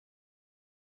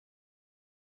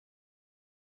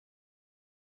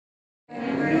Now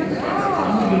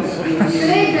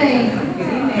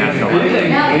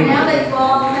that you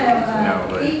all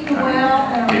have eaten well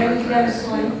and are ready to go to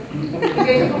sleep, you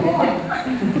get to perform.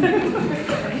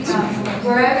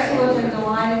 We're absolutely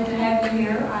delighted to have you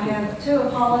here. I have two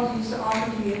apologies to offer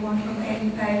to you, one from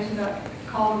Andy Page, who got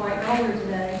called away earlier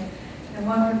today, and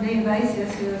one from Dean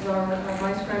Basius, who is our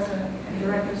Vice President and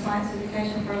Director of Science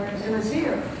Education Programs, who is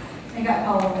here and got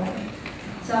called away.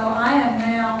 So I am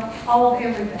now all of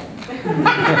everything. So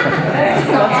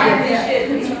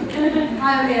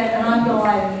I'm it, and I'm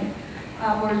delighted.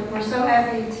 We're so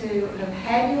happy to have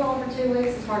had you all for 2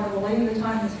 weeks. It's hard to believe the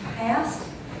time has passed.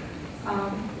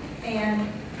 And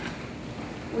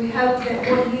we hope that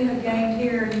what you have gained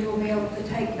here, you will be able to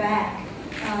take back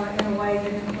in a way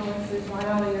that influences not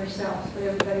only yourselves, but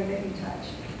everybody that you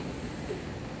touch.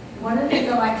 One of the things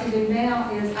I'd like to do now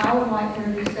is I would like to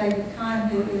introduce David Kine,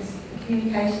 who is the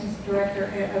Communications Director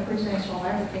at Oak Ridge National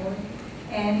Laboratory.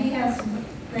 And he has some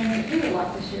things that he would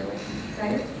like to share with you.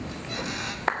 David?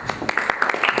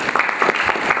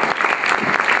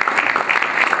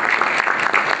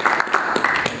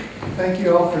 Thank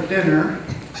you all for dinner.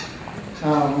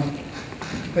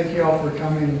 Thank you all for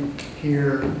coming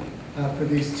here for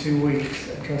these 2 weeks.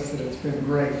 I trust that it's been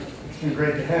great. It's been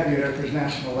great to have you at Oak Ridge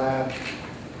National Lab.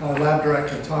 Lab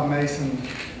Director Tom Mason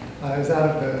is out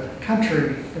of the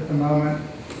country at the moment,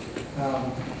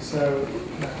 so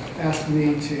asked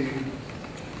me to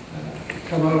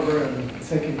come over and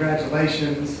say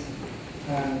congratulations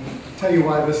and tell you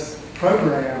why this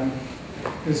program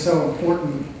is so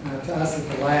important to us at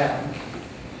the lab.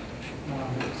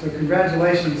 So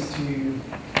congratulations to you,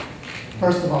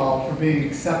 first of all, for being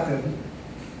accepted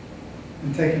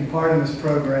and taking part in this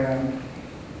program.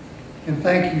 And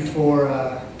thank you for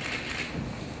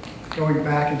going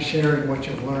back and sharing what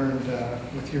you've learned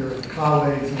with your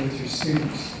colleagues and with your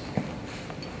students.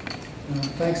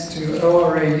 Thanks to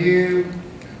ORAU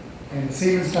and the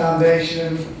Siemens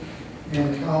Foundation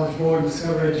and the College Board of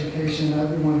Discovery Education,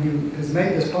 everyone who has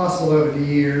made this possible over the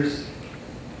years.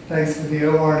 Thanks to the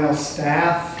ORNL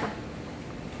staff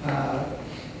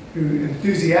who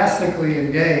enthusiastically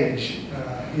engage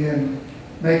in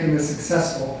making this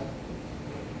successful.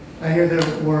 I hear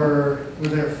there were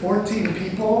there 14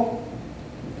 people,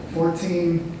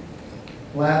 14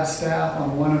 lab staff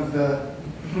on one of the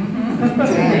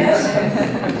teams,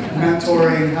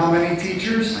 mentoring how many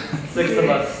teachers? 6 of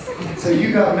us. So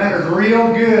you got mentored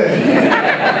real good.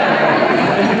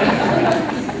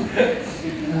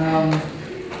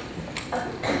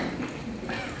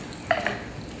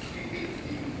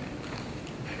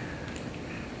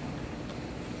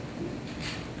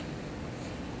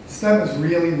 STEM is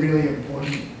really, really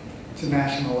important to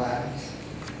national labs.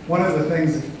 One of the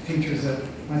things that teachers at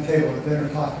my table at dinner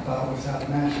talked about was how the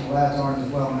national labs aren't as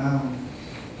well known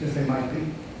as they might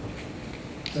be.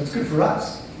 So it's good for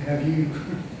us to have you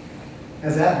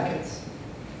as advocates.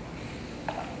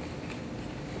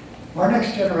 Our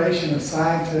next generation of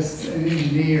scientists and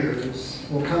engineers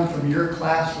will come from your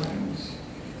classrooms.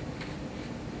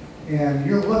 And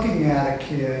you're looking at a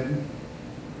kid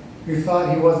who thought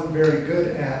he wasn't very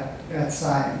good at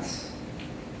science.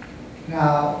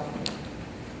 Now,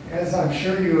 as I'm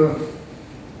sure you have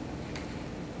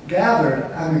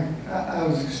gathered, I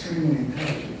was extremely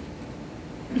intelligent.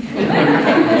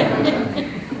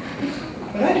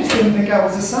 But I just didn't think I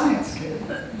was a science kid.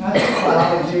 I took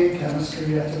biology,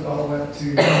 chemistry, I took all the way up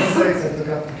to physics, I took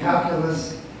up the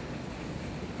calculus.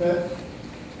 But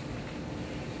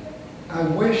I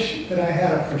wish that I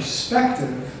had a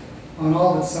perspective on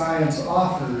all that science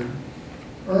offered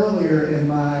earlier in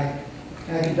my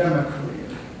academic career.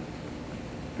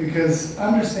 Because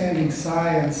understanding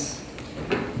science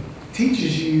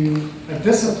teaches you a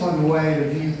disciplined way to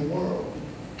view the world,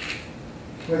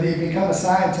 whether you become a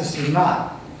scientist or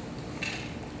not.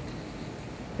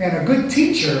 And a good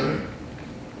teacher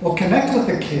will connect with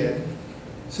the kid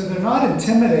so they're not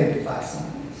intimidated by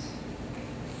science.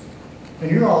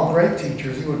 And you're all great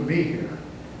teachers, you wouldn't be here.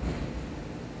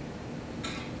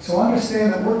 So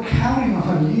understand that we're counting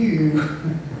on you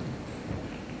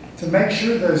to make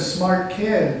sure those smart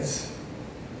kids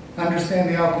understand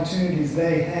the opportunities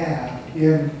they have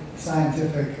in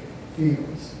scientific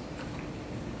fields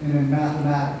and in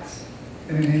mathematics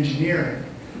and in engineering.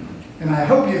 And I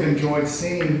hope you've enjoyed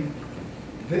seeing,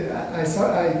 I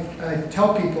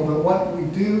tell people that what we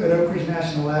do at Oak Ridge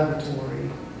National Laboratory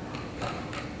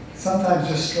sometimes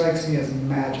just strikes me as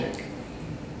magic.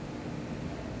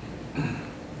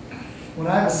 When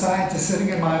I have a scientist sitting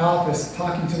in my office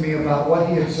talking to me about what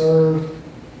he observed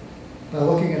by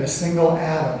looking at a single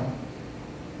atom,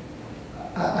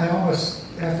 I almost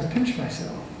have to pinch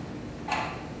myself.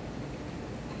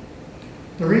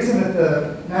 The reason that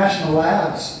the national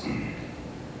labs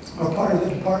are part of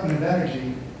the Department of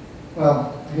Energy,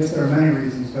 well, I guess there are many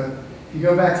reasons, but you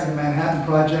go back to the Manhattan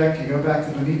Project, you go back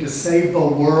to the need to save the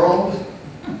world,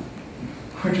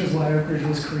 which is why Oak Ridge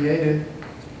was created.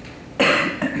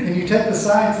 And you take the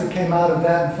science that came out of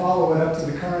that and follow it up to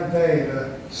the current day,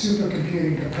 the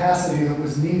supercomputing capacity that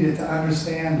was needed to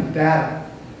understand the data,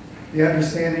 the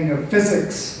understanding of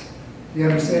physics, the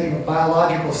understanding of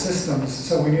biological systems,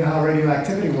 so we knew how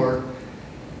radioactivity worked.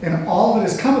 And all that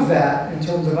has come of that in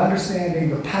terms of understanding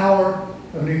the power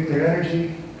of nuclear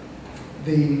energy,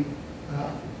 the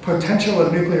potential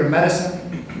of nuclear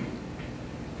medicine,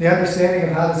 the understanding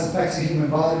of how this affects the human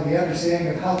body, the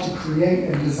understanding of how to create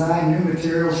and design new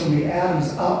materials from the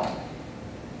atoms up.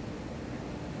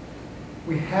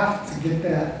 We have to get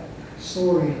that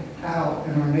story out,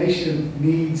 and our nation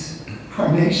needs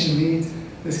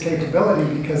this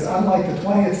capability, because unlike the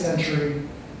 20th century,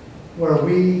 where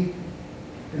we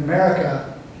in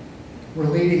America were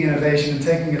leading innovation and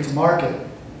taking it to market,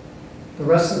 the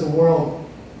rest of the world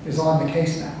is on the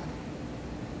case now.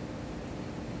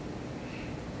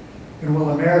 And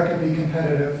will America be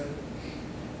competitive,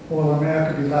 or will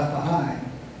America be left behind?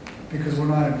 Because we're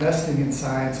not investing in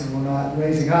science and we're not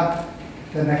raising up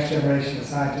the next generation of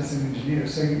scientists and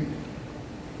engineers. So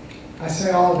I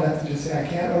say all of that to just say I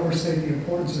can't overstate the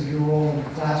importance of your role in the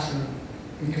classroom,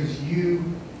 because you,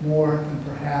 more than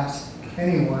perhaps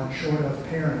anyone short of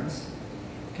parents,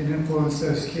 can influence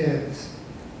those kids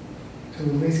to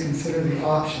at least consider the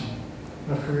option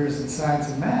of careers in science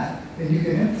and math. And you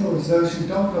can influence those who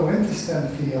don't go into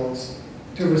STEM fields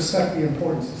to respect the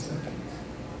importance of STEM fields,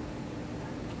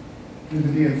 and to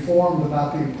be informed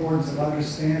about the importance of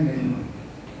understanding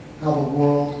how the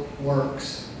world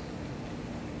works.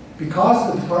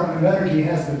 Because the Department of Energy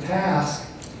has the task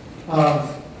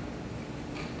of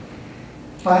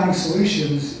finding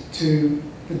solutions to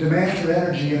the demand for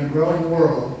energy in a growing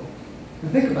world.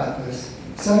 And think about this,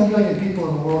 7 billion people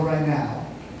in the world right now.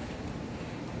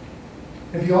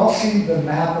 Have you all seen the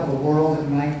map of the world at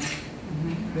night?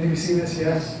 Have you seen this?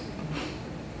 Yes?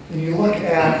 And you look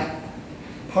at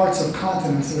parts of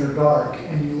continents that are dark,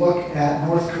 and you look at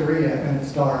North Korea and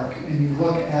it's dark, and you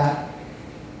look at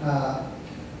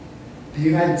the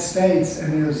United States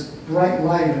and there's bright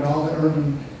light in all the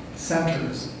urban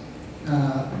centers.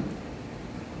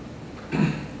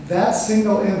 That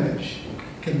single image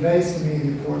conveys to me the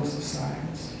importance of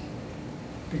science.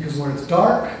 Because where it's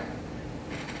dark,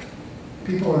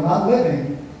 people are not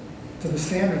living to the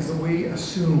standards that we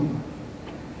assume.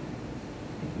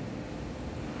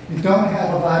 You don't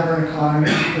have a vibrant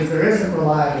economy because there isn't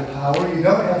reliable power. You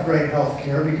don't have great health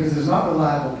care because there's not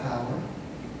reliable power.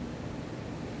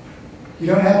 You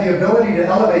don't have the ability to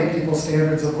elevate people's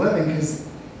standards of living because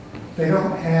they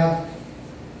can't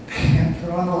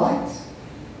turn on the lights.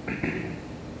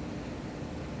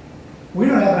 We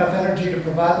don't have enough energy to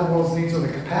provide the world's needs or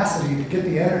the capacity to get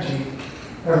the energy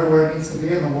everywhere it needs to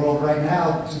be in the world right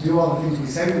now to do all the things we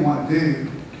say we want to do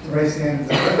to raise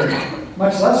standards of living,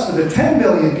 much less for the 10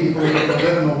 billion people that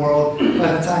live in the world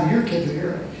by the time your kids are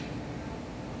your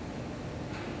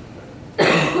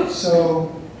age.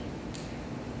 So,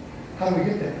 how do we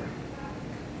get there?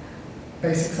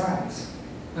 Basic science.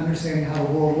 Understanding how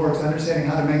the world works, understanding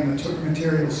how to make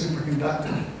materials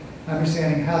superconductive,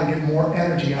 understanding how to get more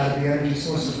energy out of the energy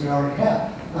sources we already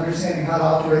have, understanding how to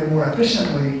operate more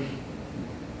efficiently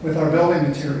with our building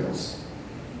materials.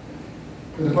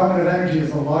 The Department of Energy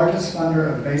is the largest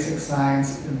funder of basic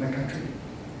science in the country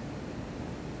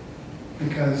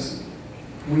because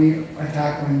we are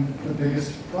tackling the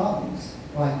biggest problems,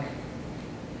 like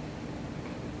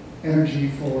energy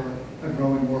for a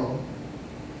growing world.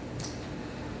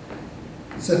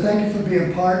 So thank you for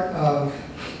being part of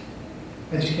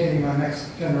educating our next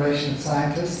generation of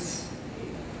scientists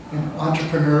and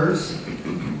entrepreneurs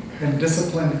and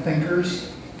disciplined thinkers.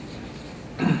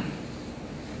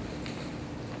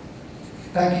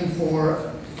 Thank you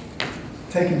for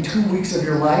taking 2 weeks of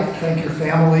your life. Thank your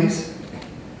families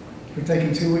for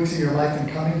taking 2 weeks of your life and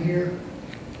coming here.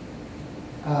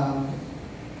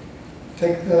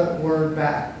 Take the word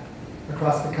back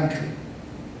across the country.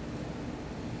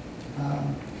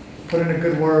 Put in a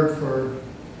good word for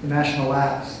the national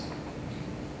labs.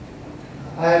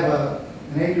 I have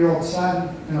an 8-year-old son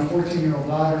and a 14-year-old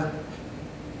daughter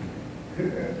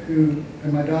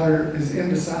and my daughter is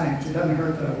into science. It doesn't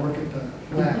hurt that I work at the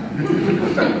lab.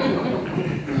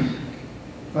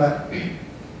 But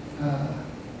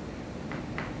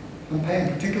I'm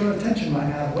paying particular attention right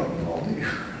now to what you all do.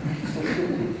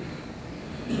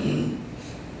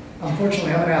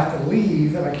 unfortunately, I'm going to have to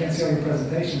leave, and I can't see all your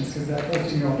presentations because that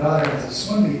 14-year-old daughter has a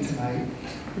swim meet tonight.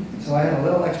 So I had a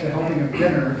little extra helping of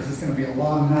dinner because it's going to be a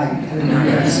long night. I didn't know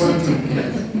you had swim team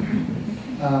kids.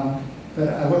 But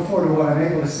I look forward to what I'm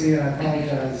able to see, and I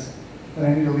apologize that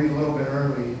I need to leave a little bit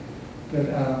early. But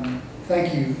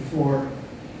thank you for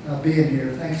being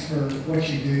here. Thanks for what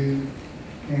you do,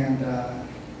 and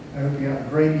I hope you have a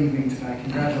great evening tonight.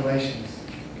 Congratulations.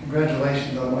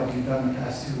 Congratulations on what you've done the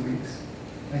past 2 weeks.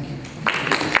 Thank you.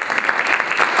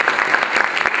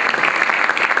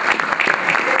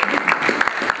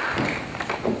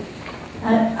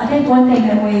 I think one thing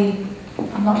that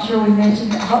I'm not sure we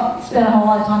mentioned, spent a whole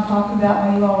lot of time talking about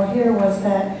when you all were here, was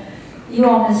that you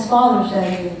all missed Father's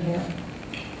Day being here.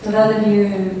 So those of you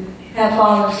who have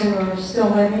fathers who are still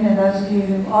living, and those of you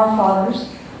who are fathers,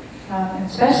 and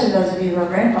especially those of you who are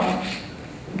grandfathers,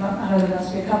 I know there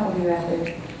must be a couple of you out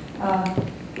there.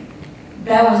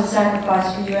 That was a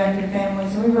sacrifice for you and your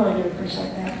families, and we really do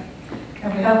appreciate that.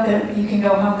 And we hope that you can go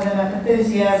home with enough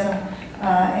enthusiasm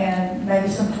and maybe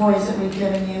some toys that we've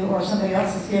given you or somebody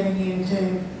else has given you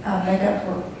to make up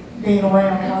for being away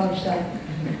on Father's Day.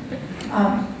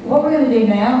 What we're going to do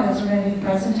now is we're going to do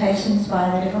presentations by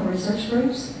the different research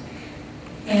groups.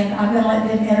 And I'm going to let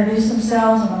them introduce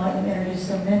themselves. I'm going to let them introduce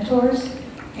their mentors.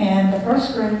 And the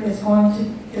first group is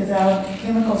out of the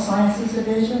Chemical Sciences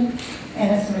Division,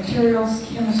 and it's the Materials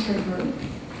Chemistry Group.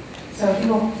 So if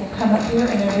you will come up here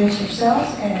and introduce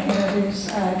yourselves and introduce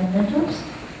your mentors.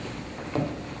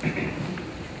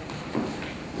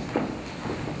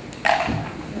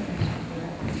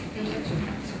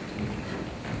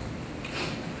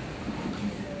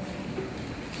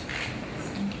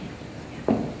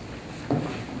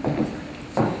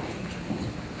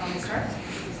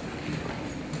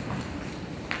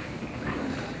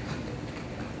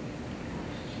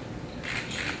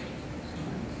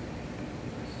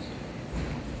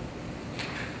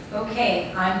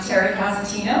 Okay, I'm Terry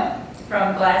Cosentino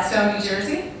from Gladstone, New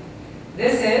Jersey.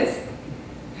 This is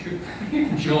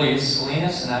Julius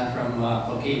Salinas, and I'm from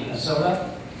Colgate, Minnesota.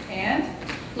 And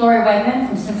Lori Wegman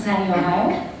from Cincinnati,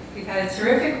 Ohio. We've had a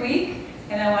terrific week,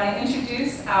 and I want to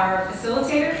introduce our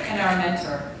facilitator and our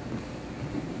mentor.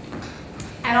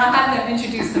 And I'll have them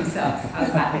introduce themselves.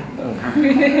 How's that?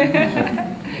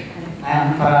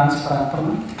 I'm Franz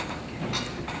Pappelman.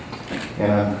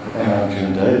 And I'm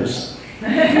Jim Davis. Okay.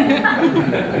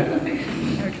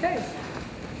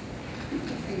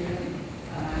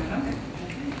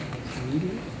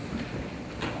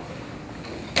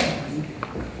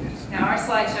 Now our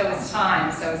slideshow is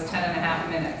timed, so it's 10.5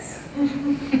 minutes.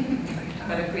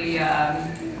 But if we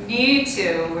need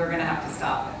to, we're going to have to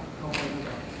stop it.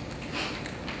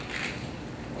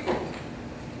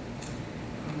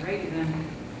 Alrighty then.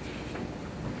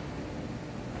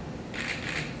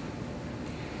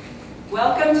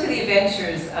 Welcome to the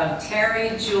adventures of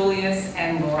Terry, Julius,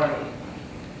 and Lori.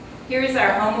 Here is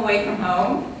our home away from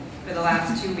home for the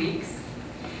last 2 weeks.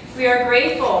 We are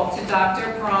grateful to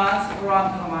Dr. Franz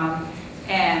Pappelman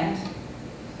and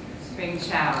Spring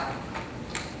Chow.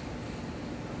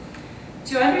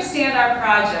 To understand our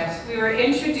project, we were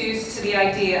introduced to the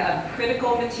idea of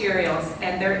critical materials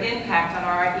and their impact on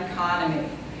our economy.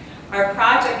 Our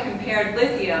project compared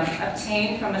lithium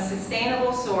obtained from a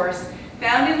sustainable source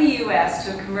found in the U.S.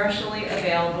 to a commercially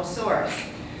available source.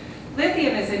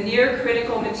 Lithium is a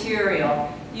near-critical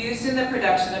material used in the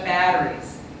production of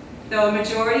batteries. Though a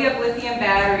majority of lithium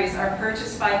batteries are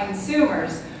purchased by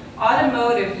consumers,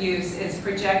 automotive use is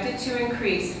projected to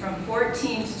increase from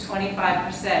 14 to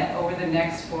 25% over the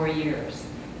next 4 years.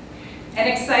 An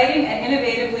exciting and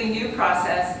innovatively new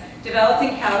process developed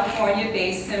in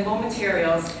California-based Symbol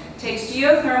Materials takes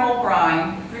geothermal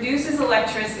brine, produces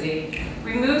electricity,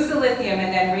 removes the lithium,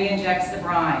 and then re-injects the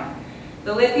brine.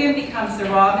 The lithium becomes the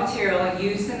raw material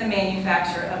used in the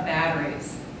manufacture of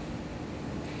batteries.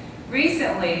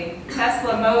 Recently,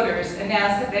 Tesla Motors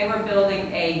announced that they were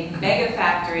building a mega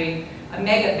battery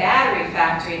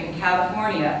factory in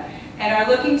California and are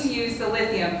looking to use the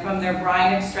lithium from their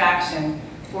brine extraction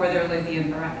for their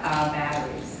lithium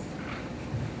batteries.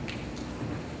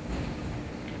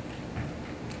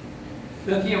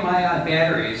 Lithium-ion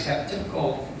batteries have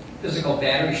typical physical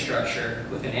battery structure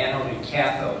with an anode and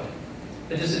cathode.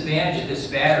 The disadvantage of this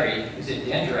battery is that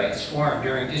dendrites form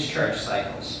during discharge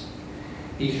cycles.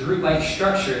 These root-like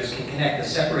structures can connect the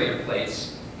separator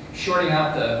plates, shorting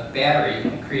out the battery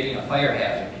and creating a fire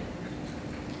hazard.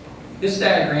 This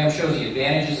diagram shows the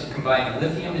advantages of combining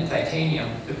lithium and titanium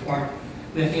to form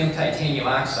lithium titanium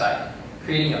oxide,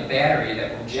 creating a battery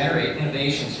that will generate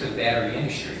innovations for the battery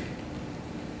industry.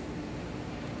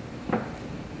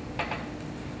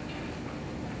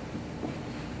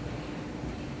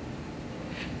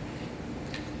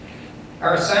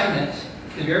 Our assignment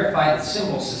to verify that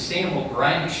Symbol's sustainable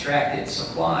brine-extracted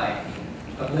supply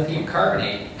of lithium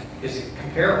carbonate is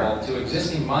comparable to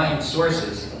existing mine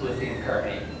sources of lithium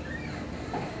carbonate.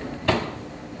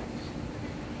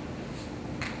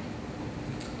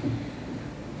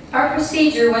 Our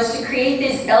procedure was to create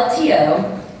this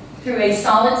LTO through a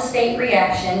solid state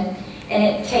reaction, and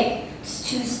it takes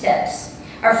 2 steps.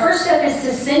 Our first step is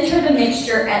to sinter the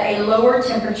mixture at a lower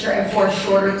temperature and for a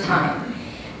shorter time.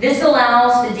 This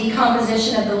allows the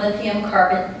decomposition of the lithium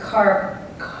carbonate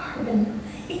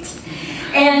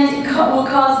and will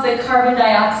cause the carbon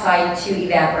dioxide to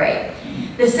evaporate.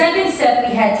 The second step,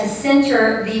 we had to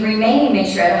sinter the remaining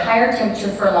mixture at a higher temperature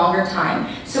for a longer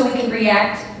time so we could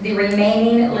react the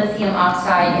remaining lithium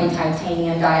oxide and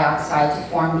titanium dioxide to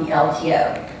form the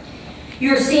LTO.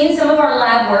 You're seeing some of our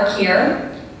lab work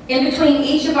here. In between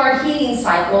each of our heating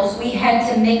cycles, we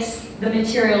had to mix the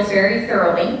materials very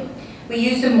thoroughly. We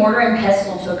used a mortar and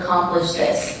pestle to accomplish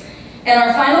this. And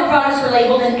our final products were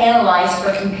labeled and analyzed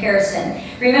for comparison.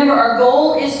 Remember, our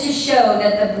goal is to show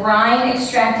that the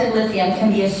brine-extracted lithium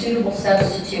can be a suitable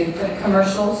substitute for the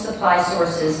commercial supply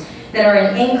sources that are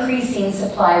an increasing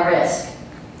supply risk.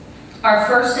 Our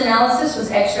first analysis was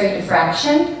X-ray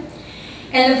diffraction.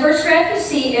 And the first graph you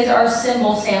see is our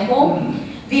Symbol sample.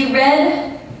 The red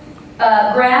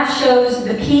graph shows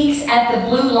the peaks at the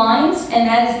blue lines, and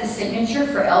that is the signature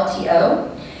for LTO.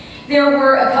 There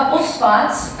were a couple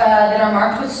spots that are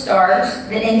marked with stars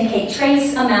that indicate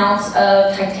trace amounts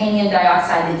of titanium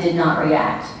dioxide that did not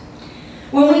react.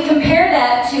 When we compare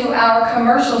that to our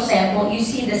commercial sample, you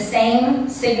see the same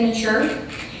signature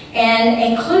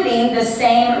and including the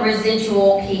same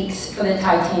residual peaks for the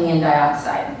titanium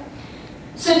dioxide.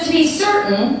 So to be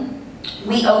certain,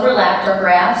 we overlapped our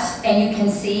graphs, and you can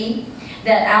see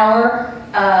that our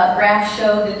graphs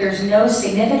show that there's no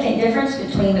significant difference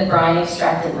between the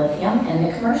brine-extracted lithium and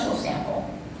the commercial sample.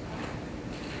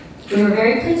 We were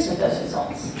very pleased with those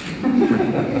results.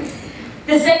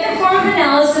 The second form of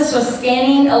analysis was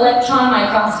scanning electron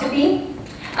microscopy.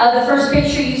 The first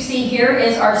picture you see here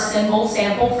is our Symbol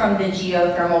sample from the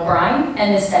geothermal brine,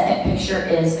 and the second picture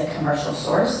is the commercial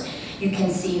source. You can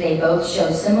see they both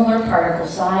show similar particle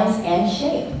size and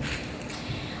shape.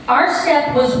 Our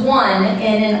step was one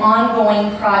in an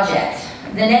ongoing project.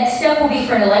 The next step will be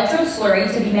for an electrode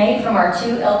slurry to be made from our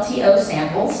 2 LTO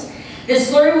samples.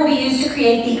 This slurry will be used to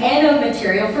create the anode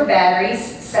material for batteries,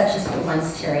 such as the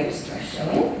ones Terry was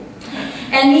showing.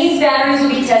 And these batteries will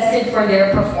be tested for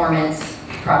their performance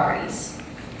properties.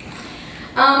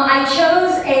 I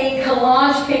chose a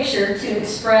collage picture to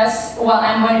express what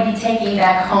I'm going to be taking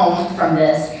back home from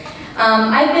this.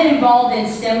 I've been involved in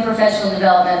STEM professional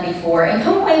development before and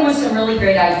come away with some really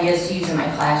great ideas to use in my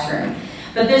classroom,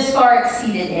 but this far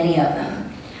exceeded any of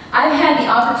them. I've had the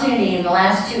opportunity in the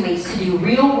last 2 weeks to do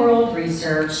real-world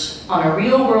research on a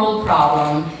real-world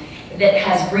problem that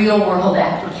has real-world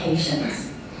applications.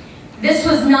 This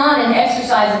was not an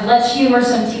exercise of let's humor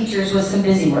some teachers with some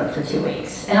busy work for 2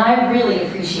 weeks, and I really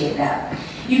appreciate that.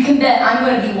 You can bet I'm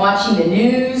going to be watching the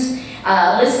news,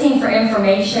 listening for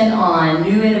information on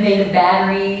new innovative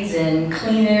batteries and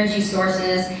clean energy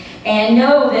sources, and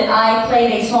know that I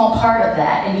played a small part of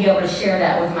that and be able to share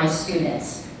that with my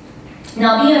students.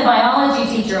 Now, being a biology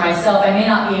teacher myself, I may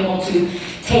not be able to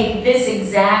take this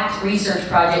exact research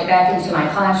project back into my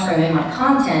classroom and my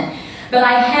content, but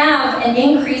I have an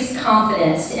increased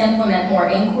confidence to implement more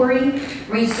inquiry,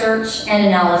 research, and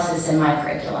analysis in my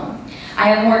curriculum. I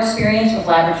have more experience with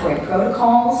laboratory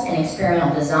protocols and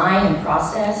experimental design and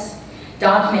process,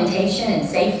 documentation and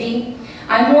safety.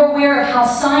 I'm more aware of how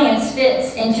science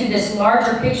fits into this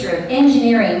larger picture of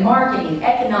engineering, marketing,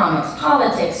 economics,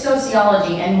 politics,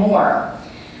 sociology, and more.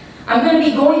 I'm going to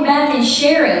be going back and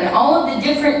sharing all of the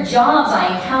different jobs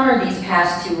I encountered these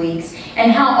past 2 weeks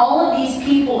and how all of these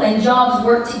people and jobs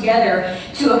work together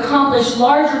to accomplish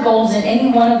larger goals than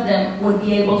any one of them would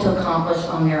be able to accomplish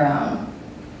on their own.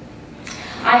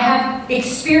 I have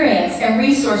experience and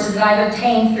resources that I've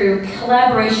obtained through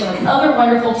collaboration with other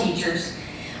wonderful teachers,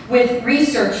 with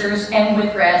researchers, and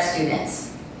with grad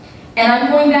students. And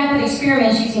I'm going back with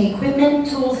experiments using equipment,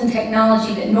 tools, and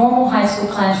technology that normal high school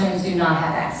classrooms do not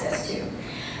have access to.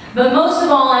 But most of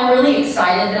all, I'm really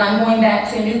excited that I'm going back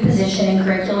to a new position in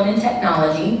curriculum and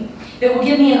technology that will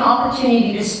give me an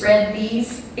opportunity to spread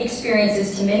these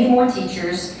experiences to many more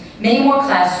teachers, many more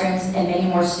classrooms, and many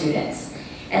more students.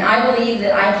 And I believe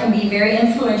that I can be very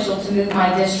influential to move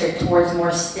my district towards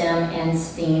more STEM and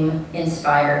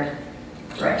STEAM-inspired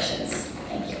directions.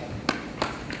 Thank you.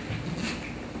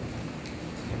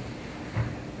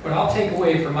 What I'll take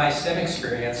away from my STEM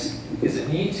experience is a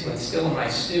need to instill in my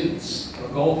students a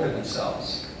goal for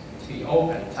themselves, to be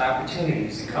open to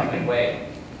opportunities that come their way.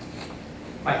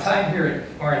 My time here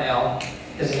at ORAU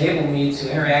has enabled me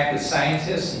to interact with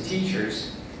scientists and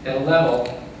teachers at a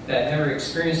level that I've never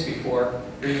experienced before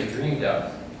or even dreamed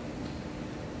of.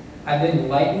 I've been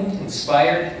enlightened,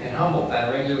 inspired, and humbled on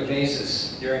a regular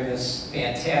basis during this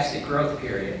fantastic growth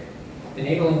period,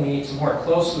 enabling me to more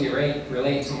closely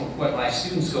relate to what my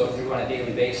students go through on a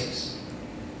daily basis.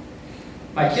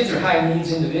 My kids are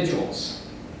high-needs individuals,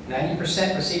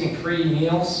 90% receiving free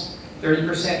meals,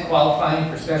 30%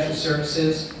 qualifying for special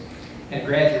services, and a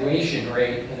graduation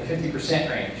rate in the 50%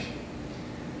 range.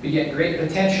 But yet great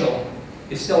potential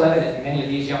is still evident in many of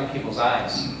these young people's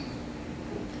eyes.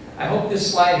 I hope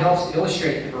this slide helps to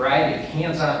illustrate the variety of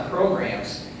hands-on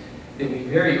programs that we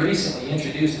very recently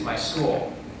introduced at my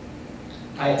school.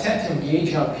 I attempt to engage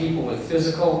young people with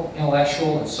physical,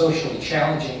 intellectual, and socially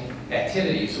challenging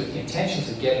activities with the intentions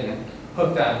of getting them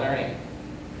hooked on learning.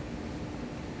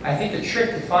 I think the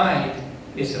trick to find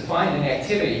is to find an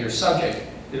activity or subject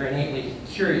they're innately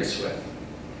curious with.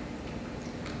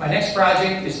 My next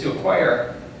project is to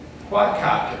acquire a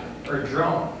quadcopter or a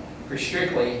drone for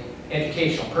strictly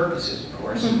educational purposes, of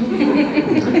course.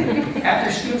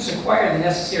 After students acquire the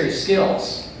necessary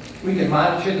skills, we can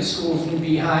monitor the school's new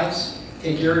beehives,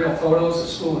 take aerial photos of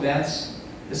school events,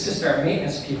 assist our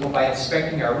maintenance people by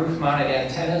inspecting our roof-mounted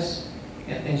antennas,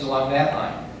 and things along that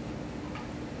line.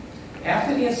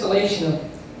 After the installation of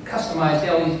customized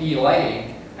LED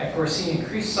lighting, I foresee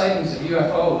increased sightings of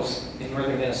UFOs in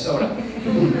northern Minnesota.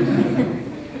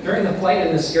 During the flight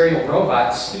of this aerial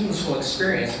robot, students will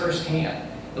experience firsthand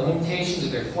the limitations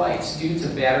of their flights due to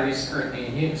the batteries currently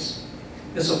in use.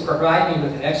 This will provide me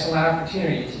with an excellent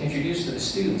opportunity to introduce to the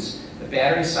students the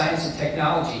battery science and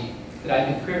technology that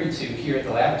I've been privy to here at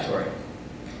the laboratory.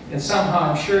 And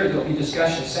somehow I'm sure there'll be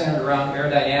discussions centered around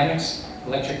aerodynamics,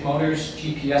 electric motors,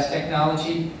 GPS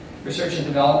technology, research and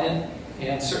development,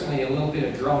 and certainly a little bit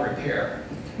of drone repair.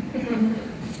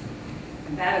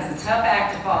 That is a tough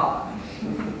act to follow.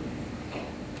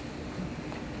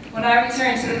 When I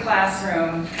return to the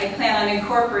classroom, I plan on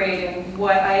incorporating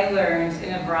what I learned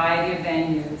in a variety of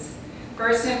venues.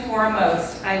 First and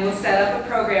foremost, I will set up a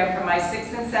program for my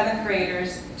 6th and 7th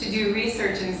graders to do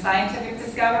research in scientific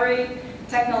discovery,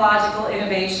 technological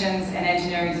innovations, and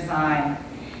engineering design.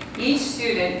 Each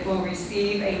student will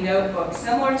receive a notebook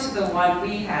similar to the one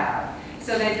we have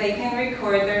so that they can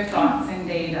record their thoughts and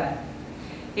data.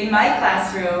 In my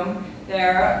classroom,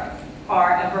 there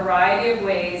are a variety of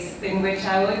ways in which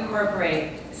I will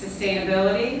incorporate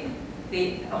sustainability,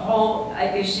 the whole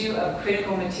issue of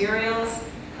critical materials,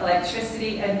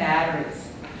 electricity, and batteries.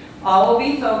 All will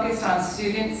be focused on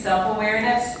student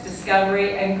self-awareness,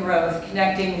 discovery, and growth,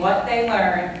 connecting what they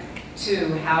learn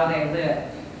to how they live.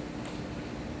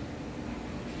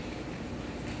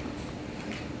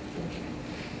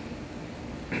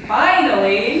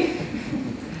 Finally,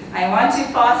 I want to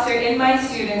foster in my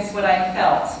students what I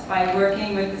felt by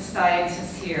working with the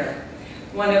scientists here.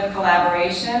 One of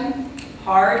collaboration,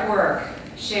 hard work,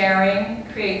 sharing,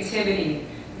 creativity,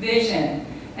 vision,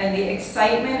 and the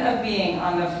excitement of being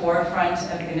on the forefront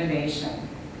of innovation.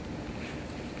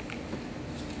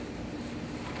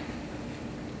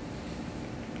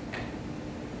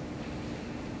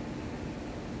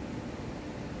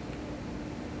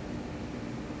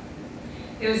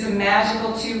 It was a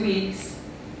magical 2 weeks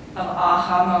of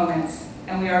aha moments,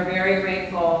 and we are very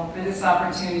grateful for this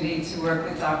opportunity to work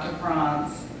with Dr.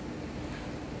 Franz.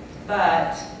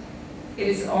 But it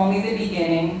is only the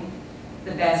beginning.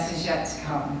 The best is yet to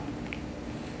come.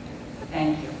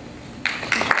 Thank you.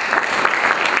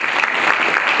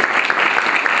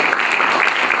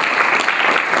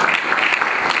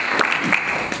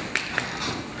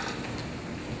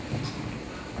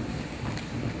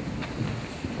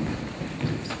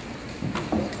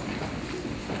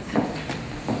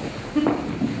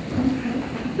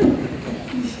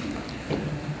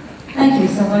 Thank you.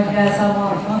 Sounds like you guys had a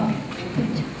lot of fun.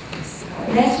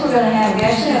 Next, we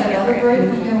actually have another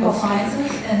group in chemical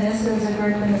sciences, and this is a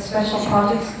group in the special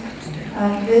projects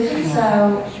division.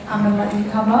 So I'm going to let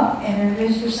you come up and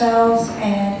introduce yourselves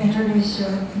and introduce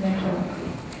your mentor.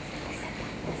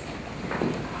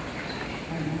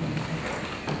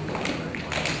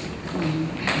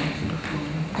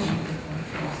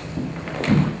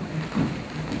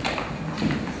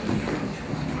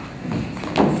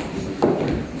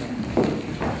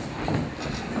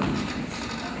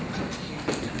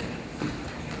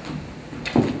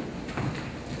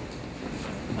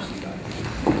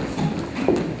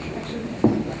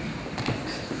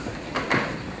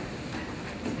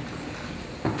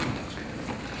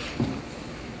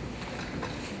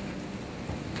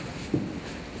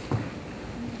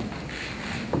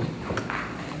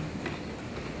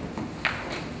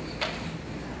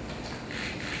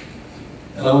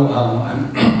 Hello,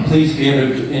 I'm pleased to be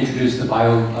able to introduce the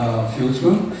biofuels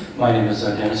group. My name is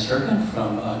Dennis Durkin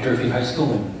from Durfee High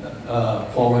School in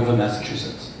Fall River,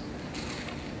 Massachusetts.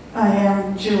 I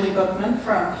am Julie Bookman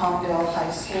from Palmdale High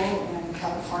School in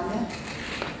California.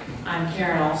 I'm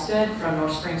Karen Alstead from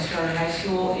North Springs Charter High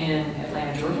School in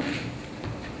Atlanta, Georgia.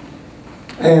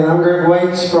 And I'm Greg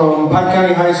Waits from Pike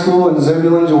County High School in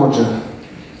Zebulon, Georgia.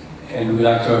 And we'd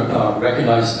like to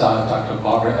recognize Dr.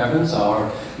 Barbara Evans,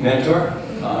 our mentor,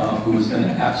 who has been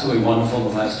absolutely wonderful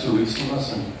the last 2 weeks from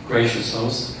us, and gracious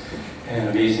host, and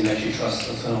amazing that she trusts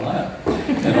us in the lab.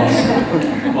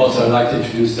 And also I'd like to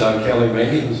introduce Kelly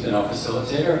Rady, who's been our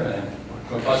facilitator,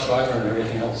 and bus driver, and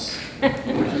everything else,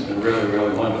 which has been really,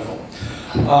 really wonderful.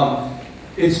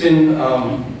 It's been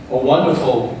a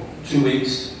wonderful 2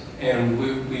 weeks, and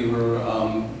we were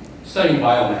studying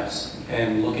biomass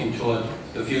and looking toward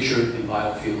the future in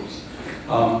biofuels.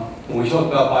 When we talk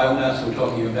about biomass, we're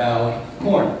talking about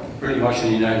corn, pretty much in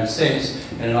the United States.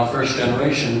 And in our first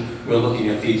generation, we're looking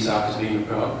at feedstock as being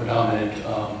a predominant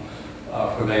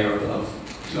purveyor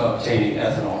of obtaining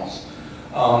ethanols.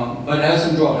 But it has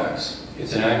some drawbacks.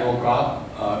 It's an annual crop,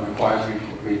 requires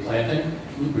replanting,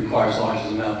 requires large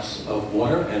amounts of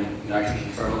water and nitrogen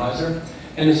fertilizer,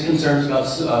 and there's concerns about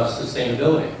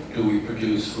sustainability. Do we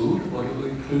produce food or do we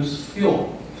produce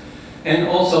fuel? And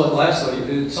also, lastly,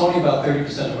 it's only about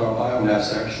 30% of our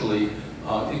biomass actually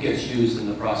it gets used in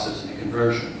the process of the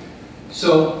conversion.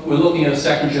 So we're looking at a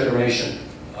second generation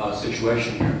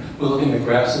situation here. We're looking at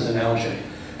grasses and algae.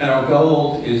 And our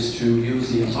goal is to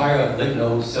use the entire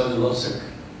lignocellulosic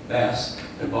mass.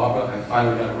 And Barbara, I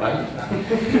finally got it right.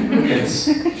 It's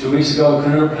 2 weeks ago, I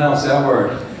couldn't ever pronounce that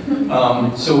word.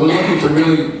 So we're looking to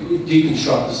really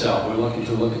deconstruct the cell. We're looking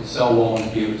to look at the cell wall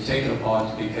and be able to take it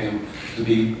apart to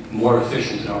be more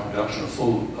efficient in our production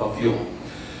of fuel.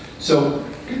 So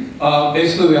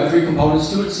basically we have three components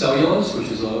to it: cellulose, which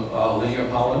is a linear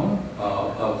polymer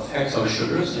of hexose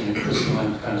sugars in a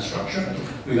crystalline kind of structure.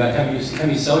 We've got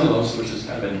hemicellulose, which is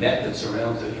kind of a net that's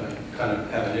around it. I kind of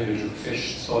have an image of a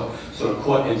fish sort of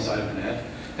caught inside of a net.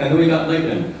 And then we got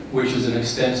lignin, which is an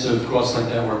extensive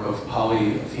cross-linked network of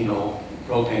polyphenol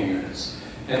propane units.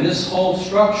 And this whole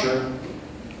structure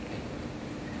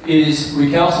is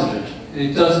recalcitrant.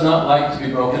 It does not like to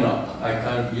be broken up. I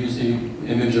kind of use the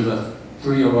image of a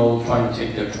 3-year-old trying to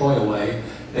take their toy away.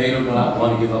 They do not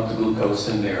want to give up the glucose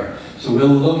in there. So we're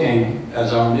looking,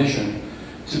 as our mission,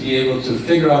 to be able to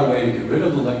figure out a way to get rid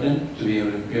of the lignin, to be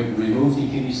able to remove the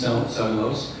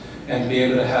hemicellulose, and to be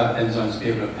able to have enzymes be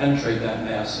able to penetrate that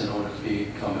mass in order to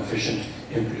become efficient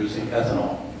in producing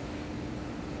ethanol.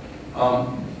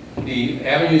 The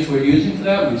avenues we're using for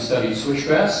that, we've studied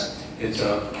switchgrass. It's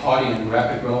a hardy and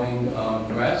rapid growing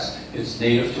grass. It's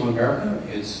native to America.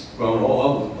 It's grown all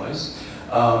over the place.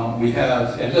 And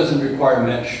it doesn't require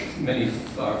many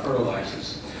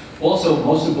fertilizers. Also,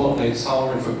 most importantly, it's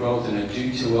tolerant for growth in a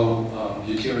D2O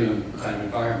deuterium kind of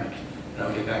environment. And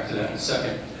I'll get back to that in a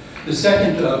second. The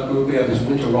second group we have is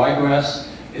winter ryegrass.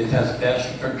 It has a fast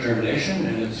germination,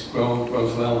 and it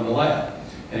grows well in the lab.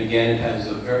 And again, it has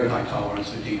a very high tolerance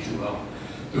for D2O.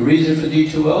 The reason for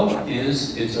D2O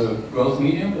is it's a growth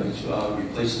medium. It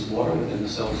replaces water within the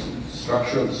cell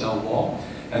structure of the cell wall,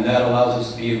 and that allows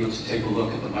us to be able to take a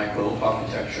look at the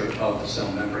microarchitecture of the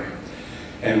cell membrane.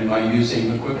 And by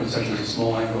using equipment such as a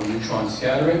small angle neutron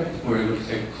scattering, we're able to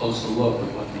take a closer look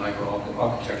at what the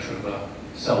microarchitecture of the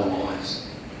cell wall is.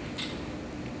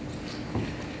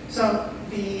 So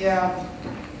the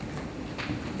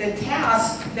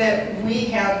task that we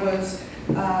had was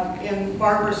in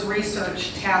Barbara's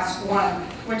research, task 1,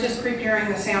 which is preparing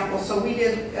the sample. So we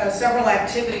did several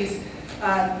activities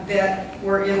that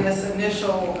were in this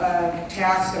initial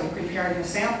task of preparing the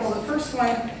sample. The first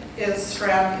one is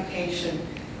stratification.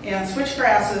 And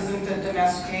switchgrass isn't a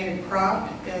domesticated crop.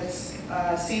 Its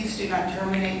seeds do not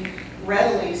germinate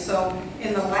readily. So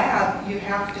in the lab, you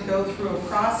have to go through a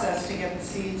process to get the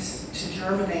seeds to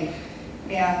germinate.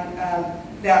 And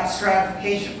that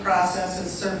stratification process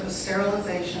is surface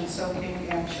sterilization, soaking,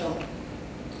 and chilling.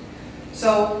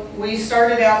 So we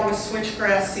started out with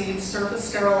switchgrass seeds, surface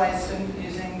sterilized them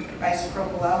using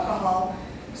isopropyl alcohol,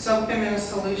 soaked them in a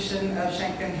solution of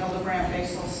Schenken-Hildebrandt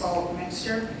basil salt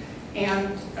mixture,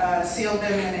 and sealed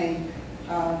them in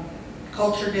a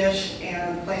culture dish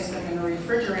and placed them in a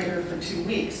refrigerator for 2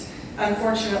 weeks.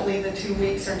 Unfortunately, the 2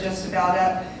 weeks are just about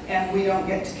up, and we don't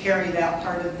get to carry that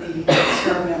part of the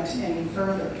experiment any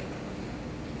further.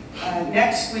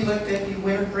 Next, we looked at the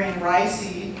wintergreen rye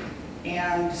seed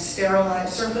and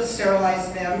surface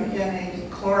sterilized them in a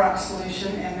Clorox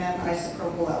solution and then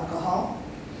isopropyl alcohol.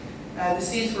 The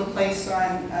seeds were placed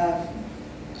on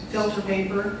filter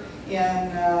paper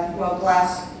in,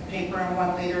 glass paper in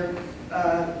 1 liter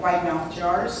wide mouth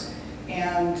jars.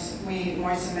 And we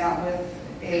moisten that with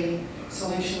a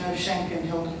solution of Schenken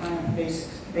Hildebrandt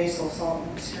basil salt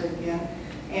mixture again,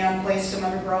 and placed them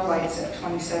under grow lights at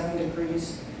 27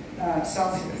 degrees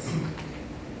Celsius.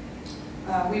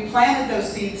 We planted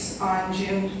those seeds on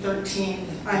June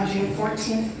 13th. On June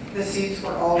 14th, the seeds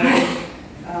were already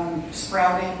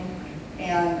sprouting.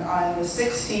 And on the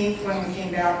 16th, when we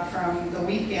came back from the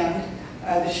weekend,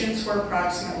 the shoots were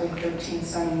approximately 13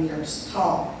 centimeters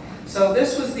tall. So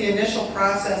this was the initial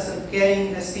process of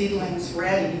getting the seedlings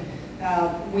ready.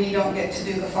 We don't get to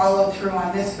do the follow-through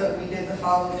on this, but we did the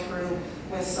follow-through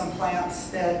with some plants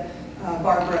that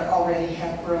Barbara already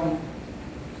had grown.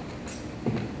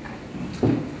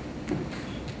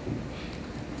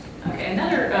 Okay,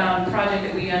 another project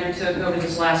that we undertook over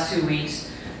this last 2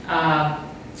 weeks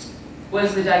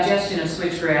was the digestion of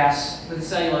switchgrass with a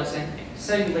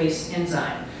cellulase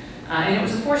enzyme. And it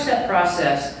was a 4-step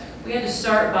process. We had to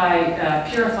start by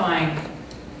purifying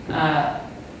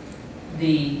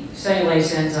the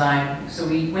cellulase enzyme. So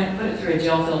we went and put it through a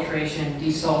gel filtration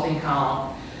desalting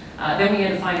column. Then we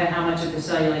had to find out how much of the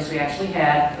cellulase we actually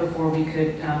had before we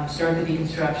could start the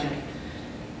deconstruction.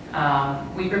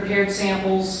 We prepared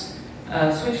samples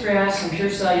of switchgrass and pure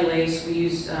cellulase. We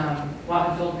used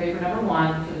Whatman filter paper number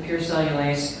 1 for the pure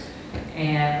cellulase.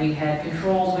 And we had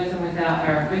controls with and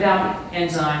without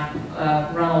enzyme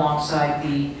run alongside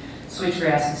the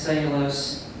switchgrass and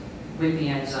cellulose with the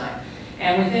enzyme.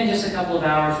 And within just a couple of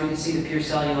hours, we could see the pure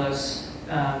cellulose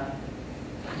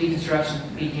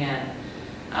deconstruction begin.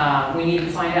 We needed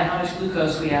to find out how much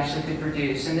glucose we actually could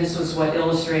produce. And this was what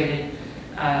illustrated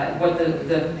what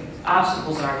the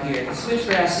obstacles are here. The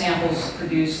switchgrass samples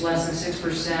produce less than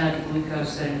 6% of the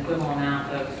glucose that an equivalent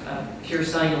amount of pure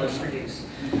cellulose produced.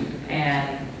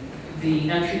 And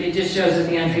it just shows that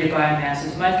the untreated biomass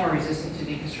is much more resistant to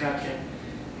deconstruction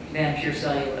than pure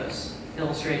cellulose,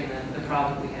 illustrating the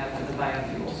problem we have with the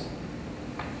biofuels.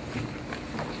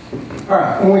 All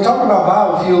right, when we talk about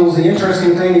biofuels, the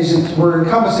interesting thing is that we're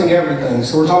encompassing everything.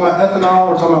 So we're talking about ethanol,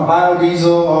 we're talking about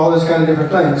biodiesel, all those kind of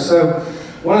different things. So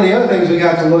one of the other things we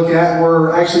got to look at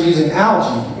were actually using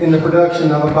algae in the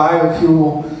production of a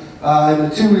biofuel.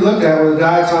 And the two we looked at were the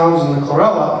diatoms and the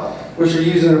chlorella, which are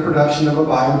used in the production of a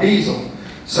biodiesel.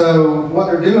 So what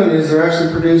they're doing is they're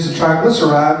actually producing a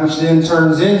triglyceride, which then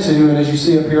turns into, and as you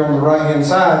see up here on the right-hand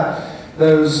side,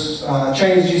 those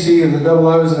chains you see of the double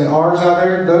O's and the R's out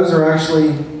there, those are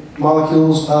actually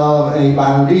molecules of a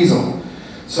biodiesel.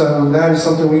 So that is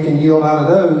something we can yield out of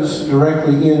those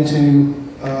directly into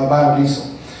biodiesel.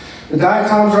 The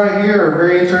diatoms right here are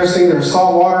very interesting. They're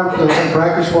salt water, they're like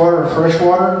brackish water or fresh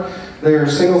water. They're a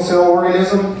single cell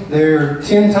organism. They're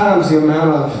 10 times the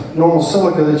amount of normal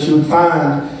silica that you would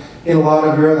find in a lot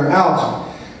of your other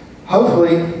algae.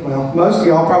 Hopefully, well, most of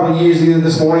y'all probably used either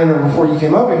this morning or before you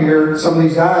came over here, some of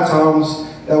these diatoms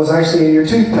that was actually in your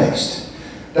toothpaste.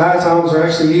 Diatoms are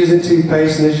actually used in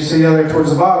toothpaste, and as you see down there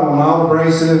towards the bottom, a mild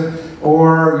abrasive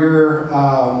or your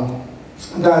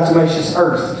diatomaceous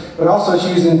earth. But also it's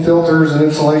used in filters and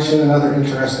insulation and other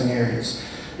interesting areas.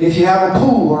 If you have a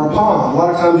pool or a pond, a lot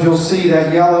of times you'll see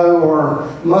that yellow or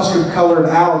mustard colored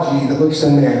algae that looks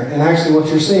in there. And actually what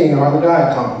you're seeing are the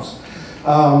diatoms.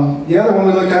 The other one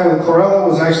we looked at with the chlorella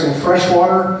was actually a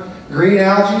freshwater green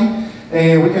algae.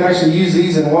 And we can actually use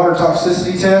these in water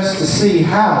toxicity tests to see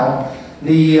how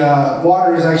the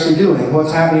water is actually doing.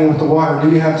 What's happening with the water.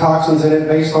 Do you have toxins in it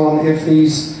based on if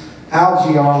these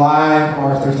algae are alive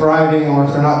or if they're thriving or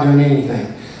if they're not doing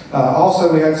anything.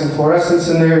 Also, we had some fluorescence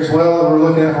in there as well that we're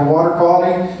looking at for water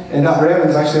quality, and Dr.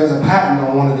 Evans actually has a patent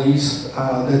on one of these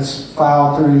that's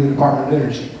filed through the Department of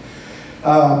Energy.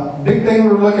 Big thing we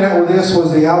were looking at with this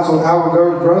was the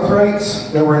algal growth rates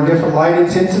that were in different light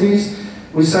intensities.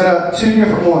 We set up 2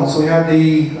 different ones. So we had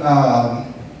the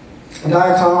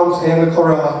diatoms and the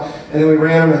chlorella, and then we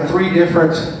ran them at 3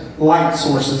 different light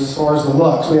sources as far as the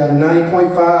lux. We had a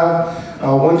 90.5,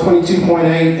 122.8,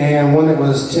 and one that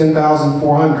was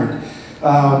 10,400.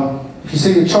 If you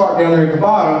see the chart down there at the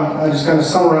bottom, I just kind of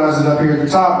summarized it up here at the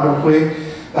top real quick.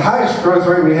 The highest growth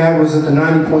rate we had was at the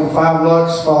 90.5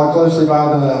 lux, followed closely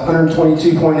by the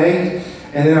 122.8,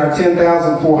 and then our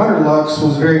 10,400 lux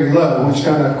was very low, which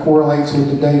kind of correlates with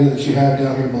the data that you have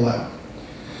down here below.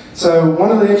 So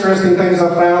one of the interesting things I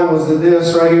found was that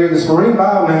this right here, this marine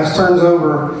biomass turns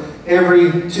over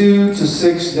every 2 to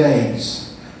 6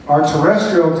 days. Our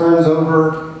terrestrial turns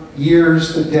over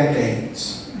years to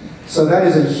decades. So that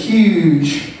is a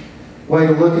huge way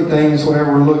to look at things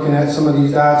whenever we're looking at some of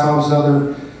these diatoms and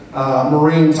other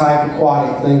marine type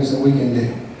aquatic things that we can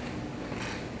do.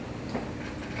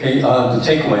 Okay, the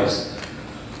takeaways.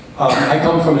 I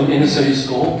come from an inner city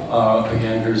school.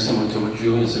 Again, very similar to what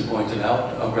Julius had pointed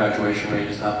out. Our graduation rate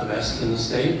is not the best in the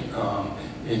state.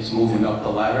 It's moving up the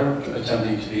ladder,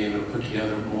 attempting to be able to put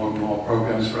together more and more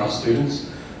programs for our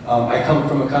students. I come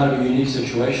from a kind of a unique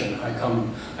situation.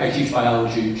 I teach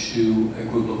biology to a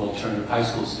group of alternative high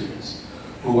school students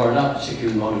who are not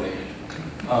particularly motivated.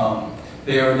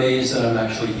 They are amazed that I'm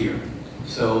actually here.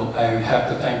 So I have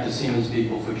to thank the Siemens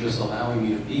people for just allowing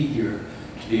me to be here,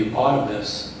 to be a part of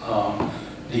this.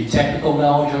 The technical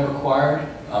knowledge I've acquired,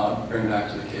 bring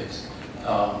back to the kids.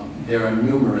 There are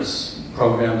numerous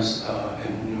programs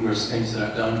and numerous things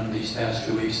that I've done these past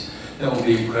 2 weeks that will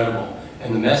be incredible.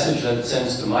 And the message that it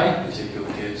sends to my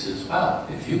particular kids is, wow,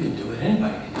 if you can do it,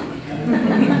 anybody can do it.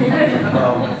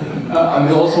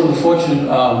 I'm also in the fortunate,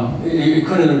 it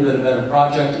couldn't have been a better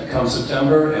project. Come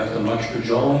September, after much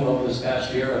cajoling over this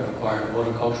past year, I've acquired a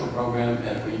horticultural program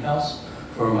and a greenhouse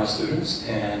for my students.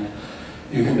 And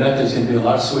you can bet there's going to be a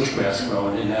lot of switchgrass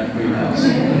growing in that greenhouse.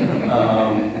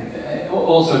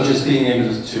 Also, just being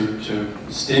able to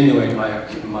stimulate my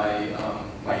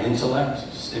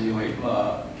intellect, stimulate,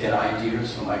 get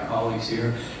ideas from my colleagues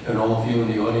here, and all of you in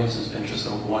the audience has been just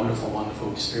a wonderful,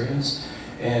 wonderful experience.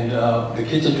 And the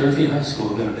kids at Durfee High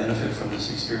School are going to benefit from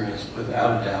this experience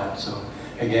without a doubt. So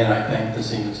again, I thank the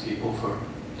Siemens people for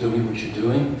doing what you're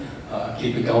doing.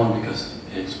 Keep it going because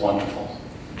it's wonderful.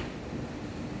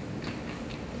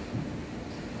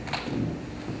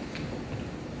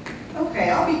 Okay,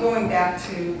 I'll be going back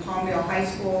to Palmdale High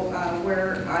School,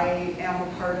 where I am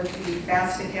a part of the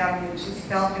FAST Academy, which is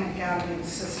Falcon Academy of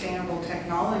Sustainable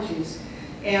Technologies.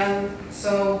 And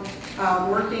so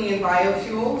working in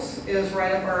biofuels is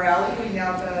right up our alley. We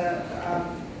have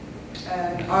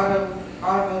an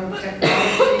automotive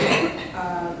technology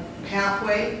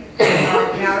pathway in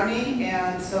our academy,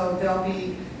 and so they'll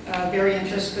be very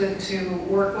interested to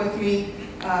work with me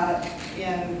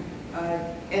in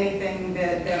anything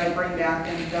that I bring back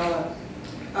and develop.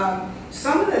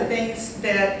 Some of the things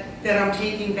that I'm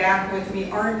taking back with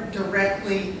me aren't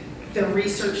directly the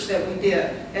research that we did,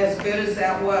 as good as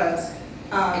that was.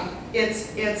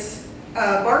 It's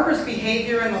Barbara's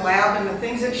behavior in the lab and the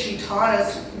things that she taught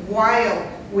us while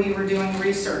we were doing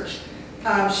research.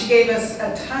 She gave us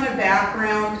a ton of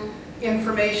background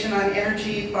information on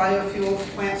energy, biofuels,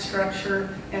 plant structure,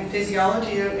 and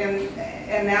physiology,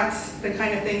 and that's the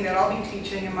kind of thing that I'll be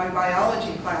teaching in my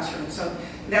biology classroom, so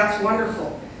that's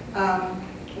wonderful.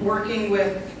 Working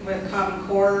with Common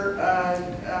Core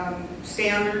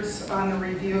standards on the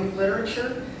review of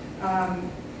literature,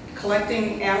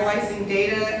 collecting, analyzing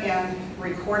data, and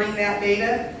recording that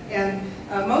data, and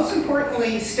most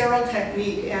importantly, sterile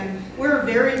technique. And we're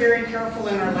very, very careful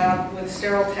in our lab with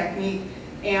sterile technique.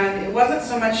 And it wasn't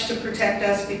so much to protect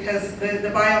us because the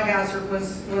biohazard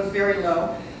was very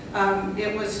low.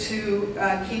 It was to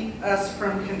keep us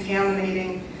from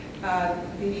contaminating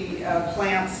the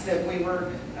plants that we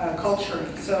were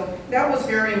culturing. So that was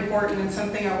very important and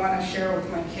something I want to share with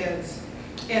my kids.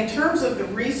 In terms of the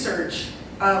research,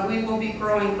 we will be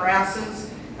growing grasses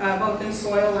both in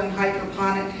soil and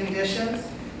hydroponic conditions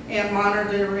and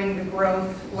monitoring the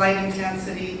growth, light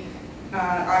intensity,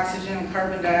 oxygen and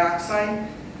carbon dioxide.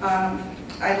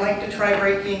 I'd like to try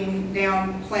breaking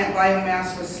down plant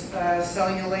biomass with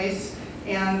cellulase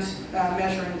and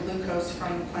measuring glucose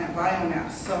from the plant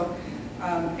biomass. So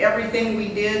everything we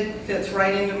did fits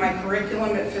right into my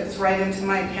curriculum, it fits right into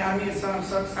my academy, so I'm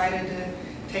so excited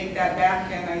to take that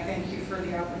back, and I thank you for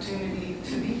the opportunity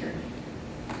to be here.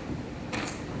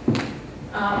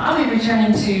 I'll be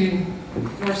returning to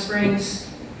North Springs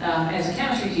as a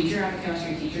chemistry teacher. I'm a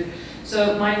chemistry teacher.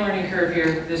 So my learning curve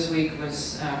here this week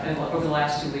was, over the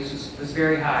last 2 weeks, was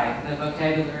very high. The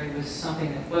vocabulary was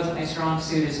something that wasn't my strong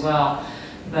suit as well.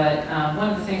 But one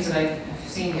of the things that I've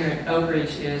seen here at Oak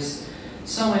Ridge is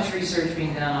so much research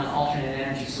being done on alternate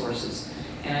energy sources.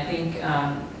 And I think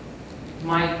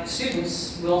my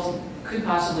students could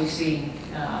possibly see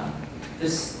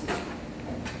this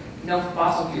no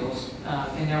fossil fuels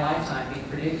in their lifetime being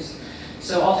produced.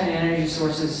 So alternate energy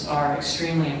sources are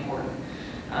extremely important.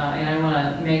 And I want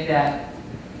to make that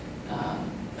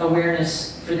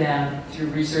awareness for them through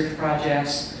research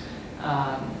projects,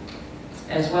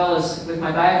 as well as with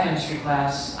my biochemistry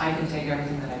class. I can take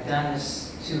everything that I've done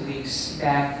this 2 weeks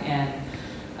back, and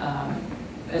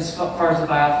as far as the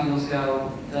biofuels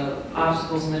go, the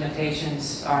obstacles and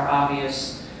limitations are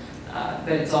obvious,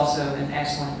 but it's also an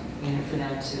excellent unit for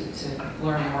them to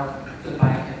learn more for the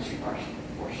biochemistry portion.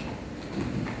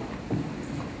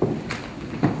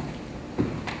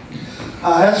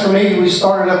 As for me, we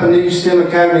started up a new STEM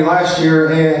academy last year,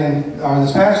 or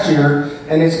this past year,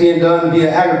 and it's being done via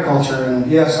agriculture.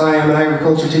 And yes, I am an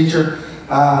agriculture teacher.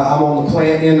 I'm on the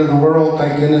plant end of the world,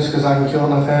 thank goodness, because I can kill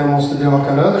enough animals to do all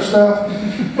kind of other stuff.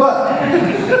 But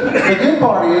the good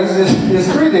part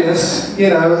is through this, you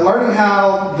know, learning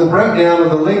how the breakdown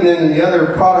of the lignin and the other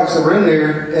products that were in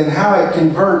there and how it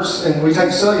converts, and we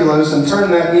take cellulose and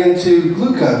turn that into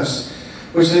glucose,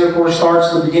 which then of course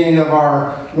starts the beginning of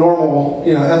our normal,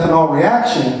 you know, ethanol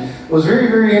reaction, was very,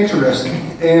 very interesting.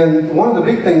 And one of the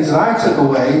big things that I took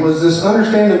away was this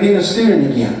understanding of being a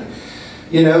student again.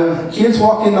 You know, kids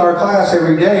walk into our class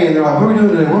every day and they're like, what are we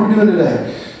doing today? What are we doing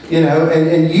today? You know,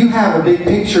 and you have a big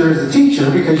picture as a teacher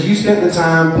because you spent the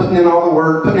time putting in all the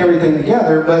work, putting everything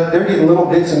together, but they're getting little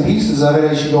bits and pieces of it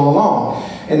as you go along.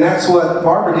 And that's what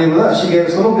Barbara did with us. She gave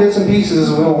us little bits and pieces as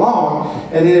we went along,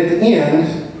 and then at the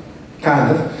end,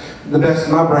 kind of, the best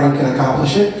my brain can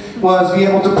accomplish it, was be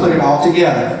able to put it all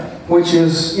together. Which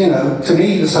is, you know, to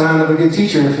me, the sign of a good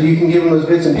teacher. If you can give them those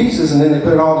bits and pieces and then they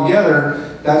put it all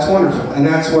together, that's wonderful. And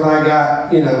that's what I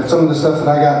got, you know, some of the stuff that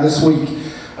I got this week.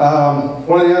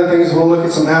 One of the other things, we'll look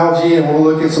at some algae and we'll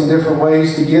look at some different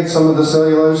ways to get some of the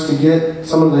cellulose, to get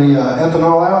some of the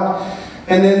ethanol out.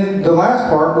 And then the last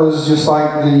part was just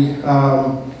like the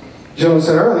gentleman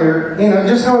said earlier, you know,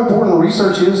 just how important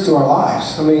research is to our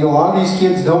lives. I mean, a lot of these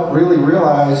kids don't really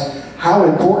realize how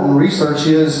important research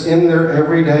is in their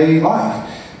everyday life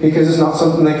because it's not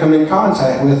something they come in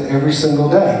contact with every single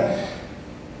day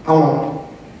on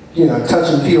a, you know,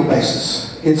 touch and feel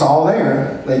basis. It's all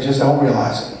there, they just don't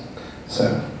realize it.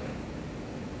 So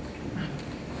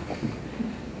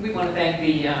We want to thank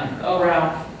the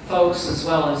ORAU folks as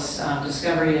well as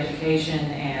Discovery Education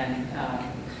and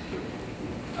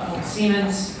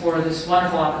Siemens for this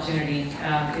wonderful opportunity.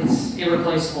 It's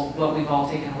irreplaceable what we've all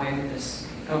taken away with this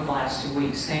over the last 2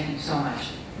 weeks. Thank you so much.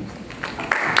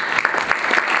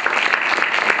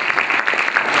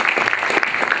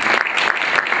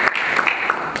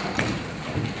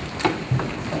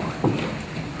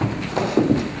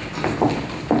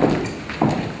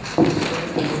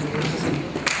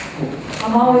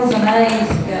 I'm always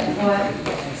amazed at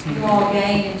what you all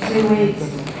gain in 2 weeks,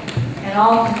 and I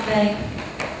often think,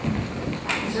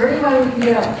 is there any way we can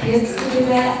get our kids to do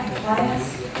that in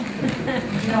class?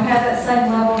 You know, have that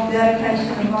same level of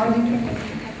dedication and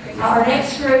learning. Our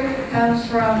next group comes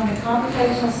from the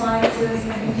Computational Sciences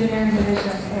and Engineering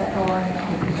Division at ORAU.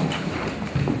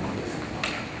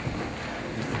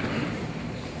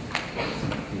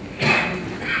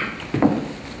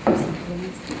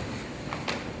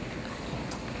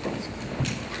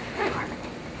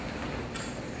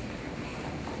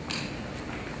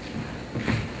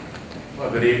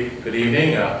 Good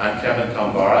evening. I'm Kevin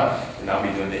Kambara, and I'll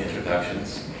be doing the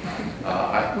introductions.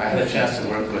 I had a chance to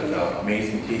work with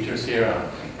amazing teachers here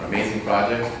on amazing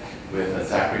projects with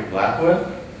Zachary Blackwood,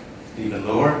 Stephen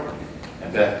Lure,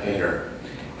 and Beth Pater.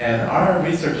 And our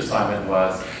research assignment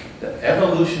was the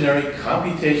evolutionary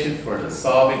computation for the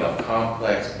solving of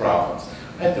complex problems.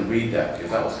 I had to read that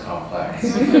because that was complex.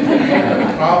 And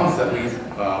the problems that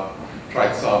we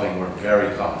tried solving were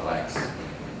very complex.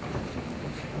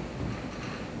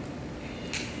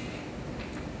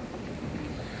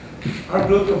 Our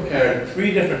group compared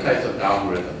 3 different types of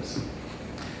algorithms: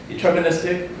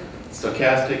 deterministic,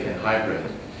 stochastic, and hybrid.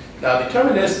 Now,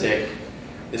 deterministic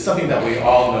is something that we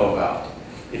all know about.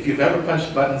 If you've ever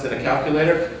punched buttons in a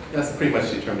calculator, that's pretty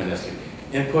much deterministic.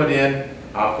 Input in,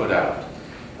 output out.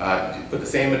 You put the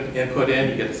same input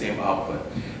in, you get the same output.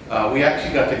 We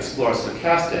actually got to explore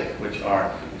stochastic, which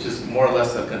is more or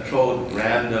less a controlled,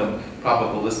 random,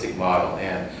 probabilistic model.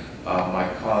 And my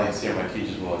colleagues here, my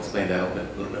teachers, will explain that a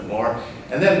little bit more.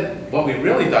 And then what we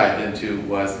really dived into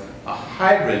was a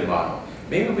hybrid model.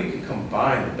 Maybe we could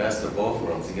combine the best of both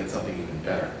worlds and get something even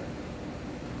better.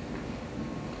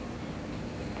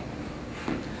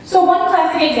 So one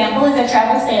classic example is a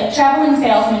traveling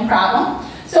salesman problem.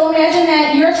 So imagine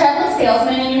that you're a traveling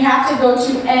salesman and you have to go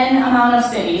to N amount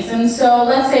of cities. And so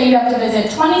let's say you have to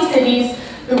visit 20 cities.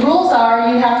 The rules are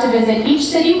you have to visit each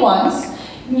city once.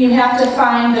 You have to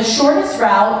find the shortest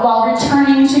route while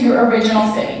returning to your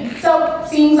original city. So,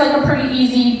 seems like a pretty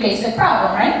easy, basic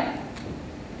problem, right?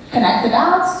 Connect the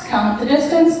dots, count up the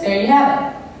distance, there you have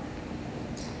it.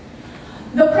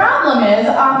 The problem is,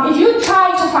 if you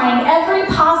try to find every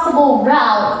possible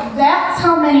route, that's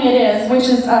how many it is, which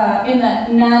is in the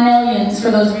nonillions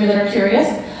for those of you that are curious,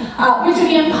 which would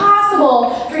be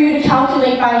impossible for you to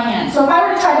calculate by hand. So if I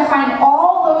were to try to find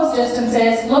all those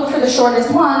distances, look for the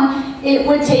shortest one, it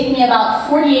would take me about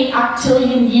 48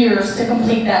 octillion years to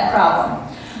complete that problem.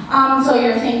 So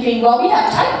you're thinking, well, we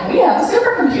have Titan, we have a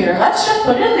supercomputer, let's just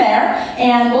put it in there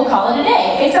and we'll call it a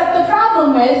day. Except the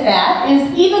problem with that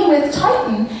is even with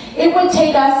Titan, it would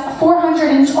take us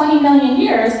 420 million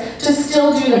years to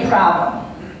still do the problem.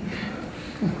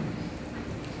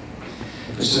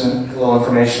 Just a little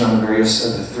information on the various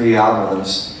of the three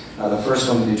algorithms. The first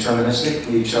one, the deterministic,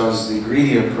 we chose the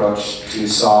greedy approach to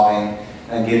solving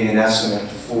and getting an estimate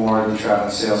for the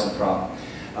traveling salesman problem.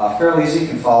 Fairly easy, you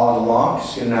can follow it along,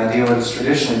 just get an idea what it's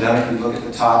traditionally done. If you look at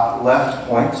the top left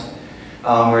point,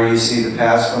 where you see the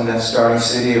paths from that starting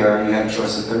city, or you have a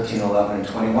choice of 13, 11, and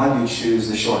 21, you choose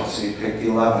the shortest, so you pick the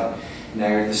 11. Now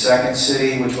you're at the second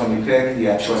city, which one you pick, you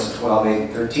have a choice of 12, 8, and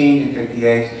 13, you pick the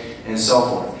 8, and so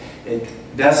forth. It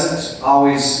doesn't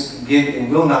always give, it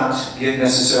will not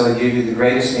necessarily give you the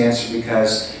greatest answer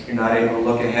because you're not able to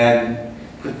look ahead and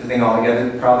put the thing all together.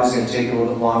 It probably is going to take you a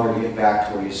little bit longer to get back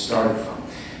to where you started from.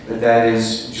 But that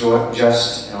is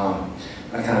just a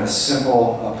kind of a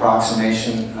simple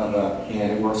approximation of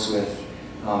and it works with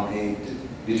a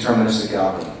deterministic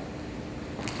algorithm.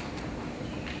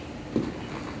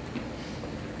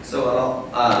 So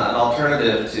an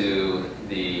alternative to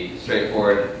the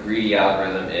straightforward greedy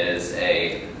algorithm is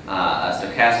a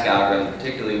stochastic algorithm.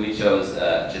 Particularly, we chose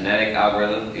a genetic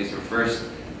algorithm. These were first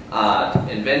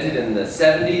invented in the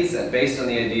 70s and based on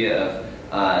the idea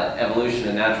of evolution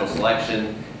and natural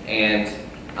selection. And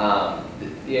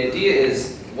the idea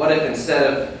is, what if instead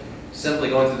of simply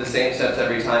going through the same steps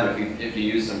every time, if you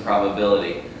use some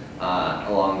probability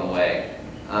along the way?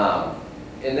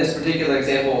 In this particular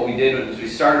example, what we did was we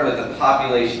started with a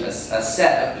population, a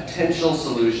set of potential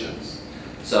solutions.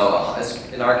 So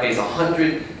in our case,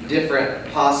 100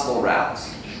 different possible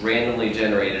routes, just randomly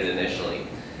generated initially.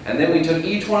 And then we took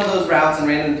each one of those routes and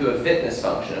ran them through a fitness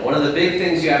function. And one of the big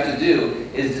things you have to do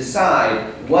is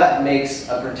decide what makes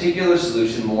a particular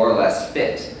solution more or less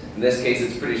fit. In this case,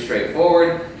 it's pretty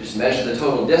straightforward. Just measure the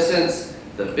total distance.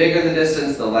 The bigger the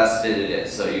distance, the less fit it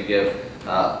is. So you give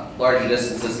larger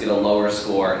distances get a lower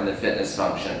score in the fitness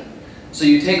function. So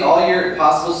you take all your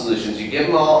possible solutions, you give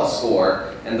them all a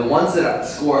score, and the ones that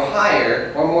score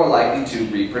higher are more likely to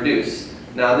reproduce.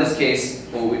 Now in this case,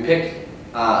 well, we picked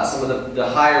some of the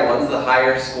higher ones, the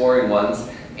higher scoring ones,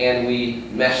 and we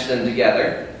meshed them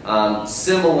together,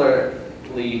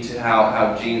 similarly to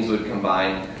how genes would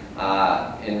combine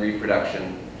in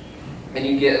reproduction. And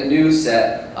you get a new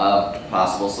set of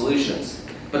possible solutions.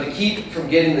 But to keep from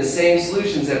getting the same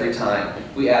solutions every time,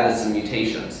 we added some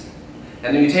mutations.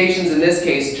 And the mutations in this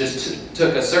case just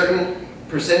took a certain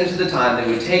percentage of the time.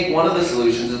 They would take one of the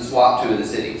solutions and swap two of the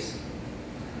cities.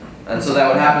 And so that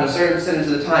would happen a certain percentage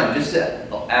of the time, just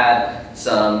to add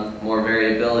some more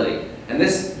variability. And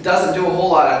this doesn't do a whole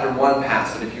lot after one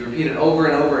pass, but if you repeat it over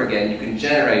and over again, you can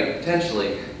generate,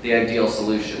 potentially, the ideal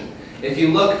solution. If you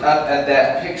look up at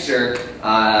that picture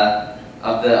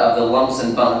of the lumps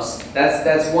and bumps,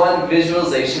 that's one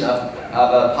visualization of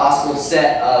a possible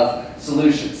set of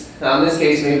solutions. Now in this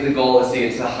case, maybe the goal is to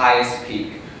get to the highest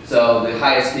peak. So the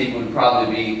highest peak would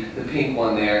probably be the pink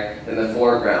one there in the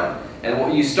foreground. And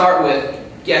what you start with,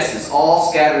 guesses,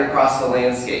 all scattered across the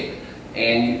landscape.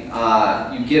 And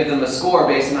you give them a score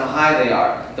based on how high they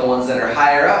are. The ones that are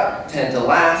higher up tend to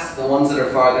last. The ones that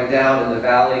are farther down in the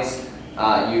valleys,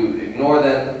 you ignore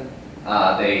them.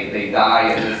 They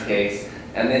die in this case.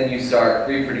 And then you start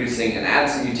reproducing and add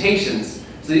some mutations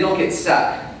so you don't get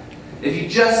stuck. If you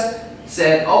just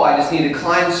said, oh, I just need to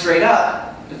climb straight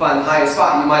up to find the highest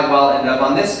spot, you might well end up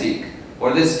on this peak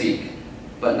or this peak,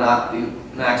 but not the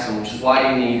maximum, which is why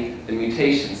you need the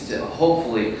mutations to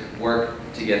hopefully work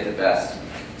to get the best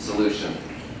solution.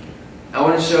 I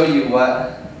want to show you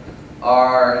what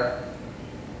our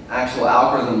actual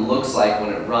algorithm looks like when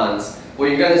it runs. What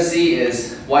you're going to see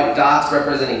is white dots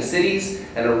representing cities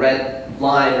and a red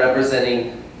line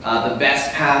representing the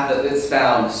best path that it's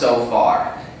found so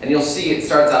far. And you'll see it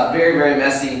starts out very, very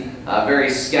messy,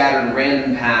 very scattered,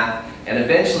 random path, and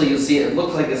eventually you'll see it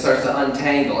looks like it starts to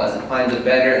untangle as it finds a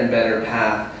better and better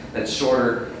path that's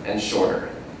shorter and shorter.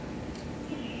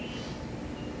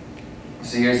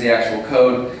 So here's the actual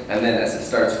code, and then as it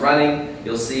starts running,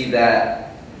 you'll see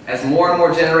that as more and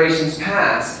more generations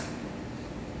pass,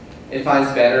 it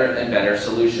finds better and better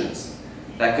solutions.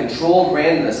 That controlled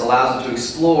randomness allows it to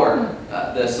explore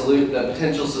the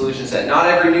potential solution set. Not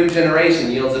every new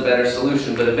generation yields a better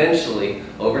solution, but eventually,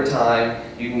 over time,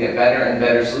 you can get better and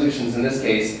better solutions, in this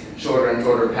case, shorter and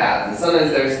shorter paths. And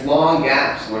sometimes there's long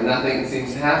gaps where nothing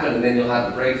seems to happen, and then you'll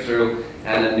have a breakthrough,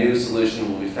 and a new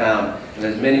solution will be found. And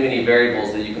there's many, many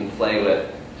variables that you can play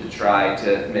with to try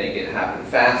to make it happen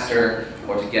faster,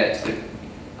 or to get to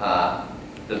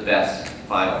the best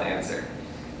final answer.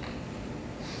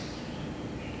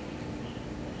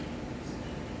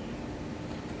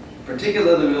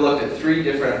 Particularly, we looked at 3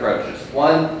 different approaches.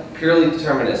 One, purely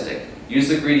deterministic. Use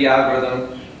the greedy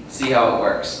algorithm, see how it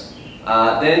works.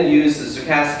 Then use the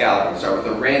stochastic algorithm. Start with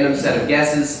a random set of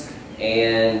guesses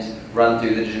and run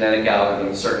through the genetic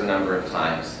algorithm a certain number of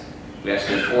times. We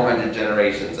actually had 400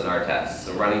 generations in our test,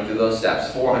 so running through those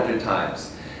steps 400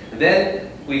 times. Then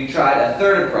we tried a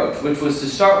third approach, which was to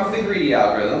start with the greedy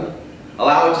algorithm,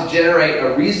 allow it to generate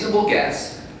a reasonable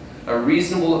guess, a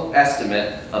reasonable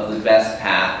estimate of the best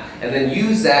path, and then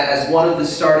use that as one of the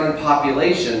starting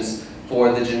populations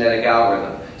for the genetic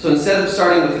algorithm. So instead of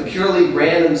starting with a purely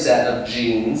random set of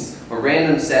genes or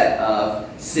random set of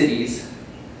cities,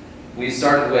 we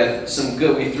started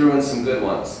with we threw in some good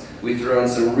ones. We threw in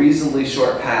some reasonably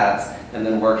short paths and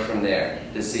then worked from there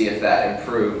to see if that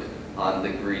improved on the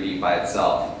greedy by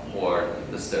itself or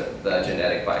the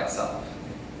genetic by itself.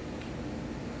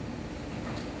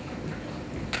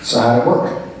 So how did it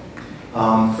work?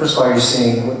 First of all, you're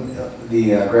seeing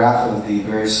the graph of the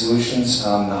various solutions. The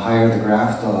higher the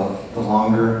graph, the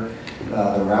longer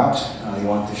the route. You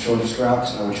want the shortest route.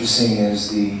 What you're seeing is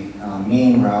the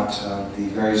mean route of the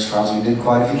various trials. We did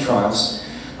quite a few trials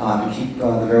to keep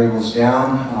the variables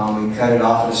down. We cut it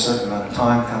off at a certain amount of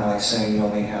time, kind of like saying you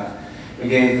only have, we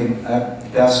gave them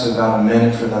at best about a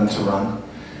minute for them to run.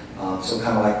 So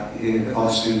kind of like all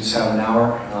students have an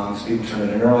hour. Some people turn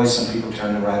it in early, some people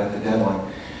turn it right at the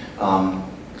deadline.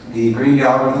 The greedy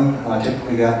algorithm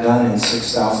typically got done in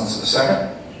 0.006 of a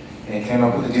second and came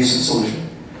up with a decent solution.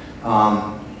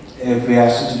 If we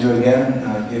asked it to do it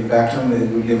again, give it back to them, it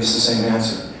would give us the same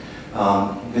answer.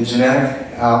 The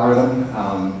genetic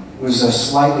algorithm was a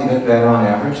slightly bit better on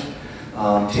average,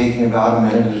 taking about a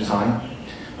minute at a time.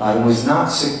 It was not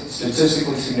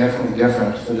statistically significantly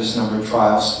different for this number of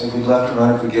trials. If we left it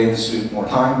run, if we gave the student more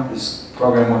time, this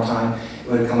program more time, it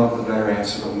would have come up with a better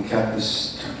answer, but we kept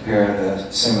this to compare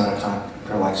the same amount of time,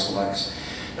 compare likes to likes.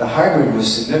 The hybrid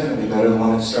was significantly better, the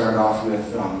one that started off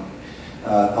with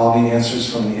all the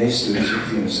answers from the A students with a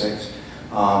few mistakes,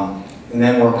 and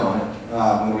then worked on it.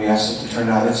 When we asked it to turn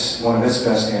out one of its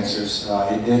best answers,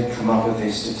 it did come up with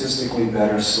a statistically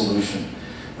better solution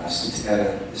at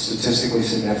a statistically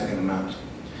significant amount.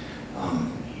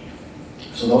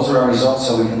 So those are our results,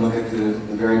 so we can look at the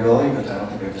variability, but I don't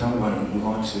think we have time. We want to move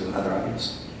on to other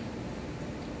items.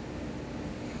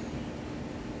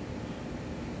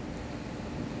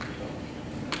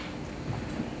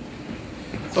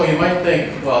 So you might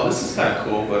think, well, this is kind of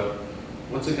cool, but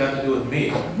what's it got to do with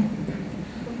me?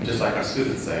 Just like our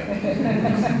students say.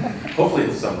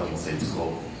 Hopefully someone will say it's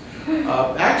cool.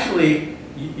 Actually,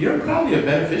 you're probably a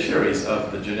beneficiaries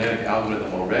of the genetic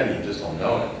algorithm already, you just don't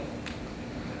know it.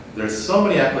 There's so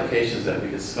many applications that we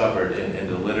discovered in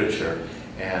the literature,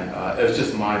 and it was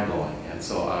just mind-blowing. And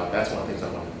so that's one of the things I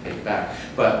want to take back.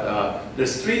 But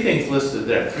there's 3 things listed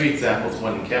there, 3 examples.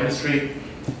 One in chemistry,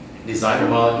 designer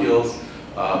molecules,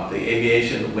 the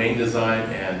aviation wing design,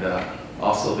 and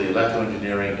also the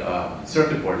electroengineering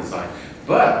circuit board design.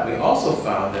 But we also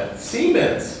found that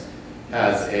Siemens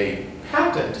has a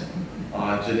patent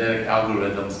on genetic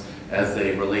algorithms as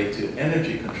they relate to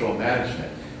energy control management,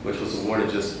 which was awarded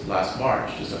just last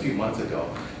March, just a few months ago.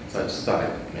 So I just thought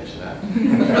I'd mention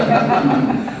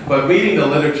that. But reading the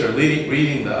literature,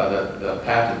 reading the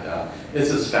patent, this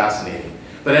is fascinating.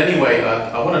 But anyway,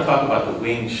 I want to talk about the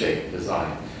wing shape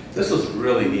design. This was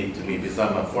really neat to me because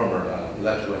I'm a former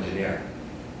electrical engineer.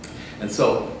 And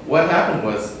so what happened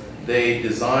was they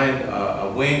designed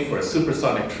a wing for a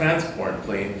supersonic transport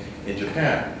plane in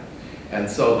Japan. And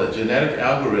so the genetic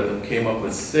algorithm came up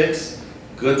with 6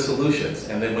 good solutions.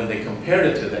 And then when they compared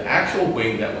it to the actual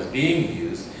wing that was being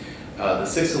used, the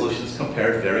 6 solutions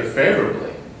compared very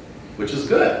favorably, which is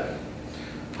good.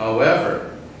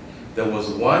 However, there was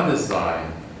one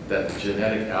design that the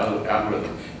genetic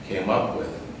algorithm came up with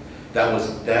that was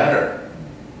better.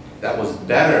 That was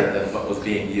better than what was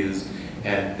being used,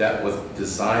 and that was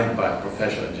designed by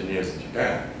professional engineers in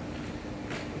Japan.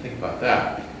 Think about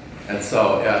that. And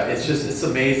so it's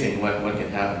amazing what can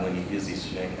happen when you use these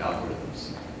genetic algorithms.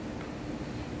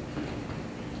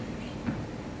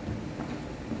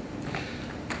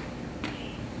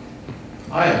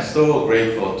 I am so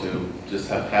grateful to just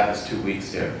have had this 2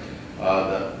 weeks here.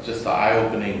 Just the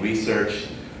eye-opening research,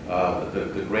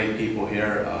 the great people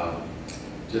here,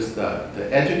 just the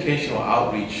educational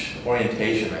outreach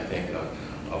orientation, I think,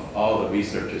 of all the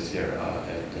researchers here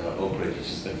at Oak Ridge. It's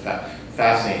just been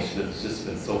fascinating. It's just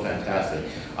been so fantastic.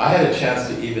 I had a chance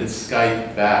to even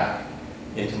Skype back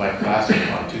into my classroom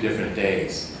on 2 different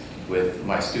days with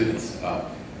my students.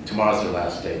 Tomorrow's their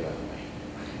last day, by the way,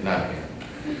 and I'm here.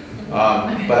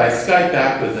 But I Skyped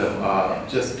back with them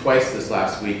just twice this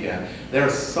last weekend. They were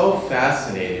so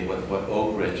fascinated with what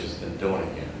Oak Ridge has been doing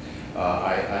here.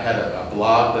 I had a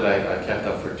blog that I kept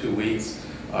up for 2 weeks.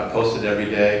 I posted every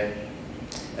day,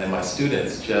 and my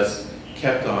students just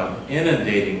kept on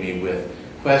inundating me with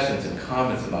questions and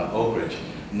comments about Oak Ridge.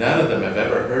 None of them have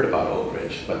ever heard about Oak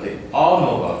Ridge, but they all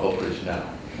know about Oak Ridge now.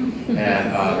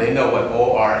 And they know what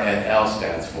ORNL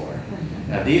stands for.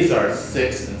 And these are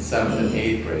 6th and 7th and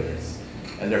 8th graders.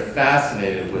 And they're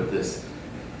fascinated with this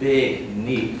big,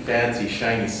 neat, fancy,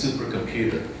 shiny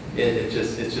supercomputer.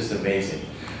 It's just amazing.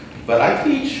 But I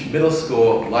teach middle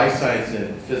school life science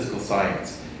and physical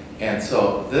science. And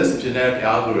so this genetic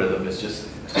algorithm is just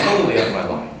totally up my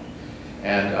line.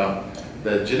 And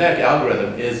the genetic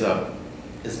algorithm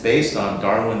is based on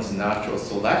Darwin's natural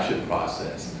selection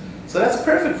process. So that's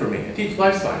perfect for me. I teach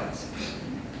life science.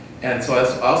 And so I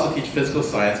also teach physical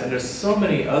science, and there's so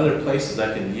many other places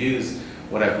I can use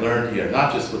what I've learned here,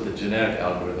 not just with the genetic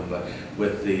algorithm, but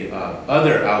with the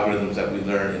other algorithms that we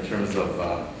learn in terms of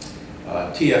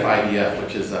TF-IDF,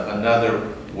 which is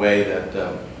another way that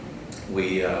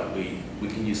we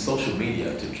can use social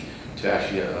media to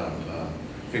actually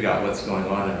figure out what's going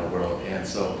on in our world. And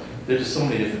so there's just so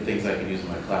many different things I can use in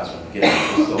my classroom. Again,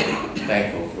 I'm so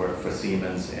thankful for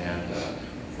Siemens and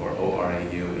for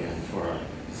ORAU and for our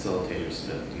facilitators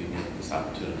to give me this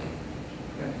opportunity.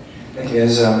 Thank you.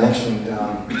 As mentioned,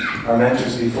 our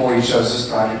mentors before each chose this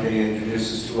project, they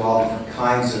introduced us to all different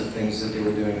kinds of things that they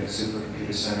were doing at the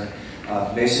Supercomputer Center,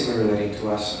 basically relating to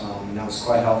us, and that was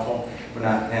quite helpful. We're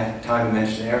not going to have time to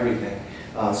mention everything.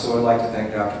 So I'd like to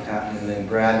thank Dr. Patton and then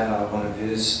Brad, one of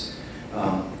his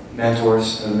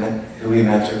mentors, who he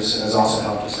mentors, has also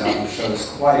helped us out and showed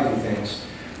us quite a few things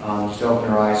to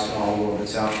open our eyes to all the world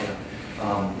that's out there.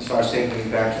 As far as taking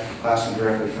me back to the classroom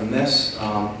directly from this,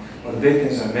 one of the big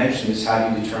things I mentioned is how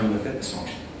do you determine the fitness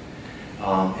function.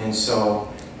 And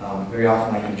so very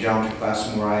often I can jump to the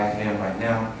classroom where I am right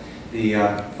now,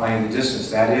 finding the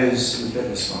distance, that is the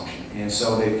fitness function. And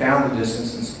so they found the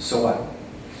distance, and so what?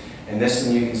 And this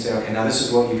then you can say, okay, now this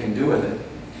is what you can do with it.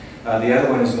 The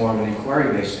other one is more of an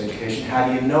inquiry-based education. How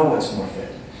do you know what's more fit?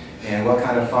 And what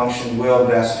kind of function will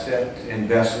best fit and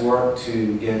best work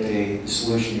to get a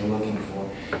solution you're looking for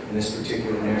in this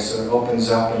particular area? So it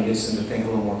opens up and gets them to think a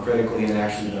little more critically and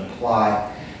actually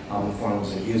apply the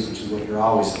formulas they use, which is what you're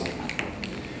always looking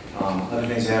for. Other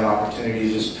things I have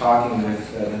opportunity just talking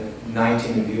with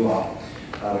 19 of you all.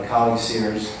 The colleagues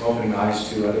here just opening eyes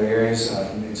to other areas,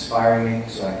 inspiring me,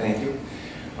 so I thank you.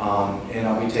 And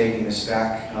I'll be taking this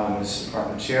back as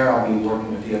department chair. I'll be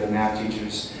working with the other math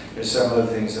teachers. There's several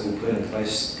other things that we put in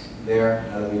place there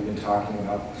that we've been talking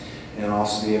about. And I'll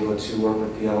also be able to work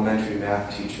with the elementary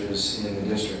math teachers in the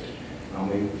district.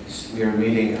 We are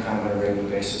meeting kind of on a regular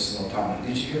basis, and we'll talk about,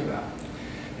 did you hear about it?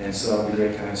 And so that'll be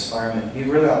great kind of inspiring.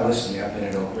 You really ought to listen to me. I've been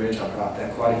at Oak Ridge. I've got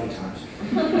that quite a few times.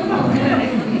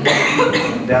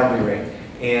 That'll be great.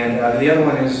 And the other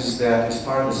one is that as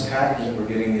part of this package that we're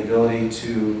getting the ability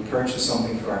to purchase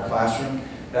something for our classroom.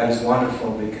 That is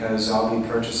wonderful because I'll be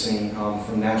purchasing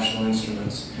from National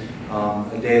Instruments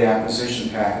a data acquisition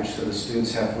package so the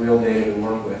students have real data to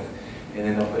work with. And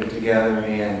then they'll put it together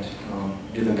and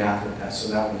do the math with that. So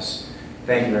that was,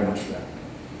 thank you very much for that.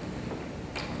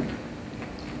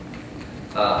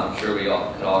 I'm sure we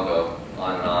all could all go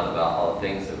on and on about all the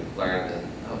things that we've learned, and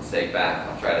I'll stay back.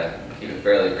 I'll try to keep it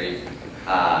fairly brief.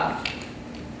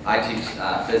 I teach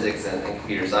physics and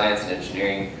computer science and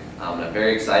engineering, and I'm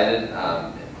very excited.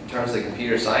 In terms of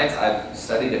computer science, I've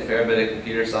studied a fair bit of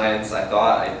computer science. I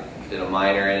thought I did a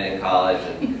minor in it in college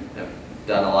and have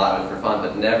done a lot of it for fun,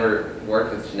 but never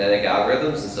worked with genetic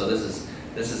algorithms, and so this is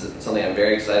something I'm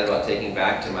very excited about taking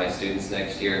back to my students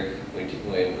next year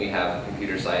when we have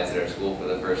computer science at our school for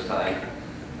the first time.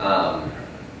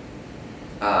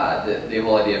 The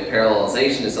whole idea of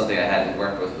parallelization is something I hadn't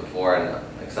worked with before, and I'm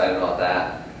excited about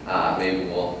that. Maybe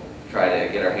we'll try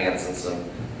to get our hands on some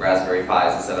Raspberry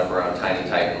Pis and set up our own Tiny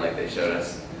Titan like they showed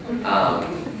us.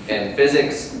 In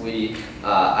physics,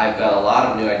 I've got a lot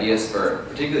of new ideas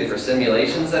particularly for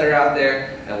simulations that are out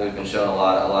there, and we've been shown a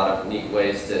lot of neat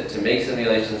ways to make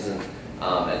simulations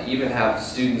and even have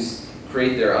students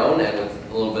create their own, and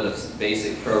with a little bit of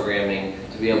basic programming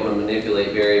to be able to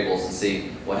manipulate variables and see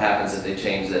what happens if they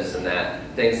change this and that.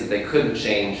 Things that they couldn't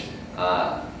change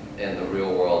in the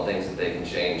real world, things that they can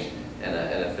change in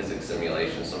a physics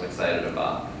simulation. So I'm excited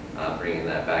about bringing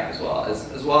that back as well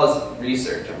as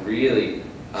research. I'm really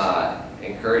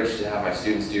encouraged to have my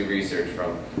students do research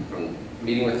from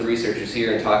meeting with the researchers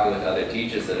here and talking with other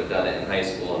teachers that have done it in high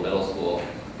school and middle school.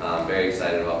 I'm very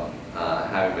excited about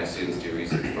having my students do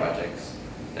research projects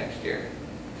next year.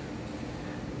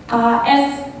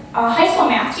 As a high school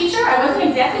math teacher, I wasn't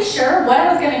exactly sure what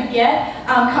I was going to get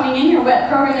coming in here, what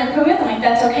program they're putting with. I'm like,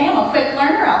 that's okay, I'm a quick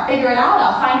learner, I'll figure it out,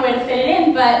 I'll find a way to fit it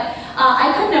in. But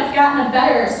I couldn't have gotten a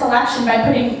better selection by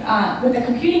putting with the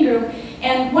computing group.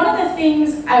 And one of the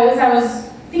things I was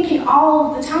thinking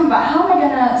all the time about, how am I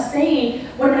going to say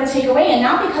what I'm going to take away? And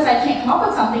not because I can't come up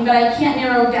with something, but I can't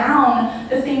narrow down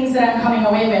the things that I'm coming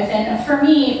away with. And for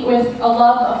me, with a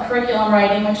love of curriculum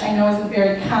writing, which I know isn't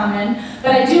very common,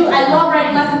 but I love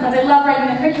writing lesson plans, I love writing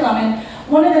the curriculum. And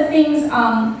one of the things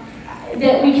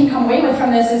that we can come away with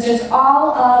from this is just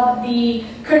all of the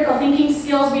critical thinking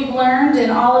skills we've learned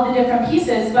and all of the different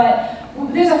pieces. But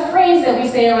there's a phrase that we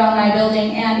say around my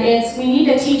building, and it's, we need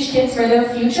to teach kids for their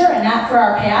future and not for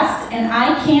our past. And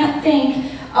I can't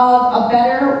think of a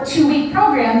better 2-week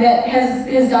program that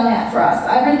has done that for us.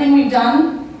 Everything we've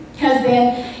done has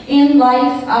been in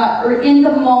life or in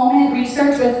the moment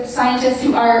research with scientists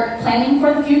who are planning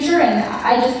for the future, and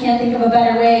I just can't think of a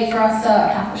better way for us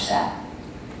to accomplish that.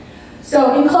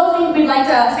 So in closing, we'd like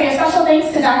to say a special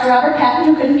thanks to Dr. Robert Patton,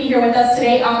 who couldn't be here with us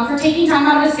today, for taking time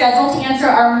out of his schedule to answer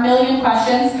our million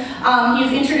questions.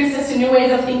 He's introduced us to new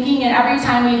ways of thinking, and every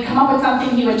time we come up with something,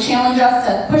 he would challenge us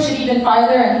to push it even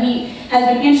farther, and he has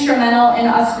been instrumental in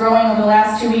us growing over the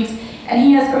last 2 weeks, and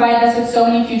he has provided us with so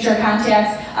many future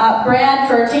contacts. Brad,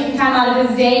 for taking time out of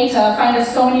his day to find us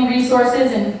so many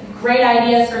resources and great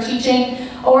ideas for teaching.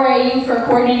 ORAU for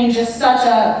coordinating just such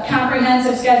a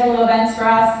comprehensive schedule of events for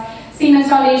us. Siemens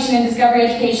Foundation and Discovery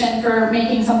Education for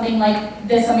making something like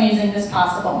this amazing this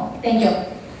possible. Thank you.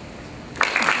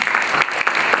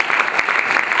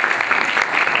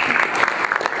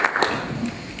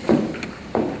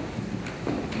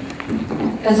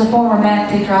 As a former math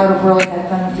teacher, I would have really had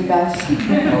fun with you guys.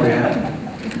 Oh, yeah.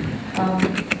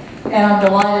 And I'm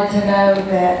delighted to know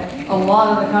that a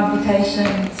lot of the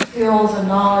computation skills and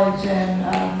knowledge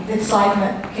and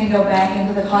excitement can go back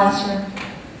into the classroom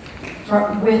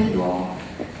with you all.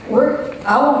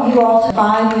 I want you all to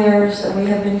 5 years that we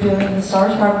have been doing the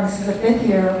STARS program. This is the 5th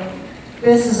year.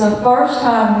 This is the first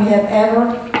time we have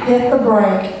ever hit the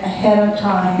break ahead of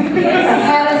time.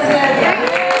 Ahead of schedule.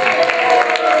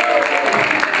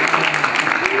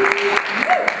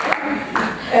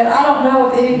 And I don't know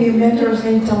if any of you mentors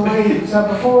need to leave, so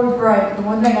before we break, the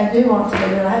one thing I do want to do,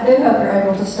 and I do hope you're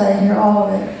able to stay and hear all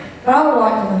of it, but I would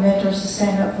like for the mentors to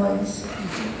stand up, please,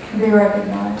 and be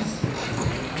recognized.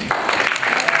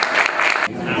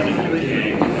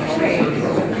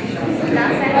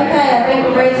 Okay, I think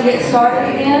we're ready to get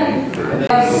started again.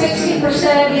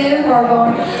 60% of you who are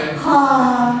going,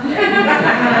 ah.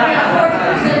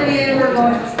 40% of you who are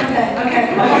going, okay.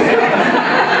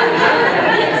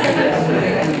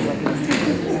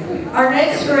 Our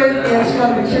next group is from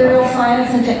Material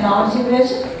Science and Technology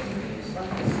Division.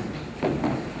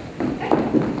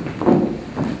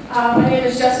 My name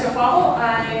is Jessica Fowle.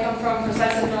 I come from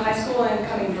Forsyth Central High School in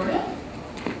Cumming, Georgia.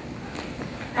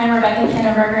 I'm Rebecca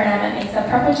Kinnenberger, and I'm at Mesa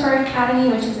Preparatory Academy,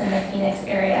 which is in the Phoenix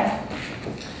area.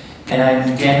 And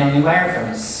I'm Daniel Newmeyer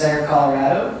from Center,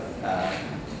 Colorado.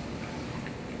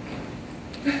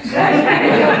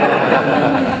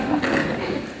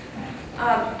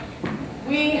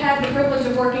 We have the privilege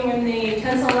of working in the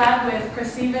Tensile Lab with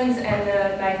Chris Stevens and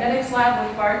the Magnetics Lab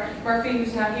with Bart Murphy,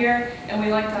 who's not here. And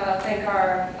we'd like to thank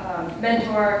our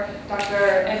mentor,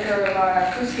 Dr. Edgar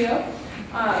Cuscio.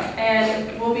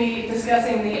 And we'll be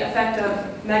discussing the effect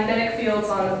of magnetic fields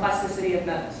on the plasticity of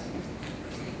metals.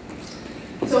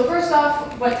 So first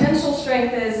off, what tensile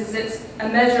strength is it's a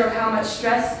measure of how much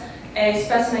stress a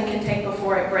specimen can take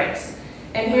before it breaks.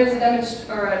 And here's a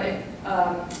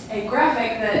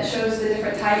graphic that shows the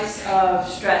different types of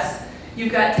stress.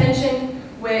 You've got tension,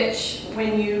 which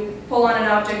when you pull on an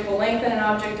object will lengthen an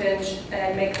object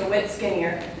and make the width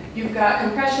skinnier. You've got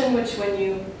compression, which when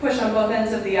you push on both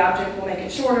ends of the object will make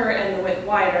it shorter and the width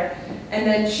wider. And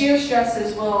then shear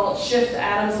stresses will shift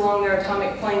atoms along their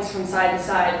atomic planes from side to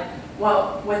side,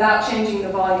 without changing the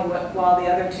volume, while the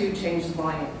other two change the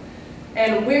volume.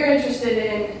 And we're interested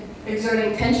in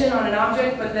exerting tension on an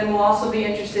object, but then we'll also be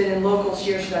interested in local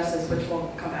shear stresses, which we'll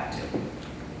come back to.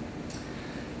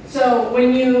 So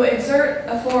when you exert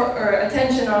a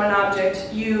tension on an object,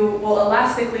 you will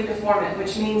elastically deform it,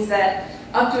 which means that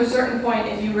up to a certain point,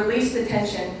 if you release the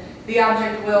tension, the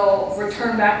object will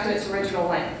return back to its original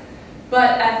length.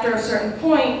 But after a certain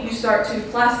point, you start to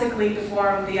plastically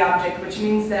deform the object, which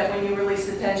means that when you release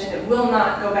the tension, it will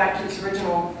not go back to its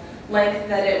original length,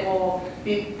 that it will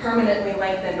be permanently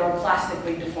lengthened or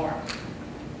plastically deformed.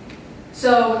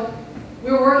 So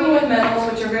we were working with metals,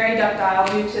 which are very ductile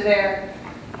due to their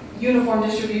uniform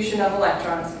distribution of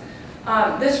electrons.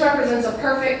 This represents a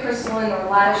perfect crystalline or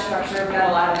lattice structure of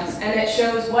metal atoms, and it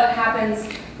shows what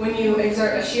happens when you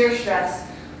exert a shear stress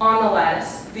on the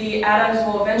lattice. The atoms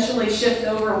will eventually shift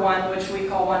over one, which we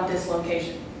call one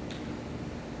dislocation.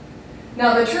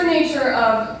 Now, the true nature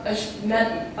of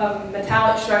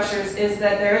metallic structures is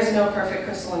that there is no perfect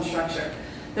crystalline structure.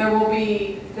 There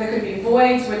could be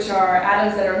voids, which are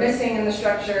atoms that are missing in the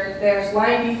structure. There's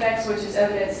line defects, which is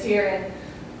evidenced here in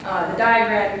the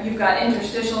diagram. You've got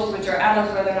interstitials, which are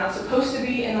atoms where they're not supposed to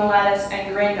be in the lattice,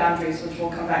 and grain boundaries, which we'll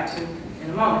come back to in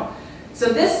a moment. So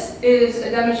this is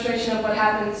a demonstration of what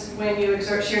happens when you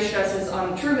exert shear stresses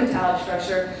on a true metallic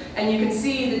structure, and you can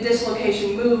see the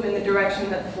dislocation move in the direction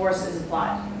that the force is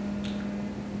applied.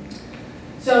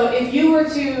 So if you were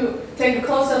to take a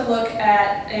close-up look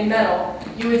at a metal,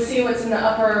 you would see what's in the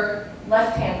upper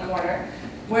left-hand corner,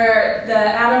 where the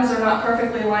atoms are not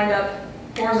perfectly lined up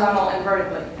horizontal and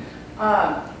vertically.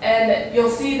 And you'll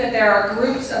see that there are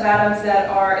groups of atoms that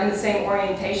are in the same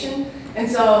orientation. And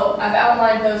so I've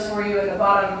outlined those for you in the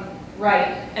bottom right,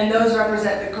 and those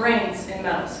represent the grains in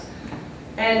metals.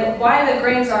 And why the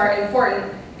grains are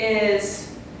important is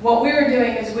what we were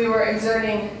doing is we were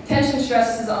exerting tension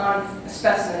stresses on a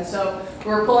specimen. So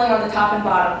we're pulling on the top and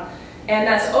bottom, and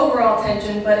that's overall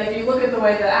tension, but if you look at the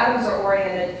way the atoms are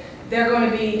oriented, they're going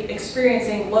to be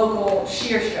experiencing local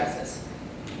shear stresses.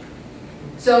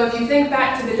 So if you think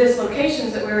back to the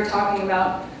dislocations that we were talking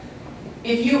about,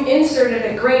 if you inserted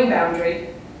a grain boundary,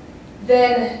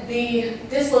 then the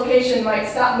dislocation might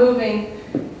stop moving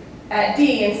at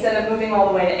D instead of moving all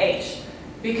the way to H,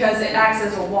 because it acts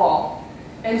as a wall.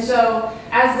 And so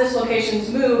as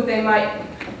dislocations move, they might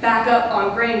back up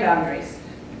on grain boundaries.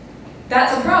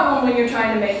 That's a problem when you're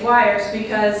trying to make wires,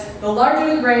 because the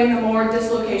larger the grain, the more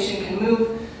dislocation can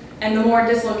move, and the more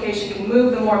dislocation can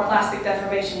move, the more plastic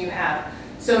deformation you have.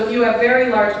 So if you have very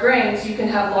large grains, you can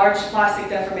have large plastic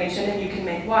deformation and you can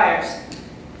make wires.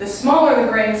 The smaller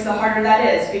the grains, the harder that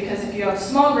is, because if you have a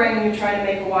small grain and you try to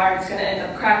make a wire, it's going to end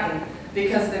up cracking,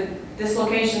 because the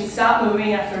dislocations stop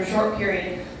moving after a short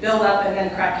period, build up, and then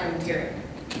crack your material.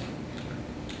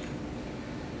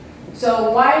 So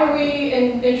why are we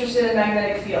interested in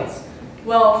magnetic fields?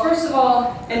 Well, first of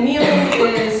all, annealing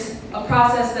is a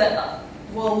process that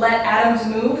will let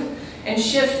atoms move and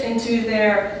shift into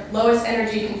their lowest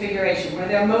energy configuration, where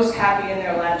they're most happy in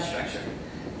their lattice structure.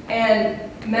 And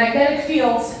magnetic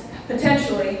fields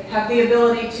potentially have the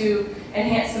ability to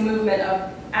enhance the movement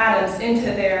of atoms into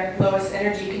their lowest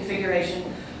energy configuration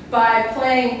by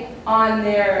playing on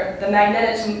the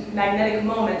magnetic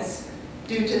moments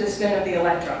due to the spin of the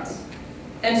electrons.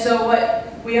 And so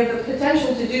what we have the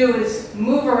potential to do is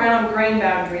move around grain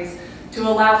boundaries to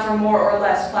allow for more or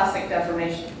less plastic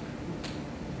deformation.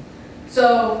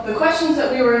 So the questions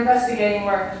that we were investigating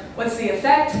were, what's the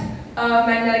effect of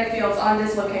magnetic fields on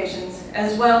dislocations,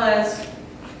 as well as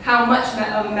how much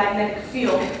of a magnetic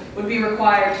field would be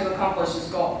required to accomplish this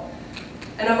goal.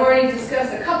 And I've already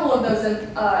discussed a couple of those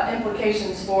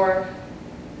implications for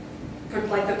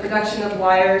like the production of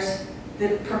wires,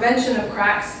 the prevention of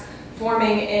cracks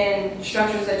forming in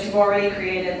structures that you've already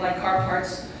created, like car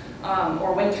parts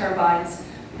or wind turbines,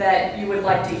 that you would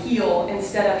like to heal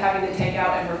instead of having to take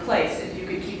out and replace, if you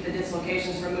could keep the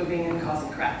dislocations from moving and causing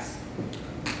cracks.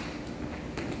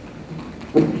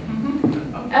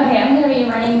 Okay, I'm going to be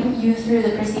running you through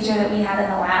the procedure that we had in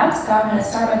the lab. So I'm going to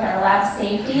start with our lab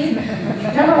safety.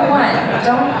 Number 1,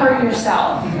 don't hurt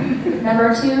yourself.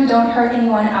 Number 2, don't hurt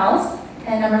anyone else.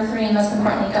 And number 3, and most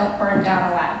importantly, don't burn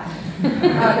down a lab.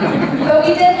 But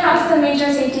we did have some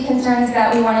major safety concerns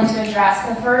that we wanted to address.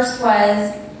 The first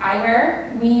was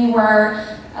eyewear. We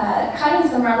were cutting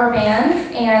some rubber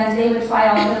bands, and they would fly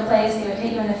all over the place. They would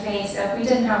hit you in the face. So if we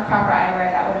didn't have proper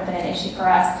eyewear, that would have been an issue for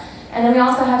us. And then we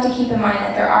also have to keep in mind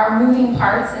that there are moving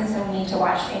parts, and so we need to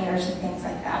watch fingers and things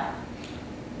like that.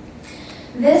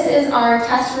 This is our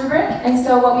test rubric, and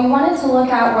so what we wanted to look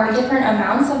at were different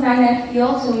amounts of magnetic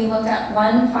field. So we looked at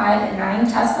 1, 5, and 9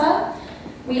 Tesla.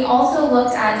 We also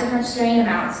looked at different strain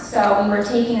amounts. So we were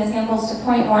taking the samples to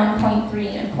 0.1, 0.3,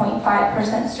 and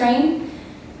 0.5% strain.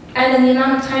 And then the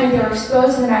amount of time they were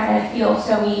exposed to the magnetic field.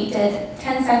 So we did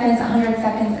 10 seconds, 100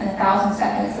 seconds, and 1,000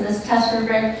 seconds. So this test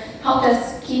rubric helped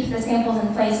us keep the samples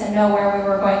in place and know where we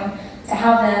were going to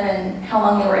have them and how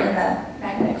long they were in the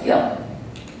magnetic field.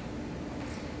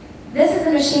 This is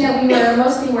the machine that we were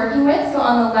mostly working with. So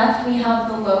on the left we have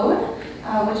the load,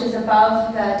 which is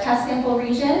above the test sample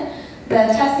region. The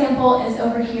test sample is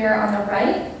over here on the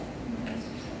right.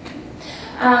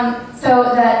 So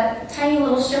the tiny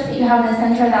little strip that you have in the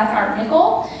center, that's our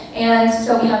nickel. And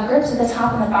so we have grips at the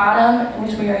top and the bottom,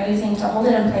 which we are using to hold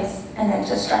it in place and then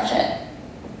to stretch it.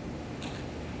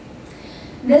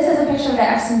 This is a picture of the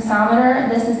extensometer.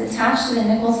 This is attached to the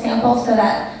nickel sample, so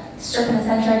that strip in the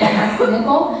center again has the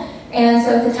nickel. And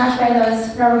so it's attached by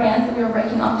those rubber bands that we were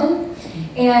breaking often.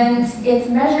 And it's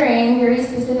measuring very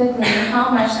specifically how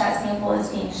much that sample is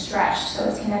being stretched. So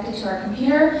it's connected to our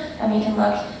computer, and we can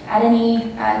look at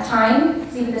any time,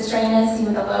 see what the strain is, see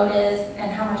what the load is,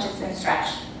 and how much it's been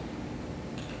stretched.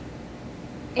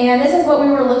 And this is what we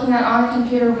were looking at on the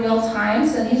computer real time.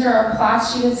 So these are our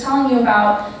plots. She was telling you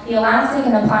about the elastic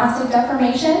and the plastic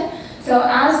deformation. So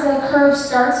as the curve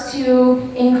starts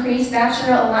to increase, that's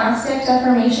your elastic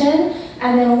deformation.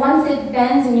 And then once it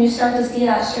bends and you start to see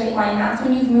that straight line, that's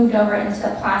when you've moved over into the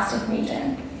plastic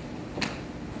region.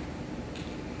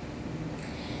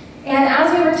 And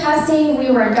as we were testing,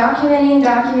 we were documenting.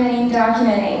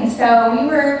 So we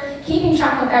were keeping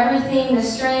track of everything, the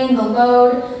strain, the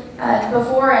load,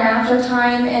 before and after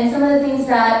time, and some of the things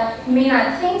that you may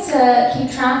not think to keep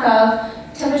track of,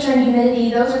 temperature and humidity,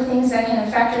 those are things that can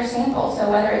affect your sample. So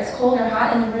whether it's cold or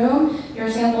hot in the room, your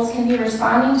samples can be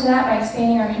responding to that by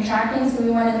expanding or contracting, so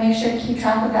we wanted to make sure to keep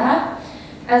track of that.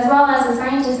 As well as the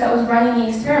scientist that was running the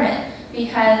experiment,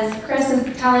 because Chris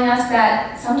is telling us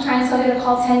that sometimes he'll get a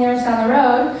call 10 years down the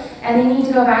road, and they need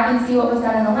to go back and see what was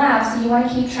done in the lab, so you want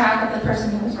to keep track of the person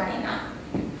who was running that.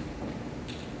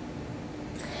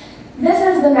 This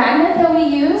is the magnet that we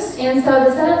used, and so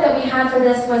the setup that we had for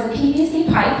this was a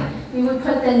PVC pipe. We would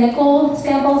put the nickel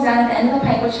samples down at the end of the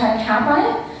pipe, which had a cap on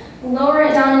it, lower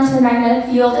it down into the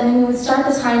magnetic field, and then we would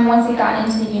start the time once it got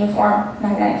into the uniform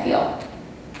magnetic field.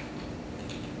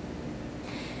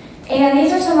 And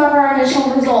these are some of our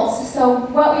initial results. So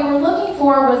what we were looking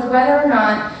for was whether or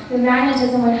not the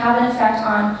magnetism would have an effect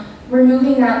on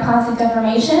removing that plastic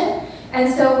deformation.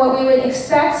 And so what we would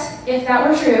expect, if that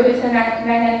were true, if the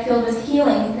magnetic field was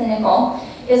healing the nickel,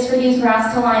 is for these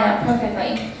graphs to line up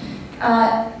perfectly.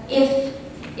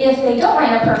 If they don't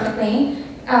line up perfectly,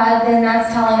 then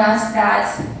that's telling us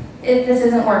that this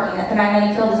isn't working, that the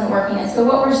magnetic field isn't working. And so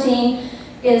what we're seeing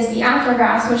is the after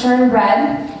graphs, which are in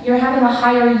red, you're having a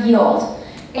higher yield.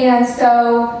 And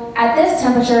so at this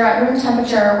temperature, at room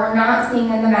temperature, we're not seeing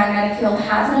that the magnetic field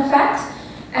has an effect.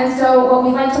 And so what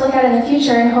we'd like to look at in the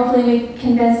future, and hopefully we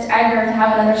convinced Edgar to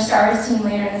have another STARS team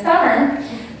later in the summer,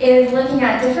 is looking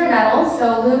at different metals,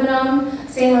 so aluminum,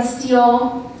 stainless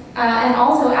steel, and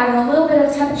also adding a little bit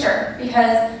of temperature,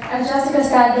 because as Jessica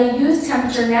said, they use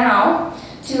temperature now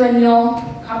to anneal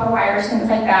copper wires, things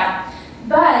like that.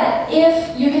 But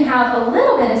if you can have a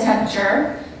little bit of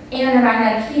temperature and a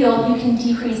magnetic field, you can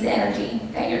decrease the energy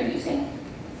that you're using.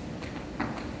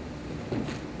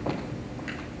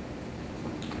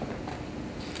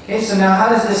 Okay, so now how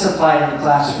does this apply to the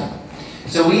classroom?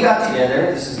 So we got together,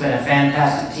 this has been a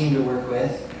fantastic team to work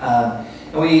with, and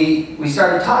we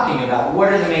started talking about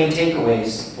what are the main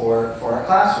takeaways for our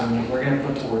classroom that we're going to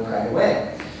put to work right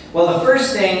away. Well, the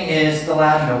first thing is the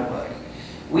lab notebook.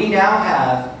 We now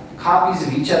have copies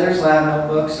of each other's lab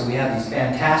notebooks, so we have these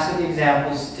fantastic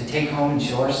examples to take home and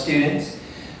show our students.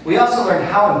 We also learned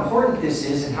how important this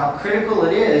is and how critical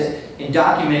it is in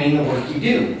documenting the work you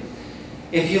do.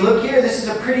 If you look here, this is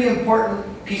a pretty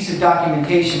important piece of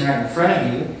documentation right in front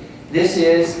of you. This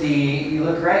is you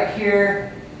look right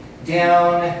here,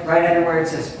 down, right under where it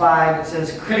says 5, it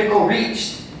says critical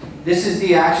reached. This is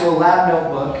the actual lab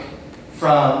notebook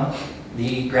from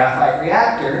the graphite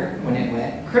reactor when it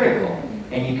went critical.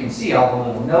 And you can see all the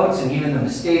little notes and even the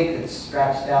mistake that's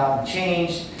scratched out and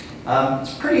changed.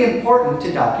 It's pretty important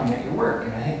to document your work,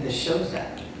 and I think this shows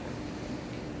that.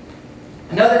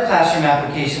 Another classroom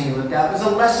application we looked at was a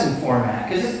lesson format,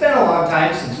 because it's been a long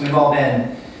time since we've all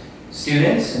been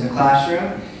students in the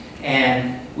classroom,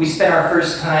 and we spent our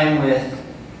first time with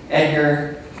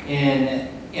Edgar in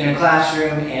a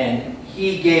classroom, and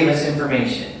he gave us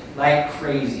information like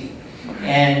crazy.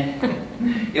 And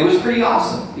it was pretty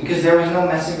awesome because there was no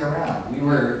messing around. We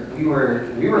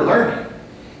were learning.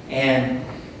 And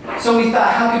so we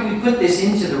thought, how could we put this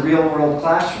into the real world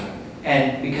classroom?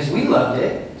 And because we loved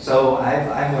it, so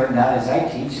I've learned that as I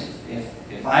teach.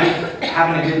 If I'm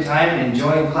having a good time and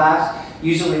enjoying class,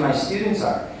 usually my students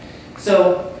are.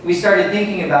 So we started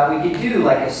thinking about we could do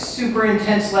like a super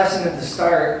intense lesson at the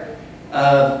start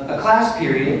of a class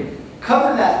period,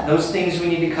 cover those things we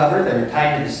need to cover that are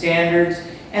tied to the standards,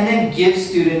 and then give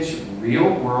students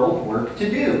real world work to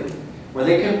do, where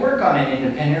they can work on an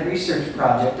independent research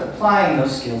project applying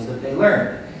those skills that they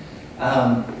learned.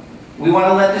 We want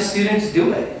to let the students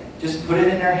do it. Just put it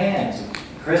in their hands.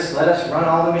 Chris let us run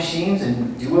all the machines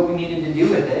and do what we needed to do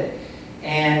with it,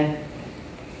 and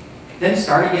then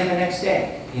start again the next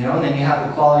day. And then you have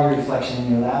the quality reflection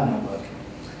in your lab notebook.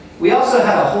 We also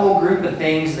had a whole group of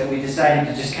things that we decided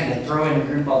to just kind of throw in a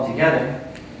group all together.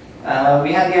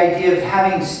 We had the idea of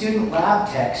having student lab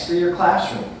techs for your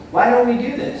classroom. Why don't we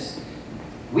do this?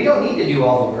 We don't need to do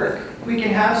all the work. We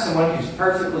can have someone who's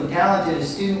perfectly talented, a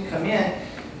student, come in,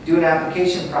 do an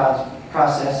application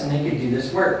process, and they could do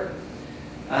this work.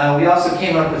 We also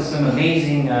came up with some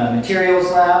amazing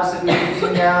materials labs that we can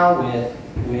do now with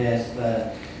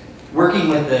working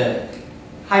with the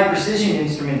high precision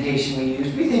instrumentation we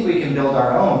use. We think we can build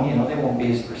our own. You know, they won't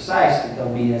be as precise, but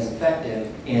they'll be as effective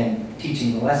in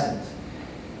teaching the lessons.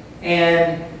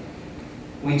 And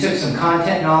we took some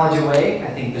content knowledge away.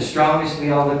 I think the strongest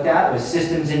we all looked at was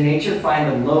systems in nature,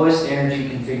 find the lowest energy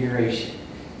configuration.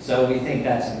 So we think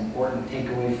that's an important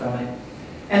takeaway from it.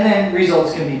 And then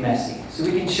results can be messy. So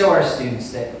we can show our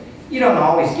students that you don't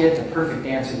always get the perfect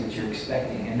answer that you're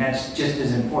expecting, and that's just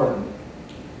as important.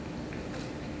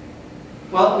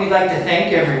 Well, we'd like to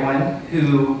thank everyone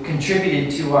who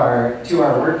contributed to our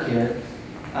work here.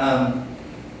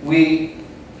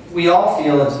 We all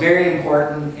feel it's very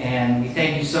important, and we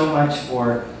thank you so much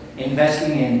for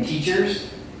investing in teachers.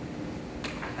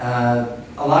 A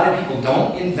lot of people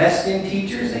don't invest in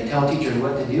teachers. They tell teachers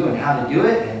what to do and how to do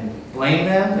it and blame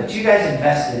them, but you guys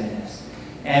invested in this.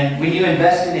 And when you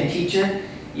invest in a teacher,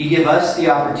 you give us the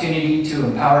opportunity to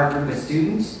empower a group of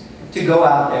students to go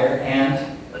out there and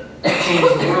change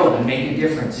the world and make a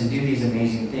difference and do these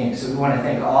amazing things. So we want to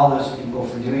thank all those people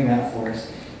for doing that for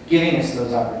us, giving us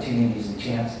those opportunities and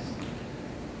chances.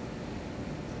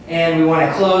 And we want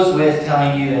to close with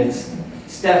telling you that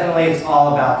it's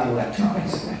all about the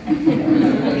electronics.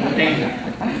 Thank you.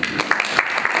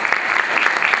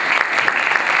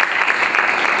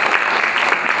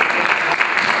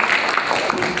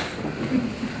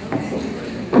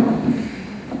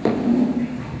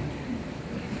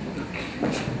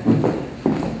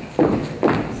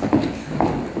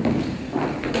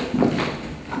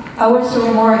 I wish there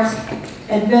were more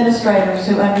administrators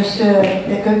who understood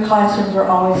that good classrooms are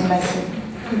always messy.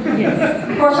 Yes.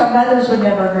 Of course, our mothers would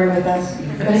never agree with us,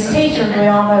 but as teachers, we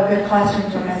all know good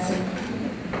classrooms are messy.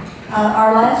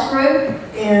 Our last group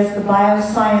is the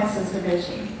Biosciences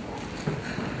Division.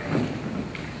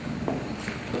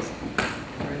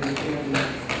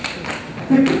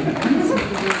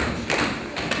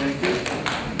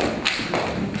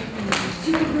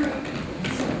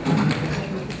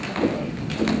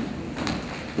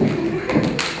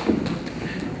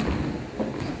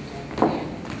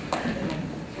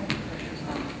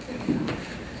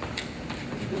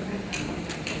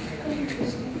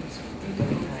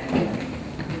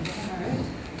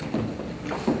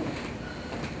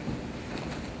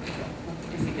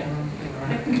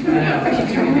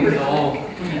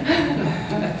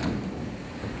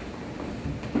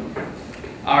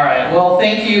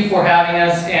 Thank you for having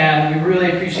us, and we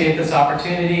really appreciate this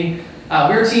opportunity.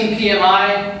 We're Team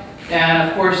PMI, and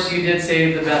of course you did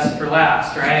save the best for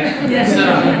last, right? Yes. So,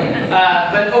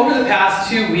 but over the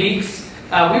past 2 weeks,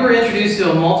 we were introduced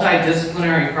to a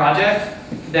multidisciplinary project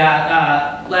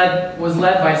that was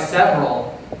led by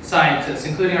several scientists,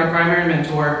 including our primary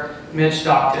mentor, Mitch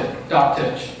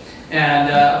Doctich.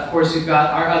 And of course we've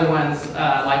got our other ones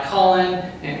like Colin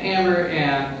and Amber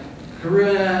and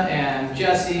Karuna and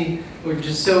Jesse. We're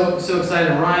just so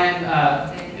excited. Ryan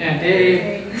and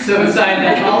Dave, so excited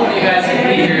that all of you guys can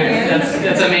be here.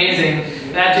 That's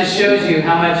amazing. That just shows you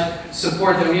how much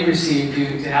support that we received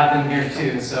to have them here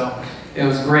too. So it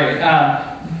was great.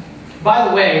 By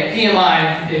the way,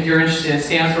 PMI, if you're interested,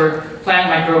 stands for Plant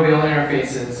Microbial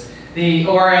Interfaces. The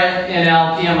ORAU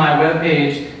PMI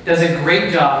webpage does a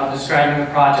great job of describing the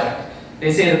project.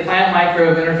 They say the Plant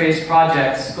Microbe Interface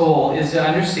Project's goal is to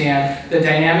understand the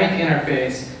dynamic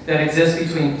interface that exists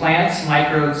between plants,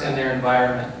 microbes, and their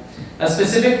environment. A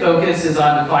specific focus is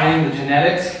on defining the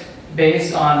genetics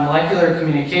based on molecular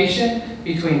communication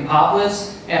between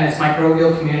poplars and its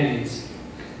microbial communities.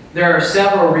 There are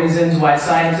several reasons why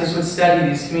scientists would study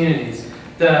these communities.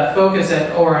 The focus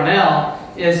at ORAU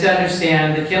is to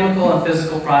understand the chemical and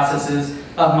physical processes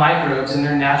of microbes in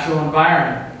their natural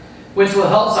environment, which will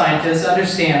help scientists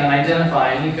understand and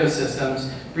identify an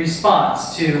ecosystem's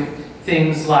response to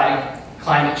things like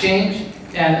climate change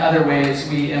and other ways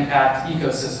we impact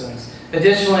ecosystems.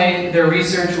 Additionally, their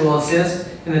research will assist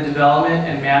in the development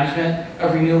and management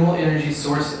of renewable energy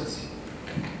sources.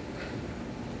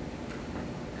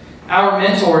 Our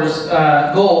mentor's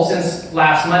goal since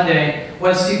last Monday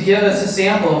was to give us a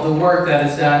sample of the work that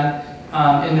is done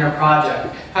in their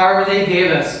project. However, they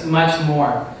gave us much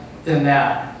more than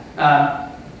that.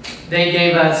 They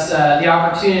gave us the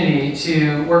opportunity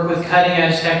to work with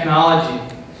cutting-edge technology.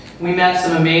 We met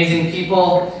some amazing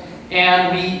people,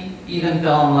 and we even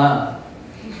fell in love.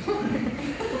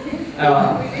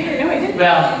 Well,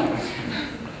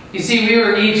 You see, we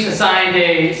were each assigned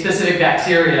a specific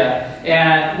bacteria,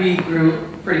 and we grew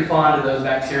pretty fond of those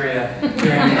bacteria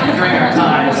during our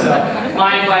time. So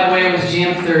mine, by the way, was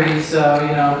GM30, so,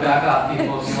 you know, back off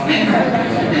people if you want to,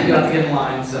 you have to get in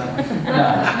line, so,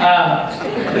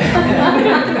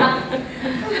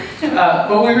 no.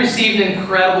 But we received an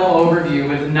incredible overview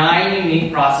with 9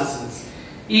 unique processes.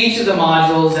 Each of the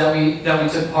modules that we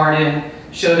took part in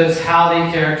showed us how they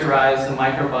characterize the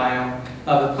microbiome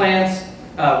of the plants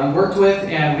we worked with,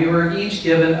 and we were each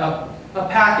given a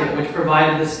packet which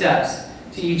provided the steps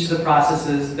to each of the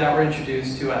processes that were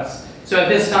introduced to us. So at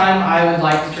this time, I would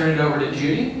like to turn it over to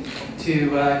Judy to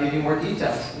give you more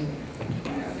details.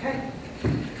 Okay.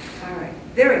 All right.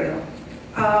 There we go.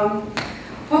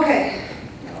 Okay.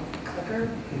 Clicker.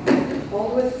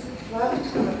 Hold with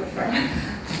left. Click with right.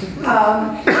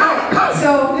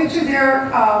 So picture there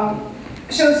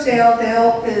shows Dale.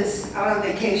 Dale is out on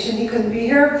vacation. He couldn't be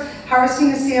here.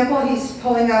 Harvesting a sample. He's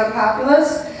pulling out a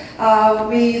populace.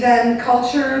 We then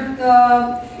cultured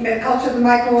the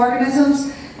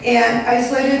microorganisms and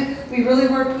isolated. We really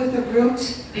worked with the root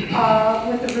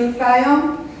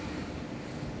biome.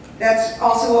 That's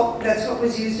what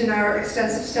was used in our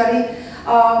extensive study.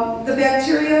 The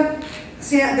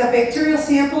bacterial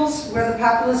samples where the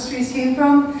populus trees came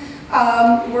from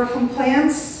were from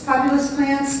populus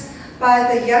plants by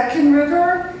the Yadkin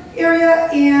River area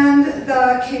and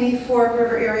the Kinney Fork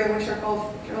River area, which are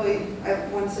both really,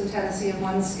 one's in Tennessee and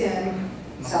one's in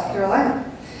South Carolina.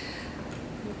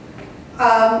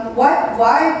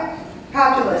 Why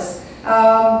populus?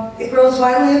 It grows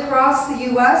widely across the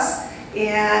U.S.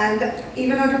 and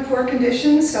even under poor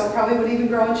conditions, so probably would even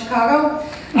grow in Chicago.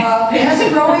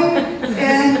 Fast growing,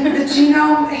 and the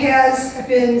genome has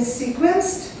been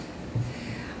sequenced.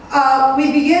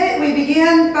 We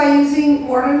began by using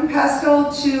mortar and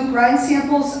pestle to grind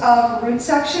samples of root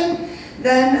section.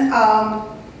 Then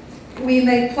we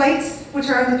made plates, which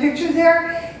are in the picture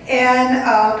there, and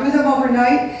grew them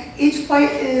overnight. Each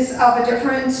plate is of a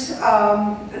different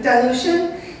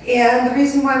dilution, and the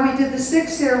reason why we did the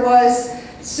 6 there was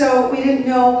so we didn't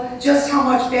know just how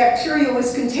much bacteria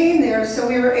was contained there, so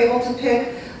we were able to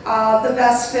pick the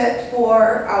best fit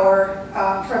for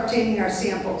obtaining our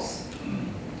samples.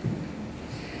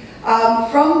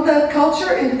 From the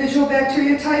culture, individual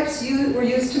bacteria types were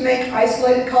used to make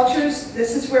isolated cultures.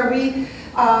 This is where we,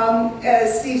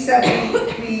 as Steve said,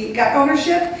 we got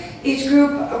ownership. Each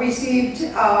group received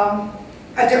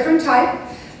a different type.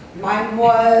 Mine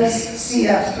was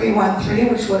CF313,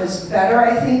 which was better,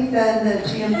 I think, than the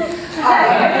GM.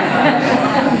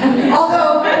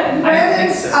 Although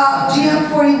Brandon's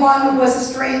GM41 was a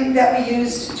strain that we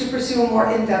used to pursue a more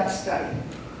in-depth study.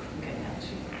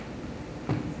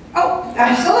 Oh,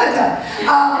 I'm still not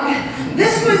done.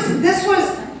 This was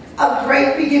a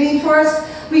great beginning for us.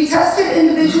 We tested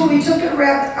individual. We took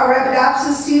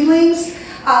Arabidopsis seedlings,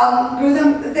 grew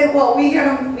them. We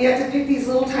had to pick these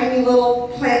little tiny little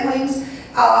plantlings,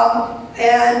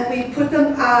 and we put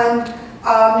them on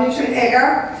nutrient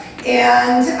agar,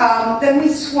 and then we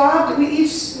swabbed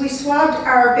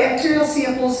our bacterial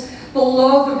samples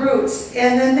below the roots,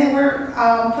 and then they were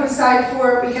put aside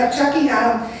for. We kept checking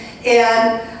on them.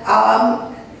 And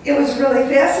it was really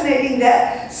fascinating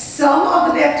that some of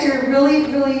the bacteria really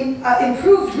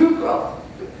improved root growth,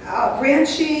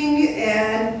 branching,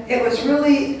 and it was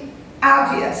really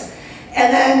obvious.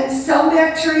 And then some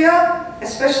bacteria,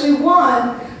 especially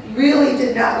one, really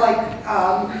did not like,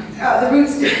 the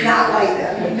roots did not like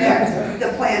them. In fact, the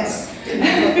plants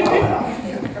didn't look well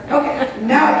at all. Okay,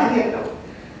 now I can get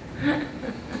it.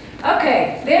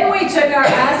 Okay, then we took our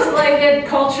isolated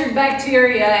cultured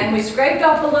bacteria and we scraped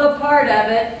off a little part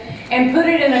of it and put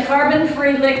it in a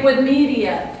carbon-free liquid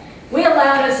media. We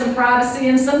allowed it some privacy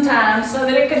and some time so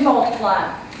that it could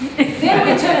multiply. Then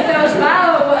we took those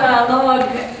bio-log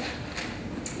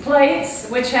plates,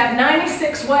 which have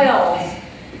 96 wells.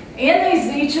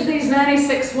 In each of these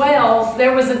 96 wells,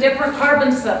 there was a different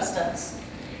carbon substance.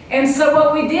 And so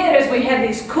what we did is we had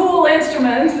these cool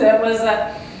instruments that was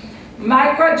a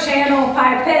microchannel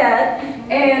pipette,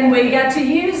 and we got to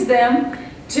use them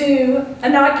to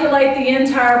inoculate the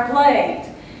entire plate.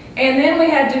 And then we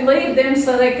had to leave them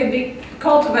so they could be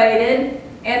cultivated,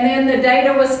 and then the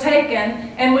data was taken.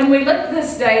 And when we looked at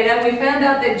this data, we found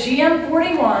out that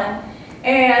GM41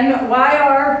 and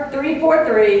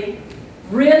YR343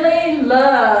 really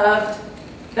loved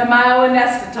the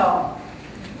myoinositol.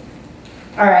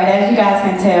 All right, as you guys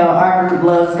can tell, our group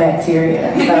loves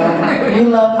bacteria, so we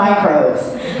love microbes.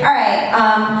 All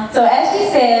right, so as she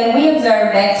said, we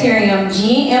observed bacterium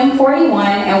GM41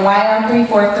 and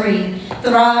YR343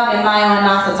 thrive in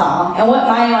myo-inositol. And what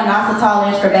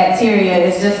myo-inositol is for bacteria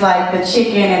is just like the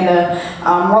chicken and the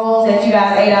rolls that you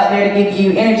guys ate out there to give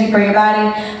you energy for your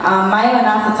body.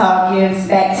 Myo-inositol gives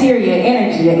bacteria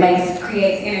energy. It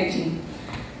creates energy.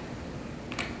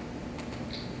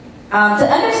 To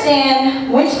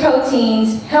understand which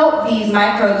proteins help these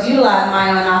microbes utilize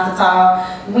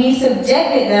myo-inositol, we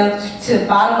subjected them to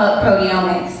bottom-up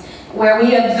proteomics, where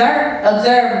we observed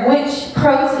which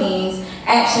proteins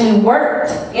actually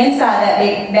worked inside that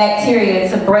big bacteria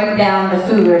to break down the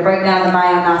food or break down the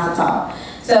myo-inositol.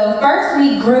 So first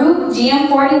we grew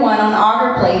GM41 on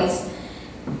agar plates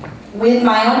with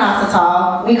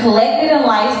myo-inositol. We collected and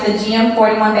lysed the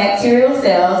GM41 bacterial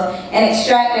cells and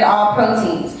extracted all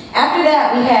proteins. After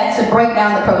that, we had to break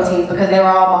down the proteins because they were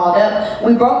all balled up.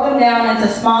 We broke them down into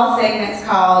small segments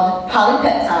called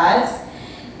polypeptides.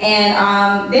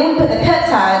 And then we put the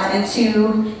peptides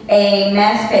into a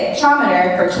mass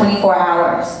spectrometer for 24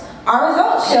 hours. Our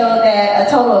results showed that a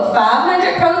total of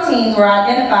 500 proteins were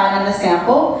identified in the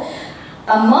sample,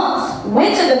 amongst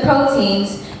which of the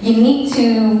proteins unique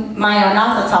to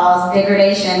myo-inositol's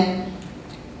degradation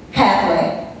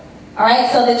pathway. All right,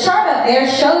 so the chart up there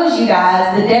shows you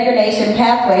guys the degradation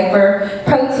pathway for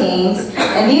proteins,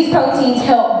 and these proteins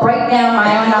help break down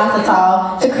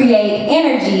myo-inositol to create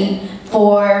energy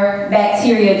for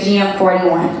bacteria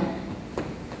GM41.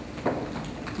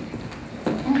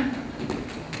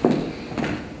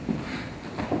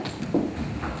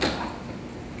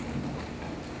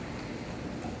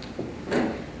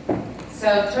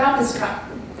 So throughout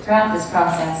this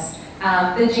process,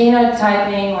 the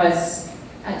genotyping was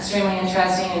extremely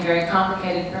interesting and very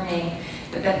complicated for me,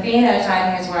 but the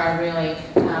phenotyping is where I really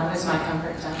was my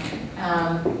comfort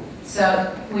zone.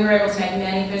 So we were able to make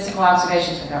many physical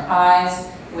observations with our eyes,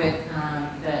 with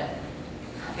the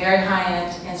very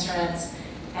high-end instruments,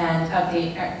 and of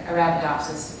the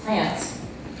Arabidopsis plants.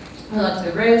 We looked at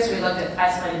the roots, we looked at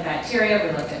isolated bacteria,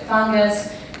 we looked at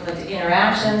fungus, we looked at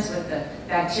interactions with the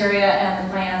bacteria and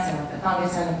the plants, and with the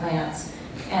fungus and the plants.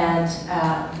 And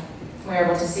we were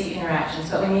able to see interactions,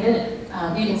 but we needed,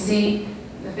 you can see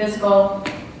the physical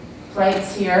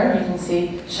plates here. You can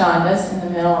see Shonda's in the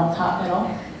middle, on top middle.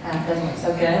 Doesn't look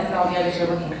so good, but all the others are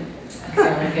looking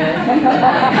fairly good.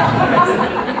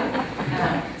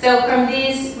 So from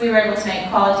these, we were able to make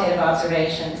qualitative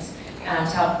observations to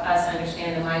help us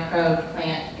understand the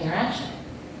microbe-plant interaction.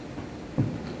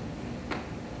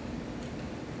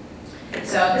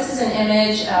 So this is an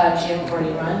image of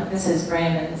GM41. This is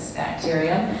Brandon's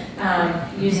bacteria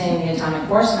using the atomic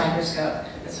force microscope.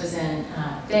 This was in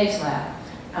Dave's lab.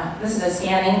 This is a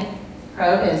scanning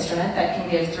probe instrument that can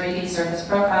give 3D surface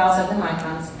profiles of the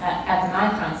microns at the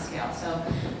micron scale. So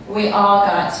we all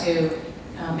got to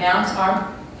mount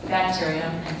our bacteria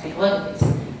and take a look at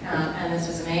these. And this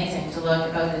was amazing to look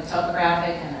at both the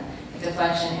topographic and the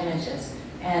deflection images.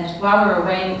 And while we were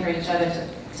waiting for each other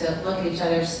to look at each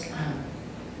other's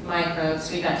microbes,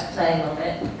 we got to play a little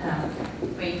bit.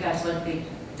 We got to look at the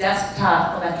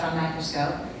desktop electron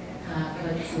microscope. We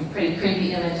looked at some pretty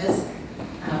creepy images.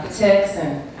 Ticks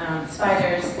and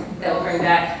spiders that we'll bring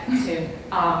back to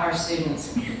our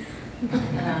students.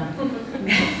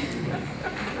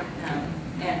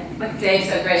 And like Dave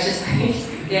so graciously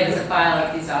gave us a file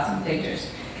of these awesome pictures.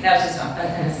 That was just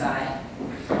an aside.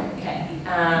 Okay.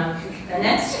 The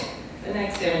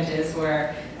next images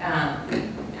were,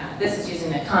 this is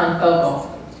using a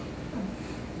confocal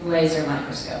laser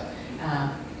microscope.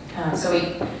 So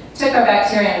we took our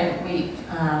bacteria and we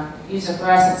used a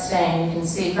fluorescent stain. You can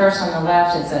see first on the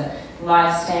left is a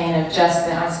live stain of just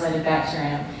the isolated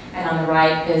bacterium, and on the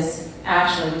right is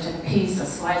actually, we took a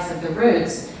slice of the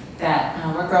roots that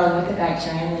were growing with the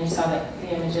bacterium, and you saw the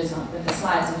images with the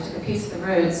slides, and we took a piece of the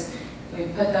roots, we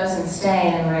put those in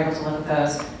stain, and we were able to look at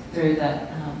those through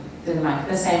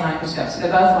the same microscope. So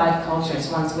they're both live cultures,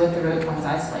 one's with the root, one's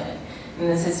isolated. And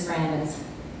this is Brandon's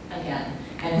again.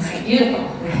 And it's beautiful.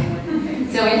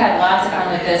 So we had lots of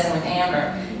fun with this and with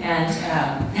Amber.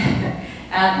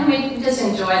 And we just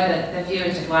enjoyed the view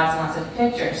and took lots and lots of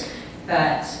pictures.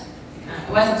 But it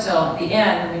wasn't until the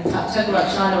end when we took a look.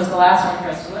 Shonda was the last one for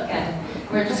us to look at. And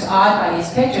we were just awed by these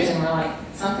pictures, and we're like,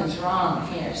 something's wrong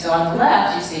here. So on the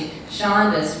left, you see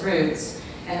Shonda's roots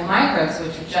and the microbes,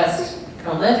 which are just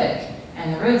prolific,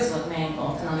 and the roots look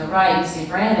mangled. And on the right, you see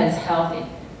Brandon's healthy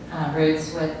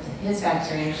roots with his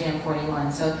bacterium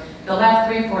GM41. So the left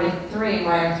 343,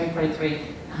 YR 343,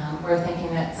 we're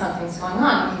thinking that something's going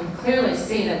on. We can clearly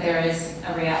see that there is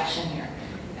a reaction here.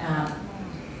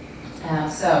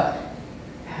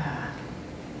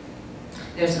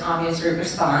 There's an obvious root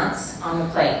response on the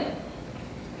plate.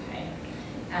 Okay.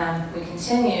 We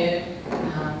continued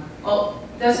Well,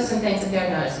 those are some things that they're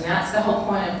noticing. That's the whole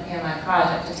point of my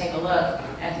project, to take a look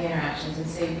at the interactions and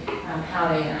see how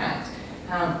they interact.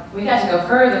 We got to go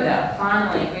further though.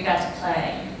 Finally, we got to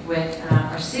play with,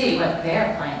 or see what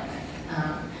they're playing with.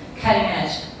 Cutting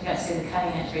edge, we got to see the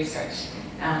cutting edge research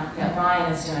that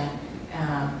Ryan is doing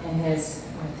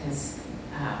with his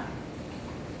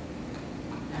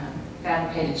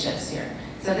fabricated chips here.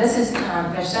 So this is,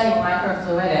 they're studying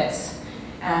microfluidics,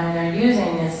 and they're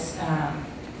using this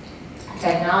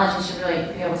technology to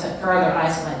really be able to further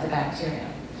isolate the bacteria.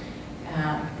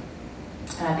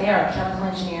 They are chemical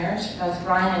engineers, both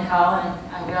Ryan and Colin,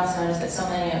 and we also noticed that so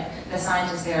many of the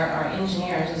scientists there are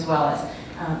engineers as well as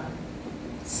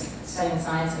studying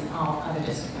science in all other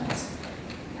disciplines.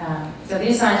 So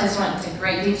these scientists went into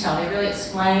great detail. They really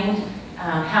explained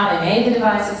how they made the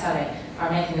devices, how they are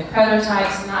making the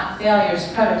prototypes, not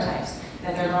failures, prototypes,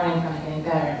 that they're learning from and getting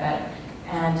better and better.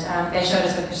 And they showed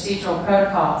us the procedural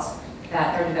protocols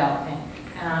that they're developing.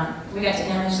 We got to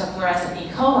image the fluorescent E.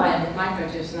 coli in the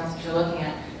microtubes, and that's what you're looking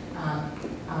at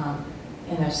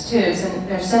in those tubes. And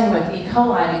they're studying with E.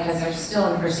 coli because they're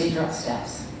still in procedural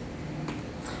steps.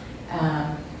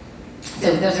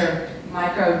 So those are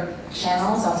micro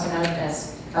channels, also known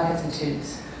as buckets and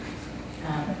tubes.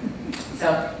 So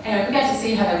anyway, we got to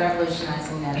see how they're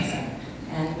revolutionizing medicine.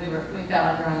 And we felt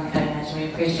like we're on the cutting edge, and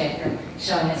we appreciate them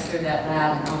showing us through that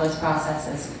lab and all those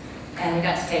processes. And we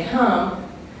got to take home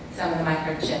some of the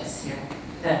microchips here,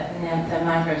 the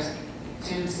micro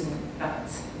tubes and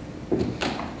buckets.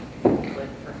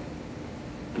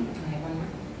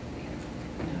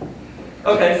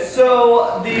 Okay,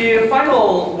 so the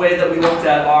final way that we looked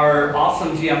at our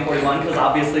awesome GM41, because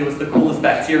obviously it was the coolest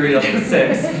bacteria of the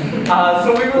 6.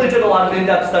 So we really did a lot of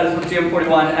in-depth studies with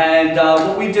GM41, and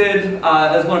what we did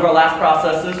as one of our last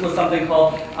processes was something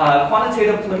called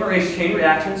quantitative polymerase chain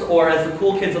reactions, or as the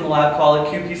cool kids in the lab call it,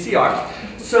 qPCR.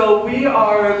 So we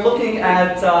are looking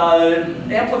at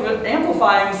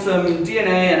amplifying some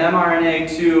DNA and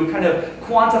mRNA to kind of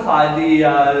quantify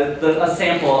a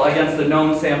sample against the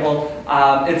known sample.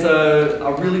 It's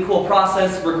a really cool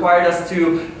process. Required us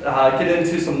to get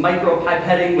into some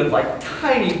micropipetting with like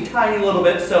tiny little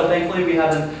bits. So thankfully we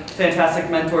have a fantastic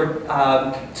mentor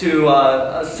to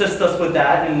assist us with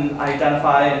that and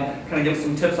identify and kind of give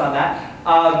some tips on that.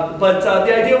 But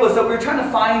the idea was that we were trying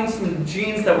to find some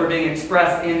genes that were being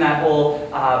expressed in that whole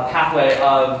pathway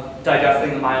of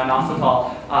digesting the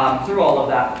myo-inositol through all of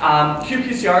that.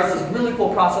 qPCR is this really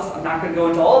cool process. I'm not going to go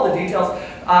into all the details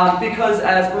because,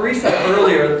 as Marie said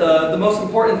earlier, the most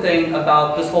important thing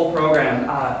about this whole program,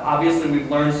 obviously we've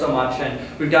learned so much and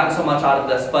we've gotten so much out of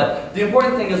this, but the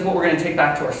important thing is what we're going to take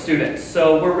back to our students.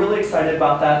 So we're really excited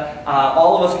about that.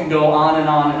 All of us can go on and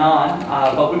on and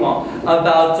on, but we won't,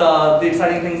 about the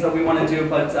exciting things that we want to do,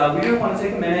 but we do want to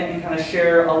take a minute and kind of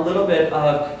share a little bit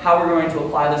of how we're going to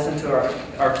apply this into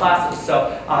our classes.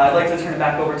 So I'd like to turn it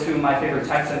back over to my favorite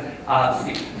Texan,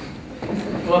 Steve.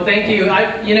 Well, thank you.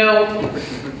 You know,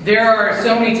 there are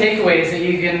so many takeaways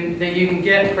that you can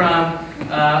get from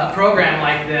a program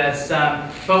like this.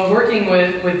 But working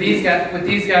with these guys,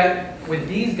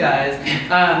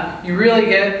 you really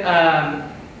get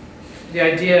the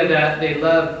idea that they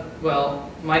love,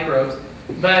 well, microbes,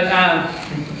 but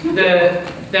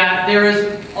that there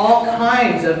is all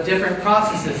kinds of different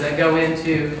processes that go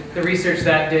into the research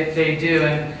that they do.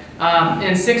 And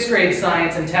in 6th grade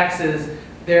science in Texas,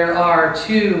 there are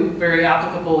 2 very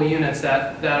applicable units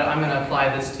that I'm going to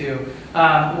apply this to.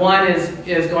 One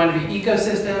is going to be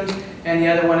ecosystems, and the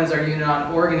other one is our unit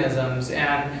on organisms.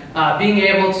 And being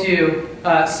able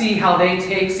to see how they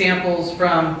take samples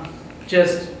from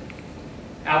just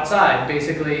outside,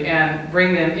 basically, and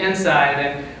bring them inside.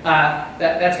 And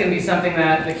that's going to be something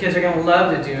that the kids are going to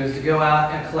love to do, is to go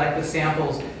out and collect the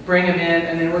samples, bring them in,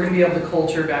 and then we're going to be able to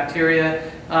culture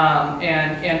bacteria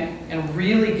and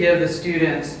really give the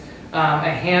students a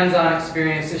hands-on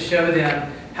experience to show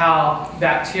them how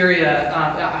bacteria,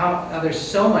 how there's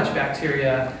so much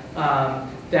bacteria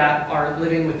that are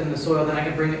living within the soil. Then I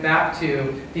can bring it back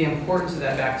to the importance of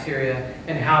that bacteria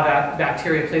and how that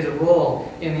bacteria plays a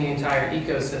role in the entire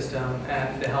ecosystem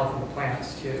and the health of the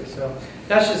plants too. So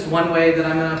that's just one way that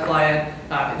I'm going to apply it.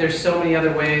 There's so many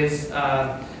other ways,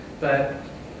 but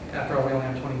after all, we only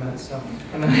have 20 minutes, so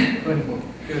I'm going to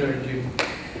go to Judy.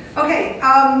 Okay,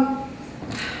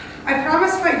 I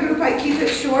promised my group I'd keep it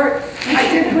short.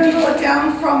 I did dwindle it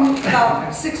down from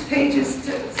about 6 pages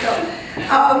to, so.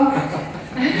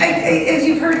 As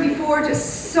you've heard before,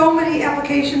 just so many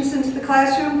applications into the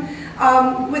classroom.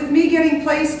 With me getting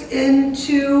placed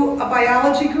into a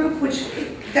biology group, which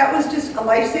that was just a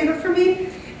lifesaver for me.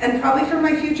 and probably for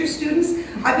my future students.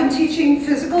 I've been teaching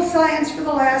physical science for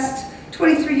the last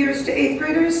 23 years to 8th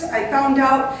graders. I found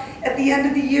out at the end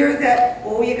of the year that,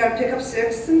 oh, you gotta pick up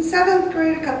 6th and 7th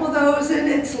grade, a couple of those, and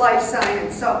it's life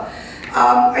science. So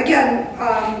again,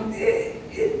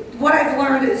 what I've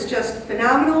learned is just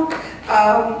phenomenal,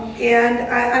 and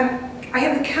I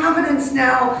have the confidence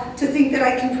now to think that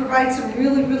I can provide some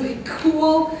really, really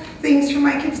cool things for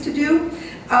my kids to do.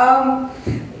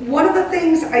 One of the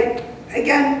things,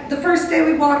 again, the first day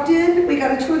we walked in, we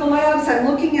got a tour of the labs, I'm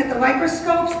looking at the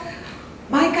microscopes.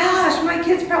 My gosh, my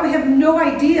kids probably have no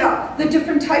idea the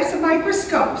different types of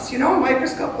microscopes. You know, a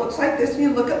microscope looks like this, and you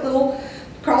look at little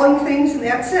crawling things, and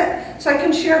that's it. So I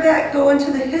can share that, go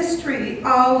into the history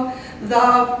of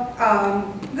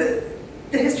the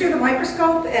history of the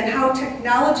microscope and how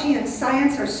technology and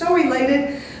science are so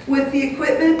related with the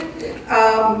equipment,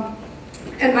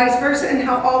 and vice versa, and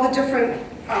how all the different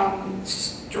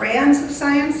strands of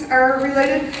science are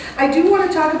related. I do want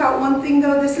to talk about one thing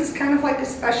though. This is kind of like a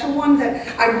special one that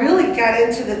I really got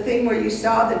into, the thing where you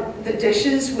saw the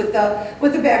dishes with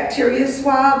the bacteria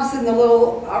swabs and the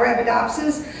little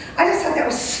Arabidopsis. I just thought that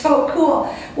was so cool.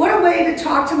 What a way to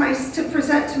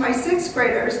present to my 6th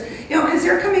graders, you know, because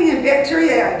they're coming in,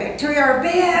 bacteria are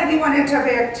bad, we want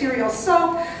antibacterial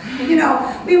soap, you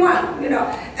know, we want, you know,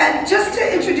 and just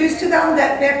to introduce to them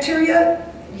that bacteria,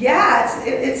 yeah,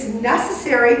 it's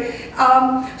necessary.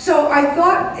 So I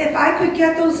thought if I could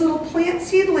get those little plant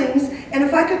seedlings, and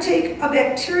if I could take a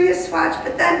bacteria swatch,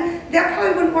 but then that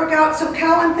probably wouldn't work out. So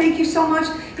Colin, thank you so much.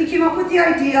 He came up with the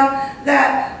idea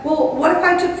that, well, what if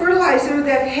I took fertilizer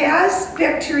that has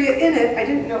bacteria in it? I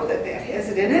didn't know that has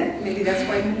it in it. Maybe that's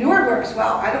why manure works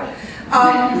well. I don't.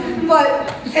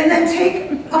 And then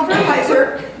take a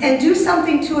fertilizer and do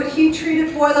something to it, heat treat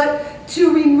it, boil it,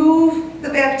 to remove the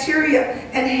bacteria,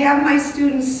 and have my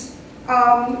students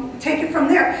take it from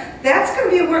there. That's going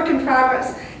to be a work in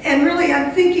progress. And really,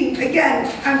 I'm thinking,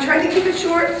 again, I'm trying to keep it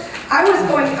short. I was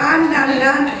going on and on and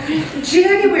on.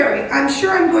 January, I'm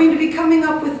sure I'm going to be coming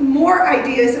up with more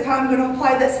ideas of how I'm going to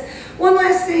apply this. One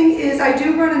last thing is I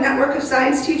do run a network of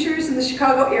science teachers in the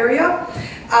Chicago area.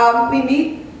 We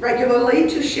meet regularly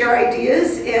to share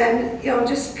ideas and, you know,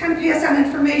 just kind of pass on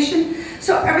information.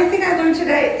 So everything I learned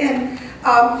today, and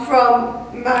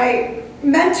from my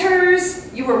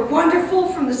mentors, you were wonderful,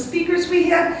 from the speakers we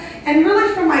had, and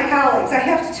really from my colleagues. I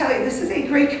have to tell you, this is a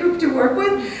great group to work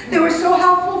with. They were so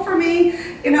helpful for me,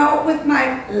 you know, with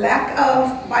my lack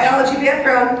of biology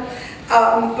background.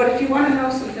 But if you want to know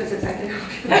some physics, I can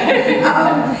help you.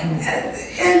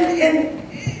 And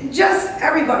just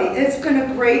everybody, it's been a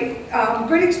great,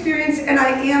 great experience, and I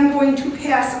am going to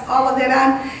pass all of that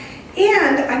on.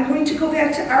 And I'm going to go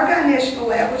back to Argonne National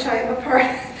Lab, which I am a part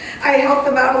of. I help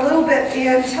them out a little bit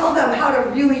and tell them how to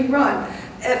really run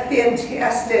a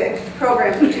fantastic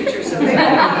program for teachers. So thank you.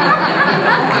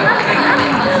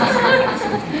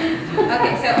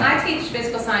 Okay, so I teach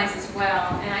physical science as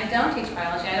well, and I don't teach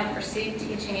biology. I don't foresee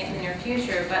teaching it in the near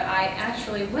future, but I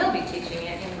actually will be teaching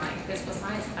it in my physical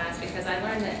science class because I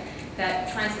learned that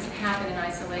science doesn't happen in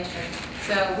isolation.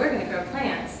 So we're going to grow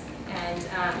plants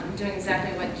and doing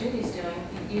exactly what Judy's doing,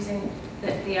 using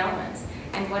the elements.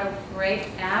 And what a great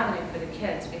avenue for the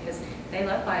kids because they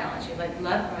love biology, they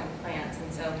love growing plants,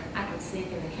 and so I can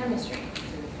sneak in the chemistry to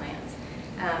the plants.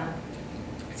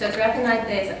 So throughout the 9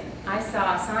 days, I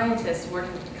saw scientists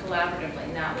working collaboratively,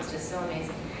 and that was just so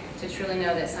amazing to truly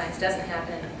know that science doesn't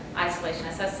happen in isolation.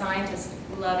 I saw scientists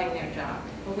loving their job.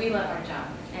 Well, we love our job,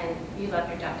 and you love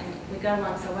your job, and we got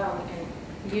along so well,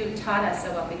 and you taught us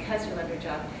so well because you love your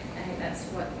job. I think that's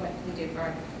what we do for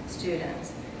our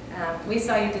students. We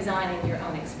saw you designing your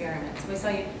own experiments. We saw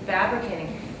you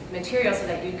fabricating materials so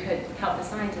that you could help the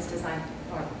scientists design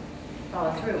or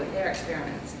follow through with their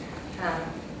experiments.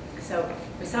 So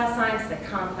we saw science as a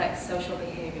complex social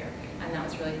behavior, and that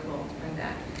was really cool to bring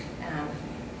back.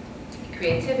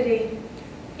 Creativity,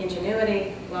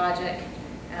 ingenuity, logic,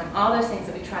 all those things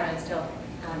that we try to instill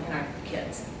in our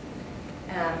kids.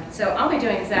 So I'll be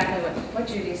doing exactly what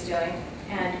Judy's doing,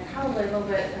 and probably a little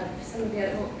bit of some of the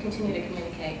other, we'll continue to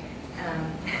communicate.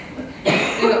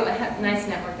 We have a nice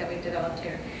network that we've developed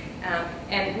here.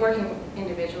 And working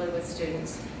individually with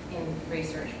students in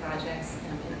research projects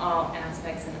in all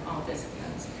aspects and all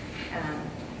disciplines.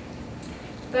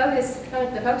 The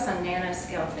focus on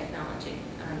nanoscale technology,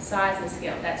 size and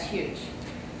scale, that's huge.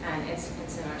 And it's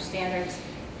in our standards,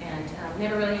 and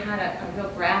never really had a real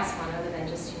grasp on other than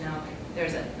just, you know,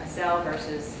 there's a cell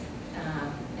versus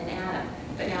an atom.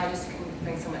 But now I just can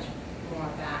bring so much more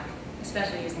back,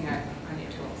 especially using our new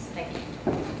tools. Thank you.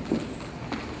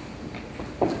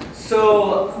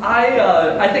 So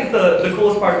I think the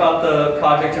coolest part about the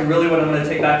project, and really what I'm going to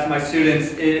take back to my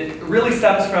students, it really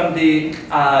stems from the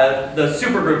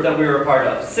super group that we were a part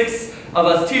of. 6 of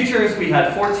us teachers, we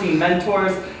had 14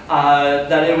 mentors,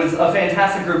 that it was a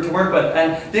fantastic group to work with.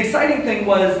 And the exciting thing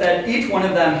was that each one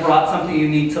of them brought something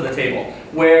unique to the table.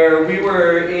 Where we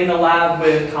were in a lab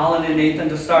with Colin and Nathan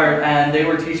to start, and they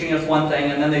were teaching us one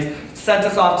thing, and then they sent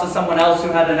us off to someone else who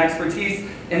had an expertise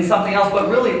in something else, but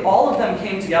really all of them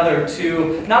came together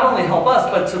to not only help us,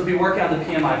 but to be working on the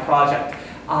PMI project.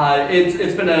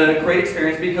 It's been a great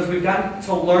experience because we've gotten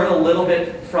to learn a little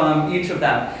bit from each of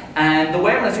them. And the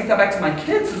way I'm going to take that back to my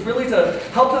kids is really to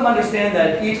help them understand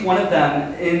that each one of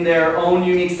them, in their own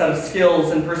unique set of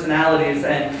skills and personalities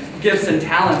and gifts and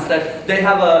talents, that they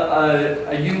have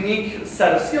a unique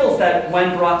set of skills that,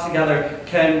 when brought together,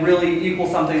 can really equal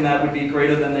something that would be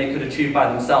greater than they could achieve by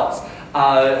themselves.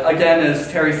 Again,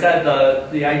 as Terry said,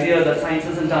 the idea that science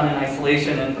isn't done in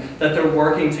isolation and that they're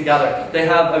working together. They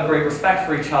have a great respect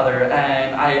for each other,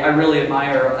 and I really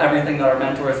admire everything that our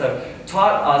mentors have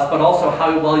taught us, but also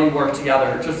how well you work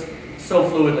together, just so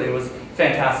fluidly. It was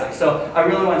fantastic. So I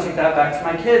really want to take that back to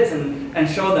my kids and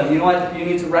show them, you know what, you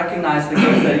need to recognize the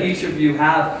gifts that each of you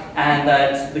have, and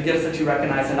that the gifts that you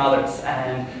recognize in others,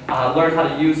 and learn how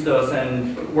to use those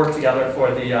and work together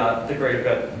for the greater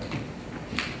good.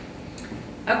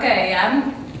 Okay,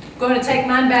 I'm going to take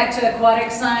mine back to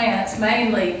aquatic science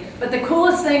mainly, but the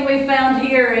coolest thing we found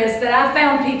here is that I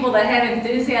found people that have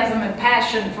enthusiasm and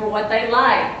passion for what they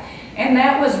like. And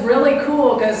that was really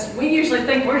cool because we usually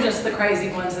think we're just the crazy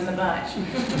ones in the bunch.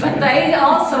 But they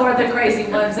also are the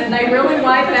crazy ones, and they really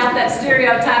wipe out that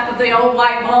stereotype of the old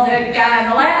white bald-headed guy in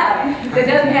the lab that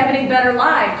doesn't have any better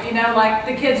life. You know, like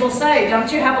the kids will say,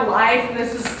 don't you have a life?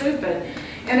 This is stupid.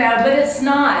 You know, but it's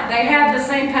not. They have the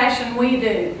same passion we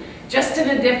do, just in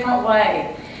a different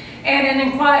way. And in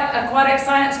an aquatic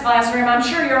science classroom, I'm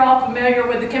sure you're all familiar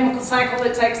with the chemical cycle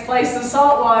that takes place in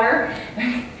salt water.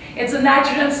 It's a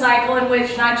nitrogen cycle in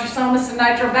which nitrosomas and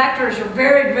nitrobacters are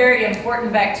very, very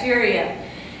important bacteria.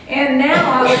 And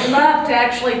now I would love to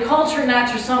actually culture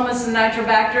nitrosomas and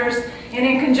nitrobacters, and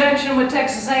in conjunction with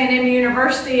Texas A&M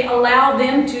University, allow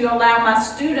my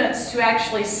students to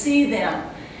actually see them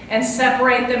and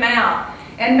separate them out,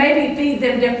 and maybe feed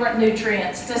them different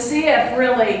nutrients to see if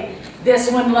really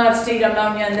this one loves to eat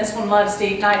ammonia and this one loves to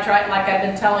eat nitrite, like I've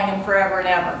been telling them forever and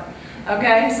ever.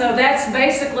 Okay, so that's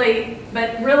basically,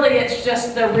 but really it's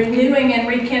just the renewing and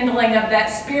rekindling of that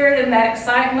spirit and that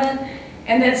excitement,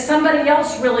 and that somebody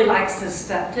else really likes this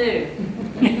stuff too.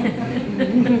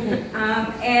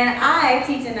 And I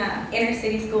teach in an inner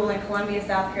city school in Columbia,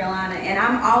 South Carolina, and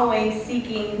I'm always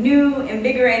seeking new,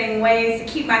 invigorating ways to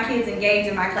keep my kids engaged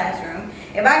in my classroom.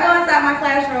 If I go inside my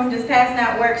classroom just passing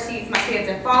out worksheets, my kids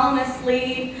are falling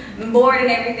asleep, bored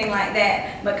and everything like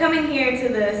that. But coming here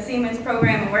to the Siemens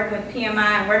program and working with PMI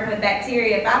and working with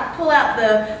bacteria, if I pull out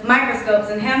the microscopes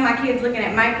and have my kids looking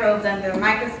at microbes under the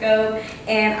microscope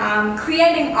and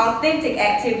creating authentic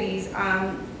activities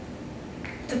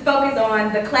to focus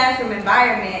on the classroom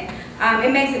environment,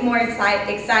 it makes it more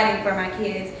exciting for my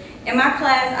kids. In my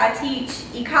class, I teach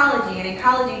ecology, and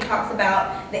ecology talks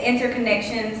about the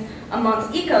interconnections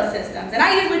amongst ecosystems. And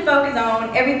I usually focus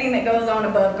on everything that goes on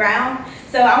above ground.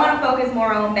 So I want to focus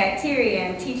more on bacteria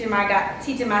and teaching my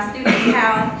students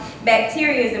how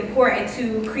bacteria is important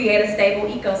to create a stable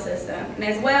ecosystem. And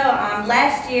as well,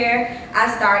 last year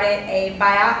I started a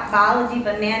biology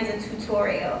bonanza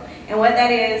tutorial. And what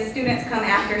that is, students come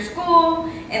after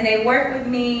school and they work with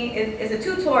me. It's a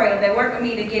tutorial. They work with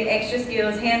me to get extra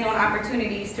skills, hands-on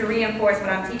opportunities to reinforce what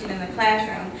I'm teaching in the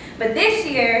classroom. But this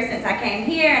year, since I came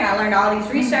here and I learned all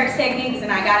these research techniques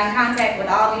and I got in contact with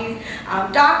all these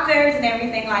doctors and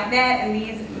everything like that, and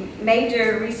these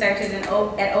major researchers at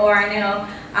ORAU,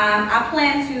 I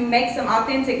plan to make some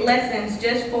authentic lessons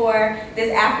just for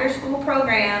this after-school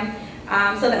program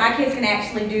so that my kids can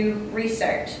actually do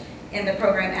research in the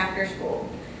program after school.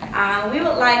 We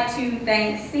would like to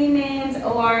thank Siemens,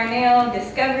 ORAU,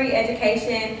 Discovery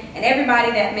Education, and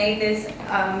everybody that made this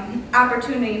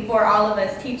opportunity for all of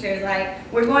us teachers.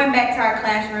 Like, we're going back to our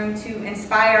classroom to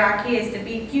inspire our kids to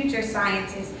be future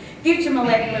scientists, future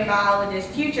molecular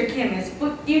biologists, future chemists,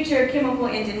 future chemical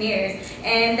engineers,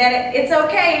 and that it's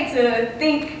okay to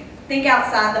think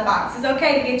outside the box. It's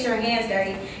okay to get your hands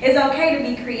dirty. It's okay to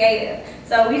be creative.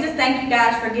 So we just thank you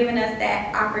guys for giving us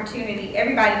that opportunity,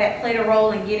 everybody that played a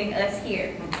role in getting us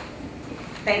here.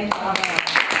 Thank you all.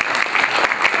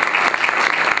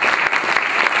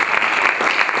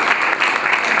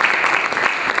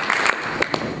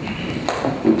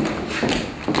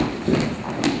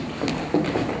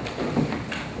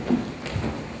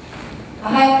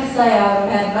 I have to say I've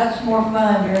had much more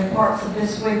fun during parts of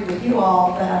this week with you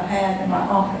all than I've had in my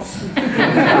office. So I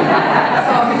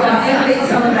envy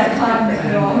some of that time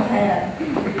that you all have had.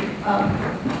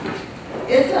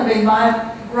 It's going to be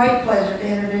my great pleasure to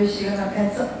introduce you,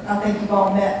 and so, I think you've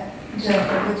all met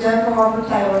Jennifer. But Jennifer Harper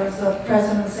Taylor is the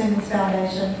president of the Siemens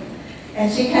Foundation,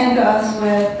 and she came to us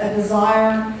with a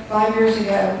desire 5 years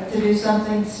ago to do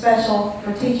something special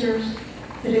for teachers,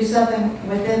 to do something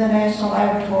within the national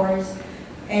laboratories.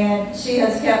 And she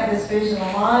has kept this vision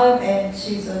alive, and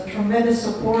she's a tremendous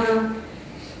supporter.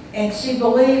 And she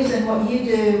believes in what you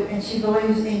do, and she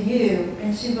believes in you,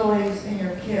 and she believes in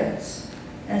your kids.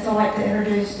 And so I'd like to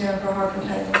introduce Jennifer Harper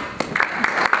Taylor.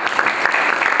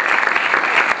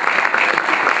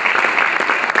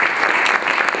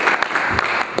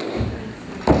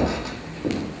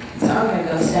 So I'm going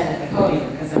to go stand at the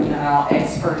podium because I'm not all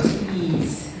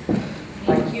expertise.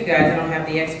 Like you guys, I don't have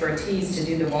the expertise to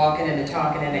do the walking and the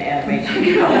talking and the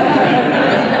animation.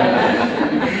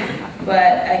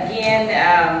 But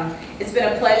again, it's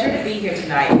been a pleasure to be here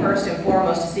tonight. First and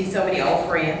foremost, to see so many old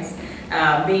friends.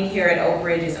 Being here at Oak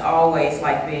Ridge is always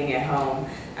like being at home.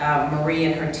 Marie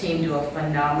and her team do a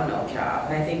phenomenal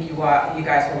job. And I think you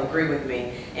guys will agree with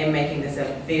me in making this a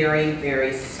very,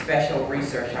 very special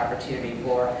research opportunity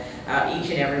for each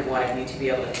and every one of you to be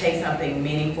able to take something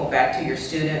meaningful back to your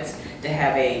students, to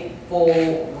have a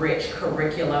full, rich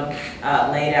curriculum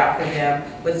laid out for them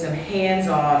with some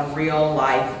hands-on,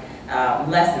 real-life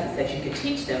lessons that you can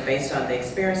teach them based on the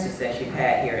experiences that you've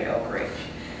had here at Oak Ridge.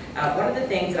 One of the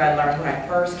things that I learned when I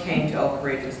first came to Oak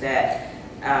Ridge was that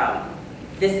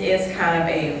this is kind of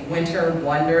a winter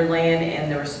wonderland in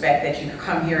the respect that you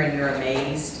come here and you're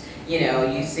amazed. You know,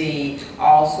 you see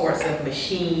all sorts of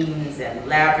machines and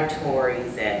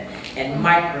laboratories and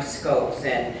microscopes,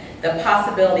 and the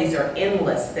possibilities are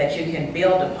endless that you can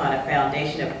build upon a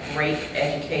foundation of great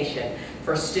education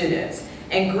for students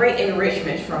and great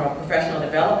enrichment from a professional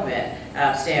development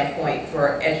standpoint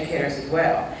for educators as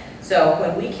well. So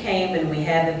when we came and we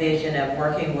had the vision of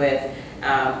working with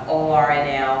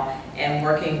ORAU and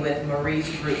working with Marie's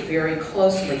group very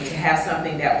closely to have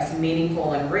something that was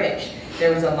meaningful and rich,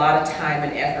 there was a lot of time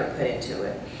and effort put into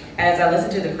it. As I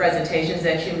listened to the presentations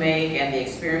that you make and the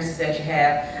experiences that you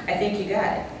have, I think you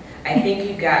got it. I think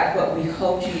you got what we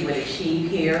hoped you would achieve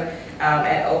here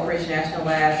at Oak Ridge National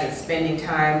Labs, and spending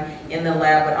time in the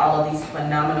lab with all of these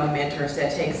phenomenal mentors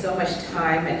that take so much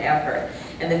time and effort.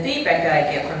 And the feedback that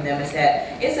I get from them is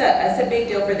that it's a big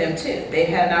deal for them too. They've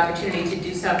had an opportunity to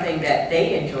do something that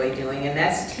they enjoy doing, and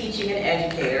that's teaching an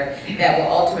educator that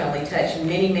will ultimately touch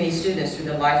many, many students through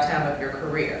the lifetime of your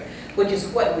career, which is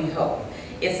what we hope.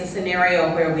 It's a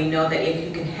scenario where we know that if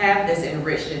you can have this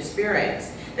enriched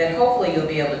experience, that hopefully you'll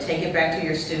be able to take it back to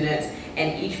your students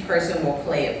and each person will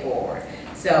play it forward.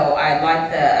 So I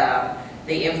like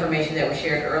the information that was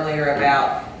shared earlier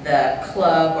about the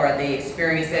club or the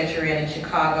experience that you're in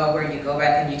Chicago, where you go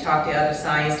back and you talk to other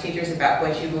science teachers about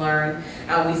what you've learned.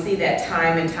 We see that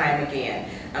time and time again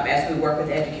as we work with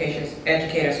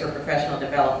educators for professional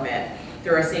development.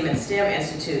 Through our Siemens STEM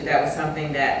Institute, that was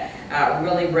something that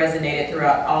really resonated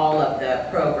throughout all of the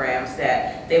programs,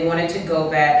 that they wanted to go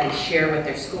back and share with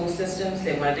their school systems.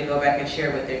 They wanted to go back and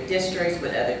share with their districts,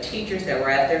 with other teachers that were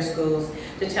at their schools,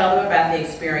 to tell them about the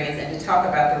experience and to talk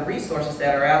about the resources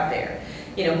that are out there.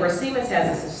 You know, where Siemens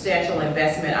has a substantial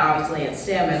investment, obviously, in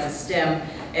STEM as a STEM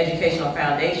educational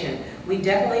foundation, we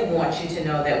definitely want you to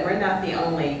know that we're not the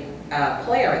only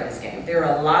player in this game. There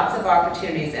are lots of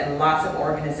opportunities and lots of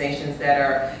organizations that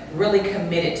are really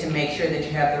committed to make sure that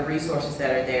you have the resources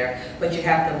that are there, but you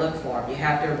have to look for them. You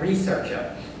have to research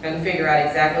them and figure out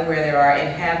exactly where they are and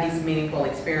have these meaningful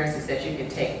experiences that you can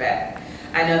take back.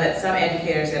 I know that some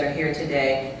educators that are here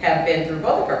today have been through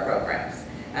both of our programs.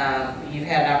 You've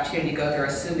had an opportunity to go through our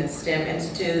Siemens STEM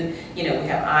Institute. You know, we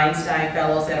have Einstein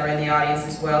Fellows that are in the audience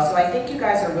as well. So I think you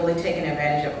guys are really taking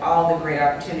advantage of all the great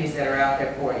opportunities that are out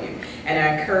there for you. And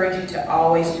I encourage you to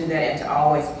always do that and to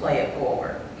always play it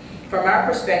forward. From our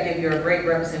perspective, you're a great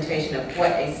representation of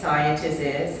what a scientist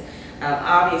is.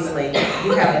 Obviously,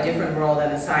 you have a different role than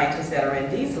the scientists that are in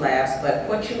these labs, but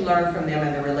what you learn from them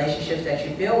and the relationships that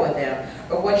you build with them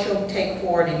are what you'll take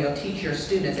forward and you'll teach your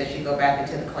students as you go back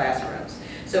into the classrooms.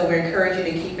 So we encourage you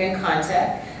to keep in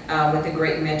contact with the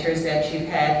great mentors that you've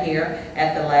had here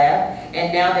at the lab.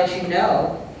 And now that you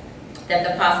know that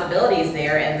the possibility is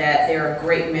there and that there are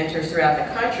great mentors throughout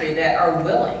the country that are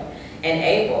willing and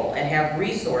able and have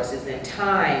resources and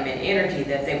time and energy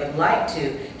that they would like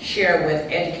to share with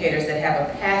educators that have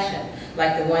a passion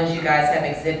like the ones you guys have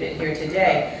exhibited here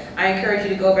today, I encourage you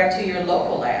to go back to your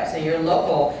local labs and your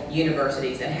local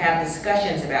universities and have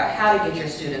discussions about how to get your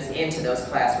students into those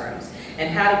classrooms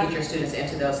and how to get your students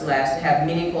into those labs to have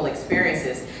meaningful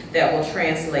experiences that will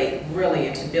translate really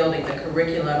into building the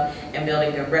curriculum and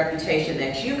building the reputation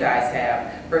that you guys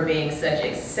have for being such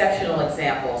exceptional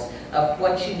examples of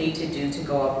what you need to do to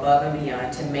go above and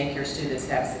beyond to make your students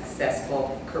have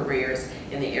successful careers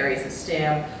in the areas of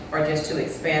STEM or just to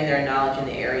expand their knowledge in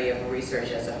the area of research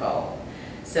as a whole.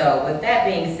 So with that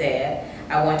being said,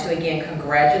 I want to again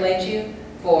congratulate you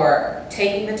for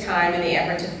taking the time and the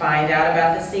effort to find out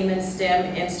about the Siemens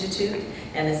STEM Institute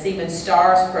and the Siemens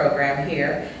STARS program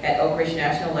here at Oak Ridge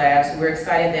National Labs. We're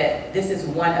excited that this is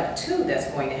one of two that's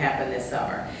going to happen this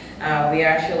summer. We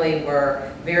actually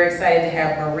were very excited to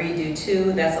have Marie do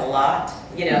two. That's a lot,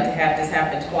 you know, to have this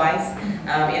happen twice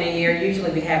in a year.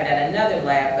 Usually we have it at another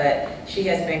lab, but she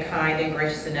has been kind and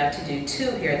gracious enough to do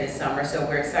two here this summer, so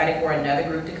we're excited for another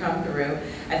group to come through.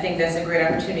 I think that's a great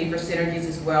opportunity for synergies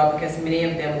as well, because many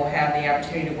of them will have the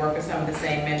opportunity to work with some of the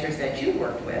same mentors that you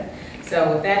worked with.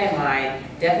 So with that in mind,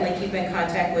 definitely keep in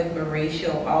contact with Marie.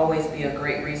 She'll always be a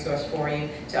great resource for you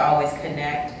to always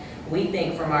connect. We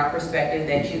think from our perspective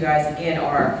that you guys, again,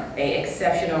 are an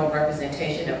exceptional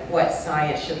representation of what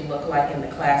science should look like in the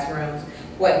classrooms,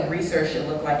 what research should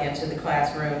look like into the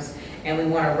classrooms, and we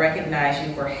want to recognize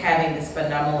you for having this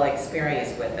phenomenal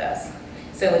experience with us.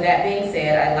 So with that being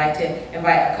said, I'd like to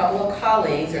invite a couple of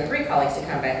colleagues, or three colleagues, to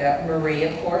come back up. Marie,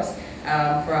 of course,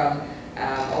 from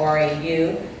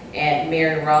ORAU, and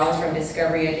Mary Rollins from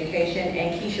Discovery Education,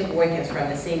 and Keisha Boykins from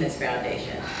the Siemens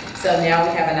Foundation. So now we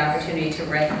have an opportunity to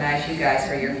recognize you guys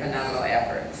for your phenomenal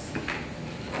efforts.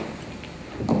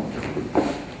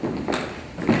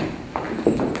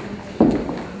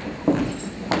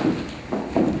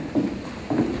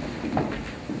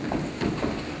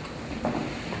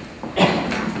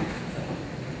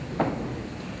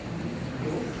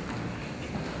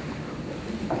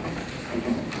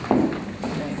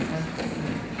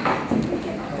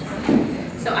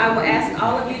 So I will ask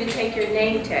all of you to take your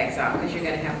name tags off because you're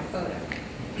going to have a photo.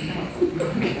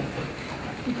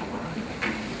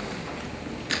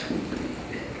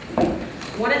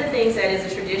 One of the things that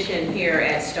is a tradition here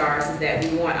at STARS is that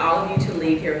we want all of you to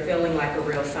leave here feeling like a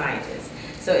real scientist.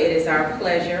 So it is our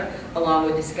pleasure, along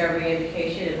with Discovery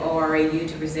Education and ORAU,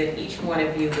 to present each one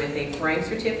of you with a framed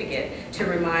certificate to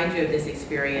remind you of this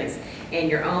experience and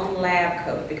your own lab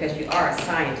coat, because you are a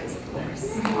scientist, of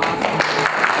course.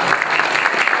 Awesome.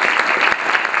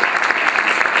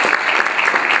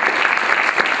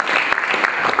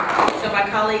 My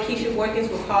colleague Keisha Boykins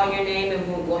will call your name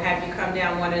and we'll have you come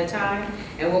down one at a time,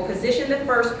 and we'll position the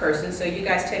first person so you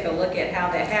guys take a look at how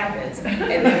that happens, and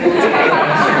then we'll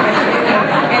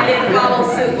and then follow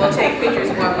suit. We'll take pictures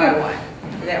one by one.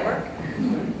 Does that work?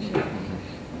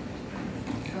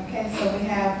 Okay, so we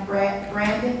have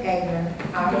Brandon Gagner,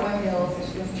 Ottawa Hills,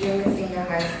 with Junior Senior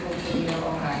High School, Toledo,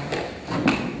 Ohio.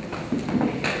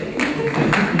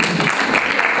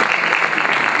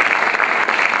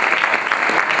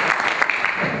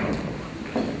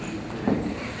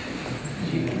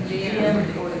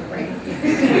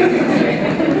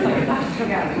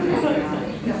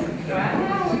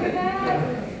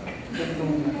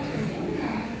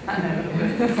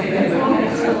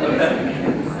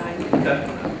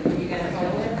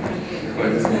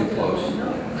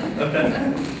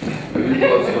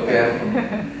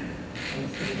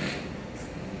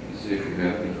 See if you're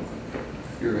happy.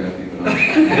 You're happy, but I'm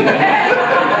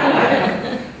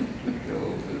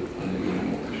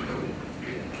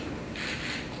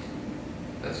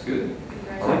That's good.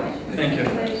 All right. Thank you.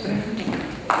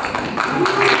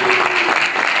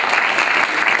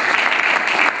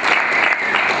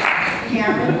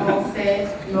 Cameron Olstead,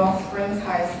 North Springs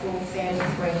High School, Sandy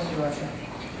Springs, Georgia.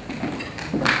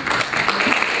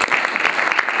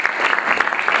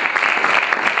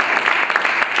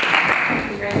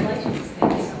 Congratulations.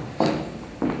 Thank you so much.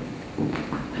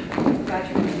 Got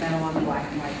your medal on the black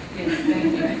and white. Yes, thank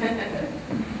you.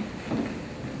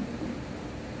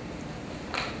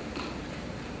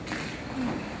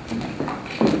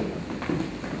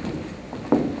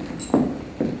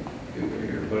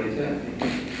 Everybody's happy.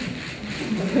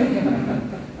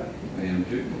 I am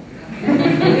too.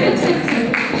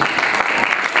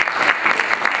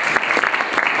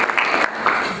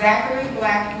 Zachary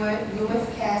Blackwood, Lewis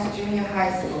Cass Junior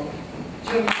High School.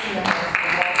 Junior Senior High School.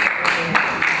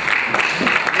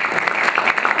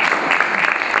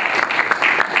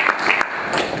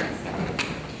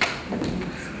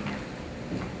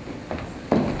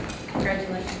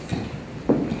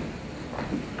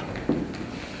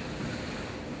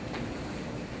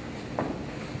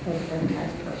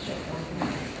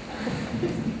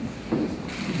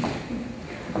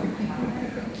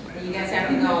 You guys have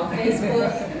to go on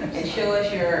Facebook and show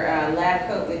us your lab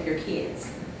coat with your kids.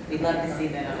 We'd love to see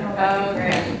that on our Oh,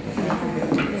 great.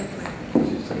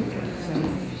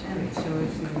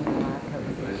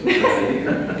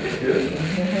 Good.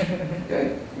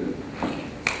 Okay, good.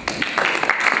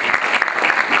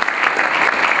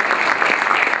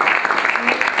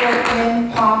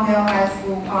 In Palmdale High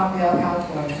School, Palmdale,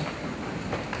 California.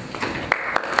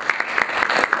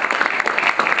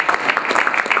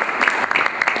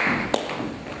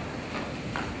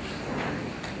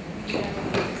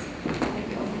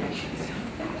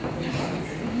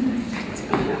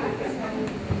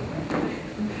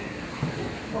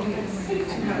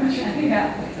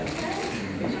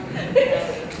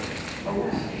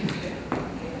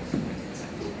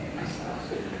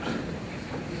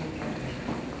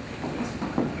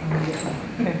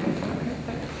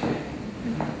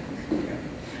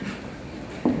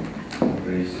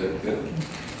 Ready, set, go.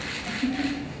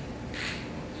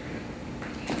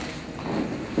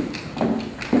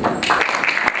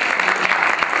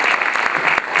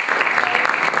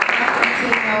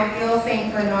 Hill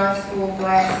St. Bernard School,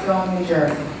 Gladstone, New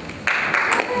Jersey.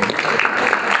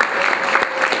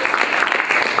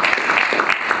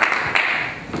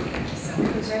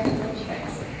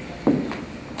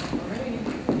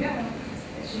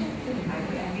 I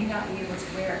may not be able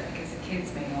to wear it because the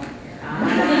kids may want to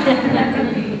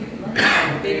wear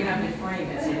it. Big enough to frame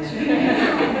it.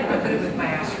 I'll put it with my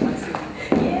astronaut suit.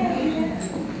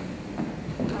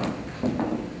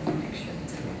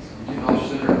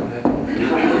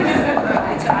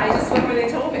 I just went where they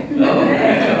told me. Oh,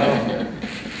 yeah.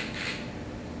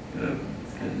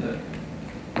 And the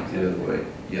other way.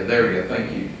 Yeah, there we go.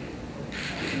 Thank you.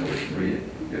 Didn't know we could read it.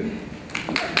 Good.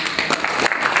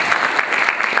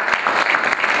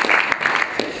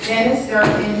 Dennis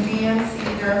Durkin,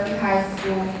 BMC Durfee High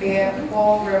School,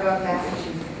 Fall River,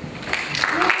 Massachusetts.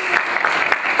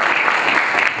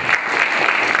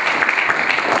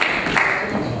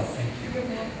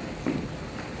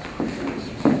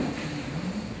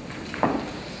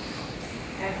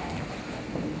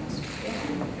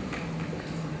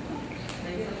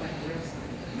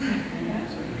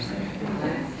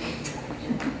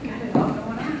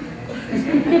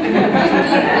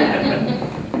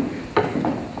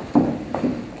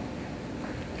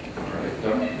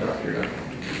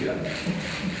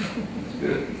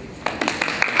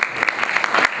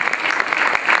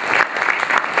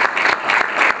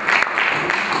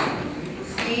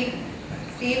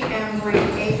 Steve Embry,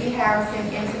 A.P.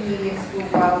 Harrison Intermediate School,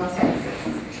 Garland, Texas.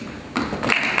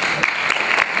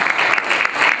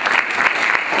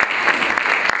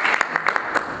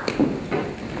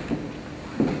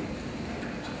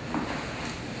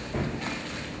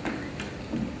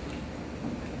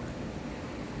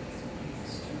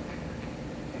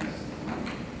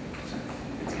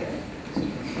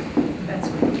 That's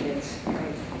what it is,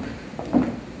 right?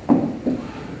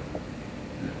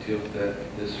 Tilt that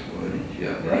this way.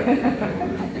 Yeah, right. That way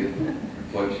we get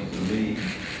reflections of me.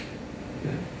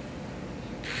 Yeah.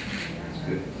 That's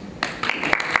good.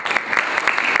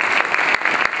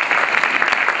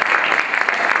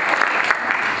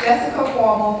 Jessica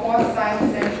Formal, Forsyth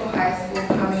Central High School,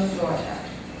 Cumming, Georgia.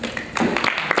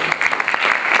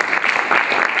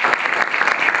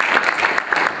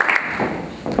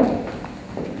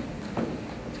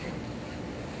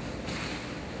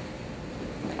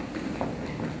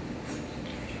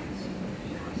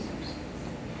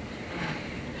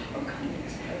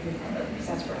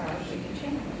 That's where I was reading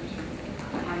change.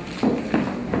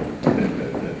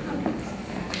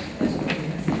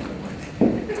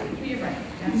 You're right.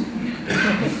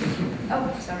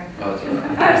 Oh, sorry. Oh,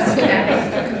 that's all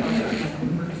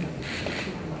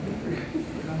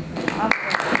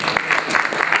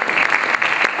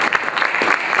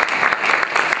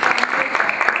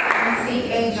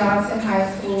C.A. Johnson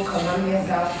High School, Columbia,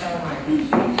 South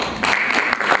Carolina.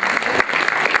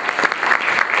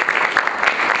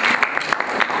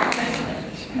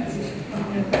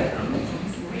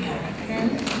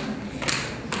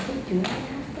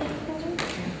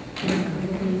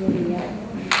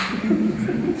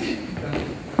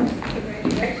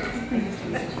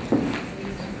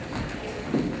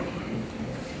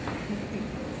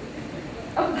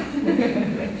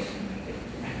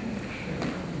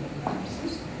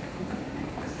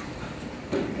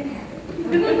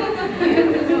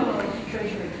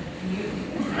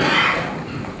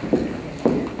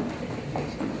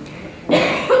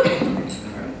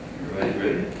 Everybody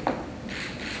ready?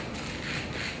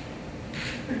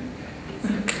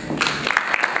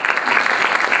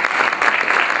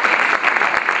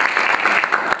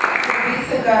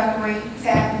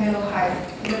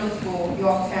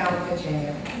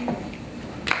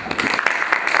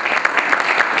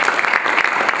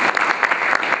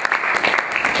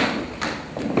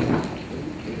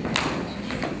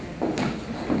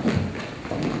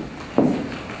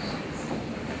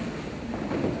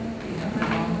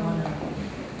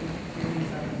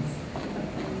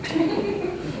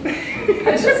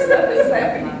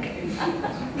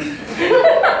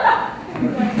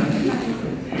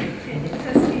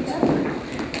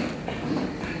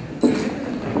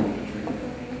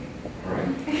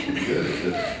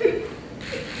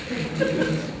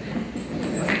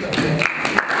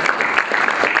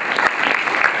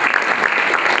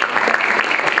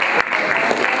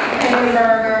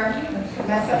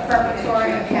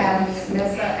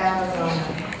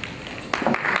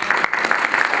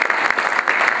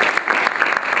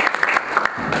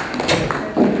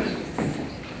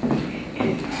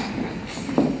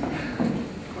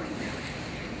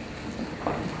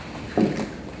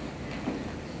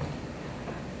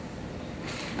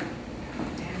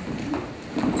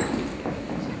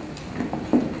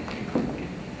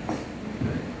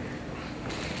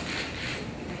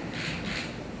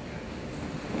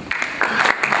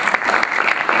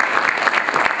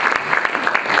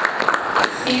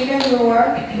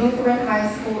 Lutheran High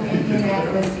School,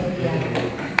 Indianapolis,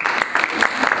 Indiana.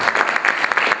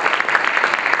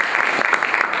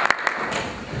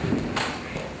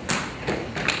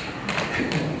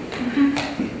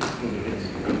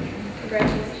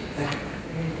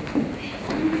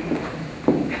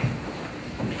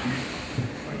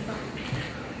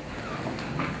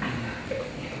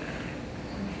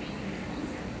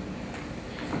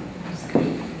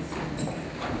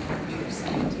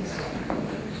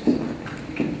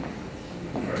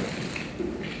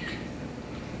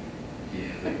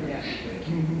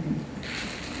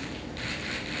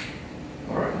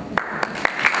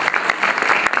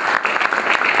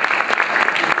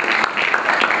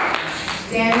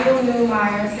 Daniel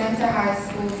Newmeyer, Center High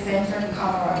School, Center,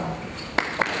 Colorado.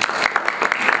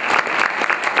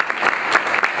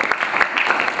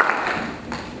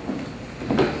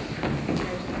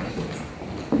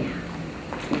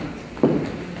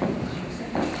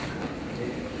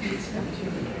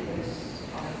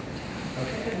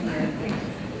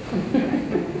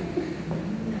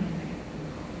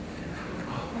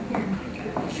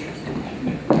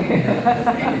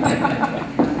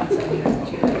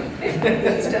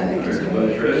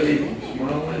 Everybody's ready,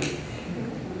 smiling.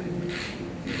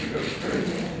 Go straight.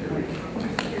 Here we go.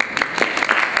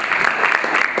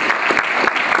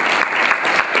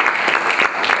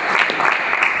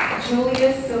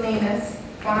 Julius Salinas,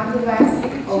 Fond du Lac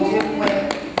Ojibwe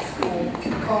School,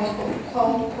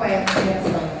 Colquitt,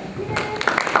 Minnesota.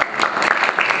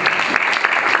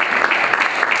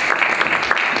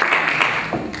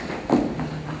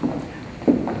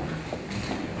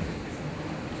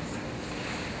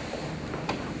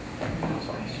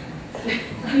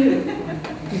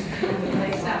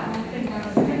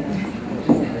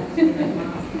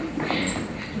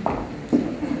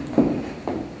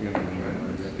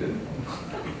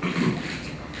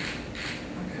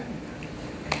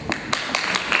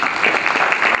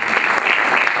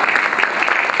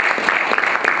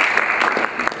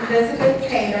 Elizabeth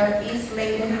Cater, East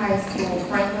Layton High School,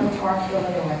 Franklin Park,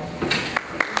 Illinois.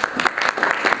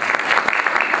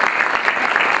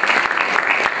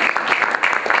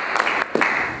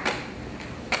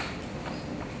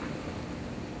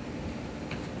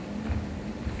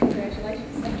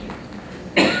 Congratulations. Thank you.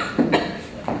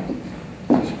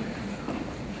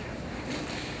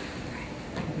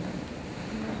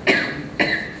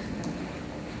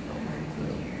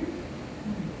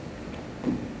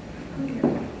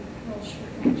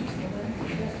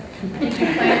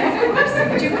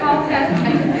 Would you call that? I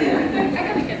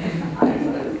gotta get it.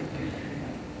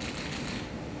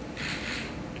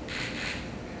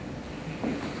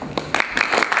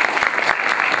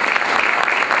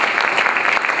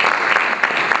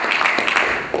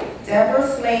 Deborah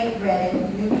Slade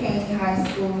Redden, New Caney High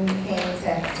School, New Caney,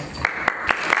 Texas.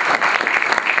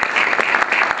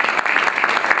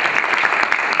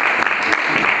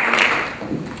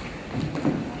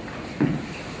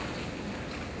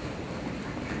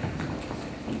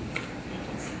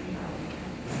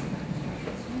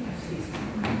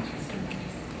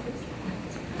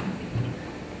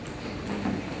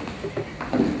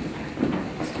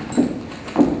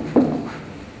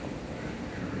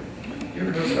 You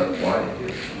ever notice how quiet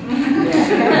it is?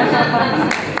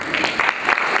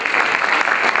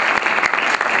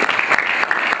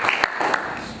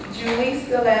 Julie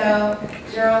Stiletto,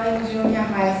 Geraldine Junior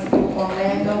High School,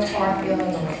 Orlando Park,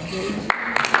 Illinois.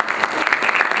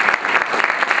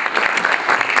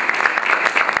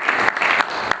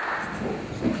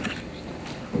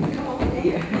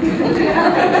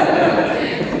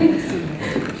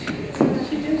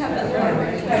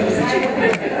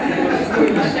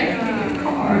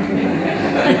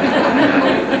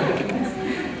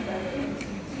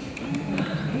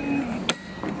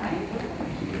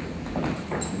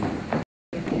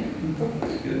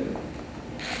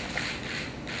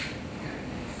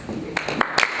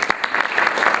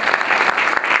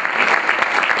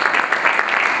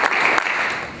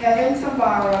 Kevin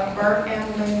Tabara, Burt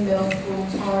M. Lynn Middle School,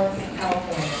 Torrance,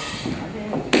 California.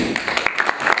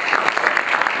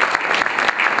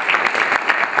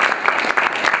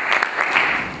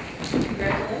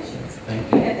 Congratulations.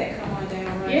 Thank You had that come on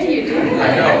down, right? Yeah, you did.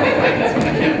 I know,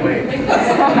 I can't wait.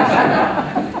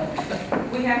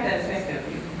 We have that effect of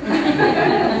you.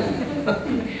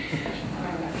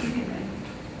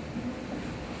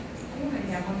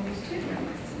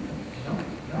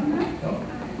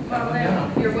 Well, then,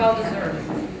 you're well deserved.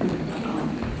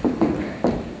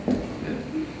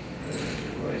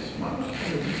 Everybody smile.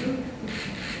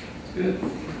 It's good.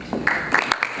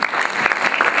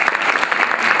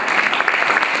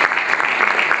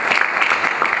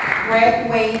 Greg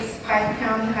Waits, Pike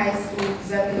County High School,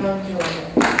 Zebulon, Georgia.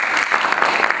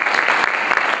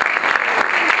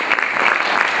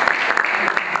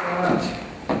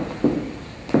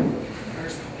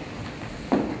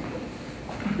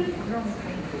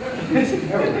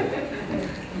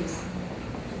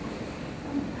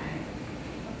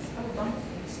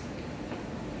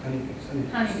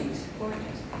 Honeybees.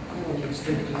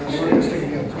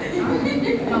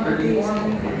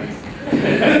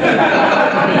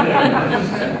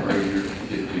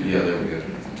 Yeah, there we go.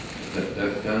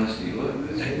 That dynasty look.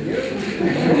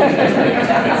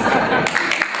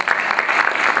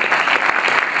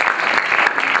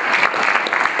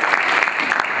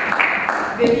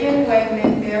 Vivian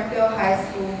Wegman, Fairfield High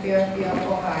School, Fairfield,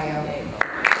 Ohio.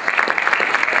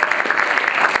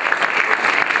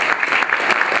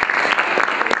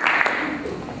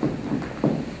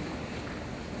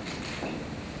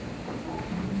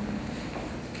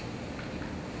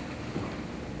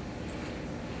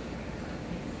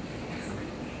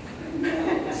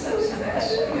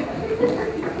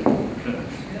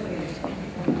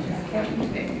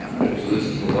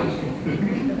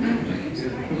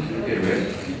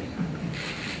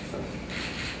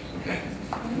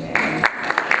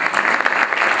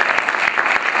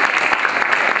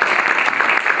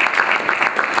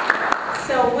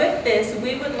 So with this,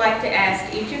 we would like to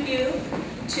ask each of you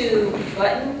to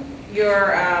button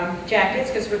your jackets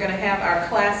because we're going to have our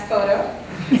class photo.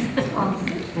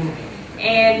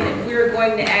 And we're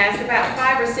going to ask about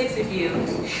 5 or 6 of you,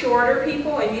 shorter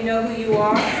people, and you know who you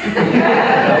are,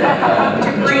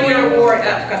 to bring your award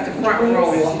up because the front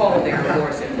row will hold their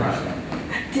awards in front.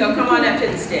 So come on up to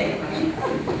the stage.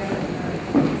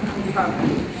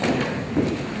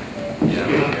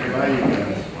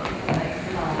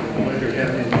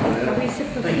 Are we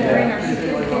supposed to bring our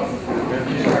certificates?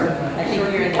 I think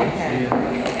you're in that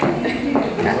category.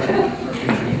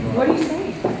 What are you saying?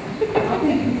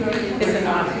 It's an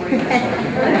honor.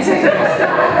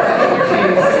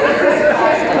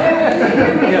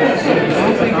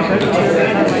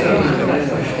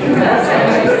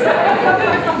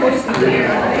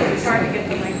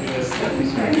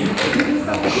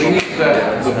 We need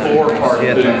that, the floor part too.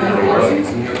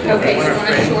 Okay, so one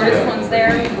of the shortest ones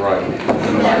there. Right.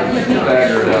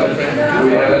 Stagger it up.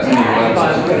 We have that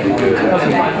to be good.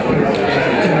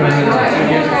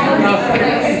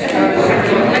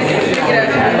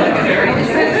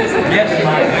 Yes,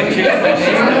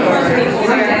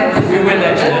 we win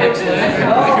that genetics. You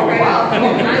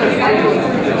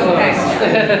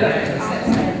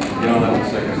don't have a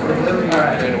second. All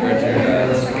right.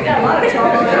 Got a lot of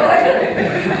trouble.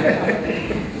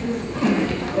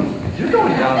 You're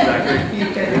going down, Zachary.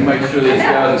 We make sure these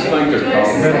guys think they're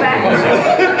calling.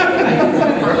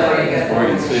 Before you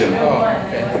can see them.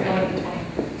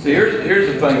 See, here's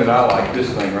the thing that I like, this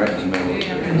thing right in the middle.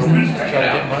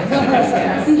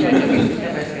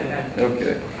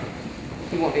 Okay.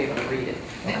 You won't be able to read it.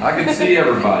 I can see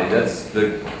everybody. That's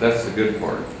the good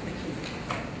part.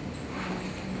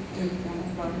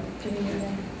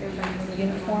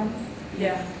 Uniform?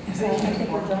 Yeah. I think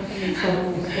we're jumping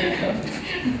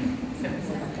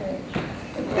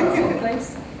place.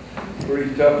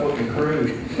 Pretty tough looking crew.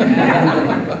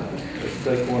 Let's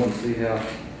take one and see how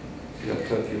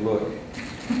tough you look.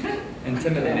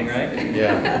 Intimidating, right?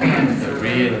 Yeah.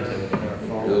 Really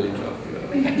intimidating. Really tough, yeah.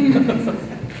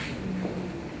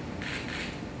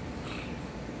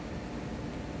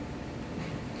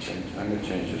 I'm going to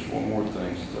change just one more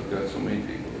thing since I've got so many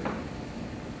people here.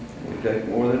 We'll take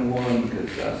more than one because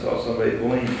I saw somebody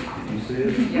blink. Did you see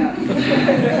it? Yeah.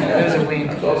 There's a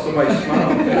wink. I saw somebody smile.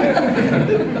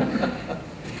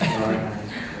 All right.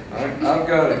 I've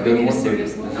got a good one. Does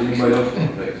anybody else want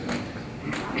to take some?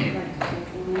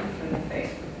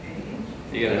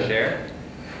 You gonna share?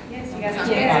 Yes, you guys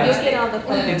Yes, get on the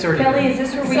photo. It's already Kelly, is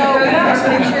this where we So,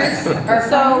 pictures?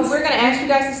 so we're going to ask you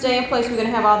guys to stay in place. We're going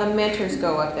to have all the mentors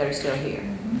go up that are still here.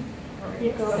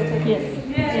 Come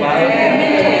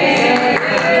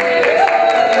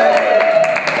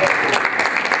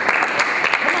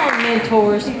on,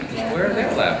 mentors. Where are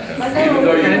their laptops? Even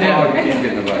though you're talking, you keep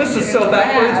getting the This is so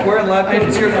backwards. We're in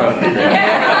laptops here.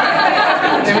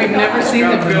 And we've never seen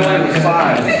them fill in the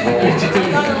size.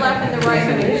 On the left and the right.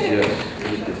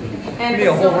 We need a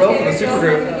whole row for the super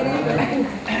group.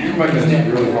 You're making this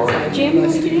really hard. Jim,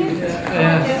 what did you do?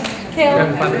 Yeah. Kelly.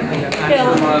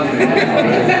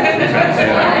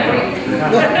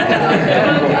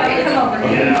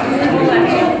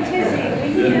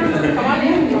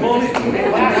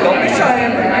 Don't be shy.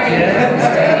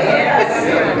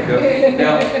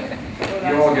 Now,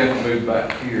 you all get to move back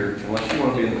here unless you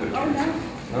want to be in the picture.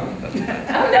 Oh,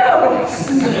 no.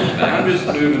 I'm just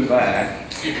moving back.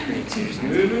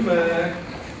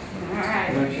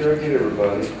 make sure I get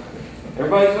everybody.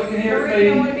 Everybody's looking here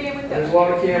at me. There's a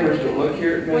lot of cameras, but look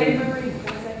here at me. Wait, Marie.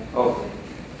 Oh.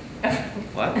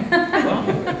 What?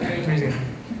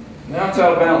 Now it's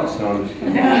out of balance. No, I'm just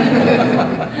kidding.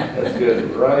 That's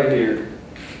good. Right here.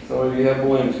 Some of you have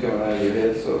balloons coming out of your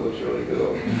head, so it looks really good.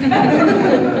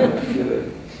 Let's see.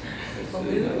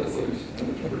 Now that looks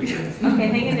pretty good. Okay,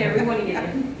 hang in there, we want to get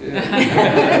in.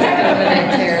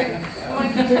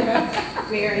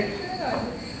 Mary.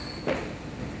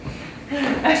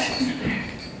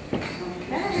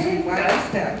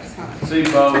 See,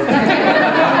 Bo.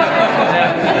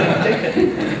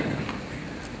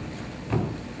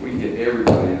 We can get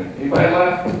everybody in it. Anybody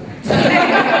left?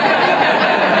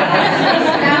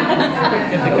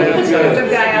 There's a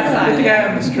guy outside. The guy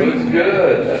on the street. Looks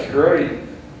good. That's great.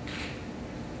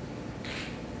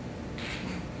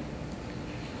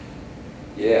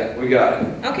 Yeah, we got it.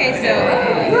 Okay, so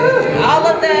all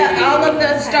of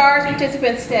the STARS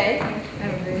participants stay.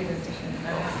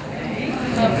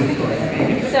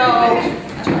 So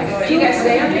you guys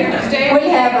stay on here. Stay. We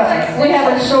have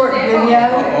a short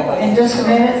video in just a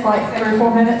minute, like 3 or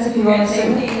 4 minutes if you want to see.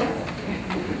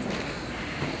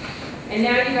 And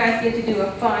now you guys get to do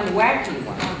a fun, wacky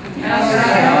one.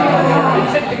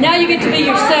 Now you get to be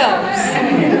yourselves.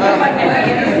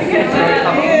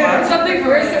 Something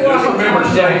for us to Just remember,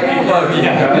 stay love you.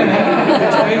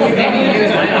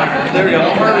 There we go.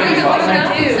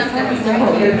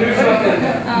 Okay, do something.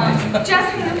 Just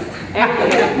hands.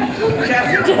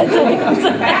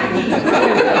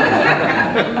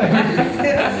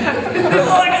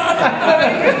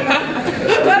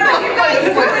 What are you guys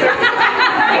doing?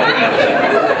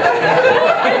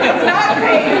 It's not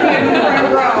paying for a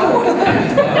row.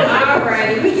 All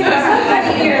right, we can have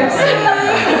somebody here.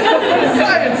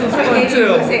 Science is fun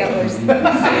too.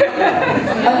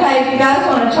 Okay, if you guys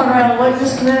want to turn around and look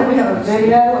just a minute, we have a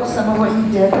video of some of what you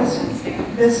did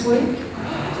this week.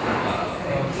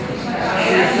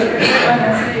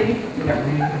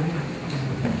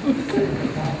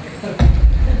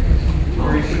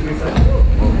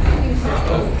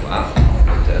 Oh, wow.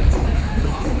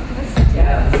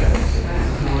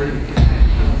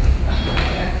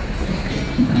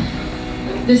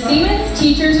 The Siemens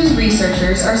Teachers as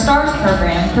Researchers, or STARS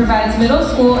program, provides middle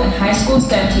school and high school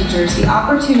STEM teachers the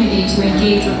opportunity to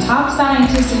engage with top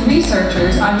scientists and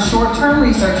researchers on short-term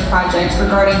research projects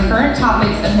regarding current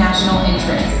topics of national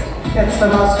interest. It's the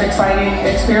most exciting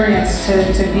experience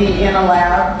to be in a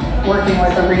lab, working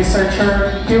with a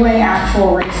researcher, doing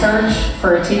actual research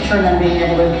for a teacher, and then being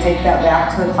able to take that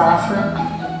back to the classroom.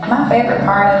 My favorite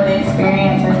part of the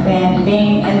experience has been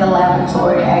being in the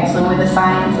laboratory actually with the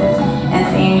scientists and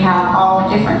seeing how all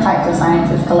different types of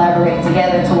scientists collaborate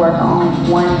together to work on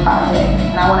one project.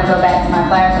 And I want to go back to my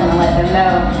classroom and let them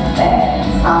know that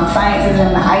science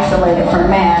isn't isolated from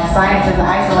math, science isn't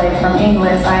isolated from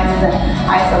English, science isn't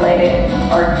isolated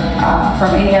or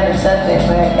from any other subject,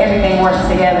 but everything works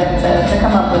together to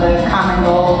come up with a common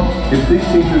goal. If these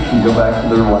teachers can go back to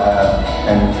their lab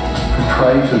and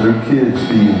portray to their kids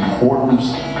the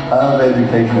importance of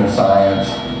education and science,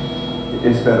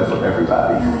 it's better for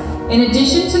everybody. In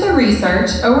addition to the research,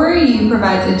 ORAU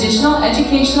provides additional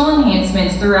educational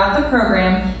enhancements throughout the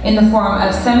program in the form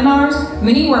of seminars,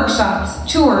 mini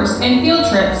workshops, tours, and field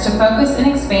trips to focus and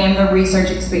expand the research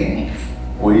experience.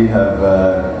 We have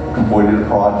completed a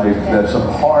project that's a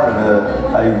part of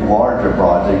a larger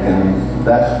project, and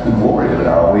that's the glory of it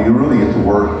all. We really get to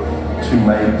work to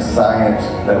make science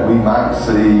that we might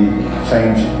see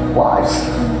change lives.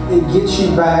 It gets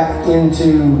you back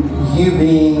into you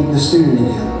being the student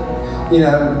again. You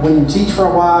know, when you teach for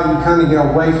a while, you kind of get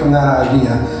away from that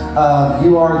idea.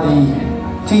 You are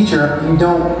the teacher. You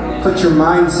don't put your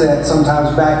mindset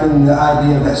sometimes back in the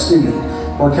idea of that student.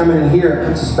 Or coming in here, it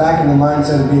puts us back in the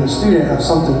mindset of being a student of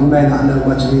something we may not know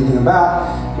much of anything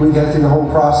about. We go through the whole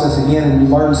process again and you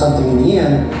learn something in the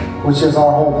end, which is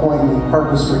our whole point and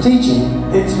purpose for teaching.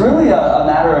 It's really a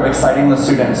matter of exciting the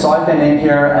students. So I've been in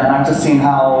here and I've just seen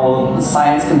how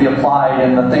science can be applied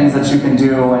and the things that you can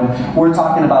do. And we're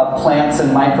talking about plants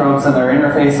and microbes and their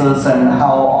interfaces and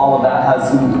how all of that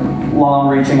has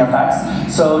long-reaching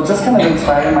effects. So just kind of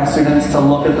inspiring my students to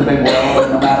look at the big world,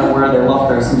 and no matter where they look,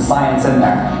 there's some science in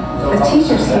there. The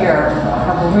teachers here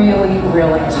are really,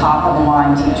 really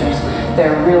top-of-the-line teachers.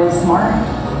 They're really smart.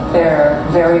 They're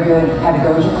very good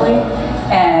pedagogically,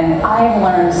 and I've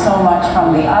learned so much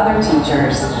from the other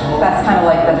teachers. That's kind of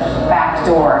like the back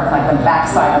door, like the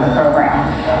backside of the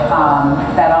program,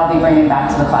 that I'll be bringing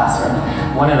back to the classroom.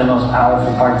 One of the most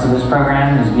powerful parts of this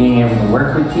program is being able to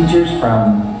work with teachers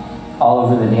from all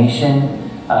over the nation.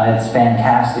 It's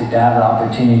fantastic to have the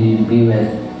opportunity to be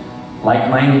with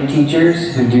like-minded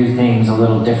teachers who do things a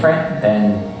little different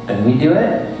than we do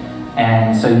it.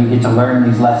 And so you get to learn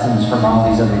these lessons from all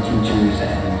these other teachers,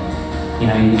 and you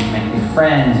know, you can make new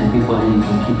friends and people that you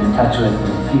can keep in touch with in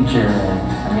the future. And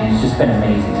I mean, it's just been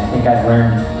amazing. I think I've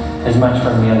learned as much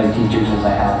from the other teachers as I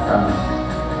have from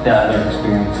the other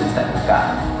experiences that we've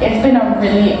got. It's been a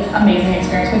really amazing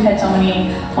experience. We've had so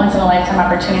many once-in-a-lifetime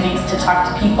opportunities to talk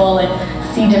to people and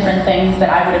see different things that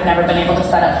I would have never been able to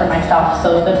set up for myself.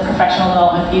 So the professional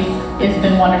development piece has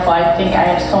been wonderful. I think I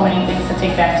have so many things to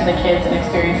take back to the kids and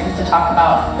experiences to talk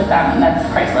about with them, and that's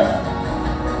priceless.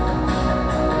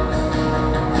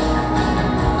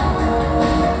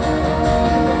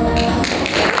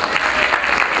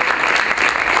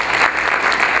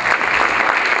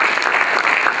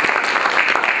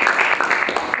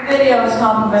 Video is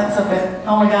compliments of it.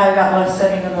 Only guy who got left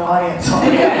sitting in the audience.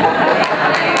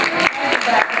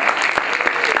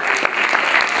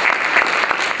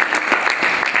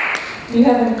 Do you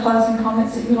have any closing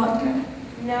comments that you'd like to make?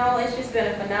 No, it's just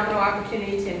been a phenomenal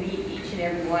opportunity to meet each and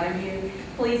every one of you.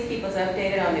 Please keep us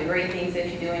updated on the great things that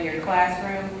you do in your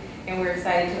classroom, and we're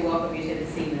excited to welcome you to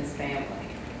the Siemens family.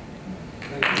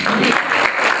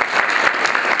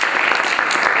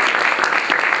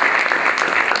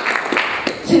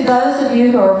 To those of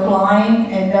you who are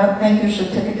flying and don't think your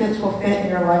certificates will fit in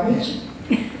your luggage,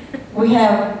 we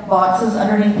have boxes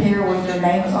underneath here with your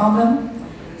names on them.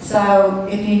 So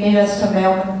if you need us to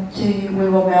mail them to you, we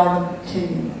will mail them to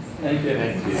you. Thank you.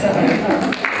 Thank you.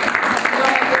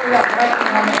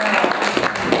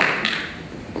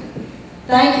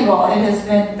 Thank you all. It has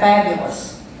been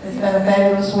fabulous. It's been a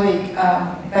fabulous week,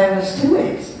 fabulous 2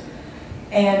 weeks.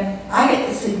 And I get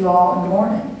to see you all in the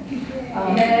morning. One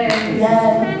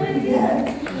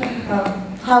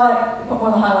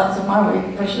of the highlights of my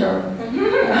week, for sure.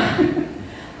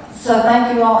 So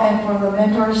thank you all, and for the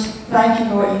mentors, thank you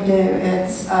for what you do.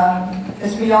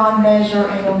 It's beyond measure,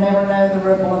 and you'll never know the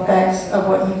ripple effects of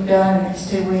what you've done in these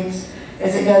 2 weeks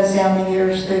as it goes down the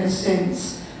years through the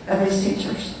students of these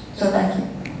teachers. So thank you.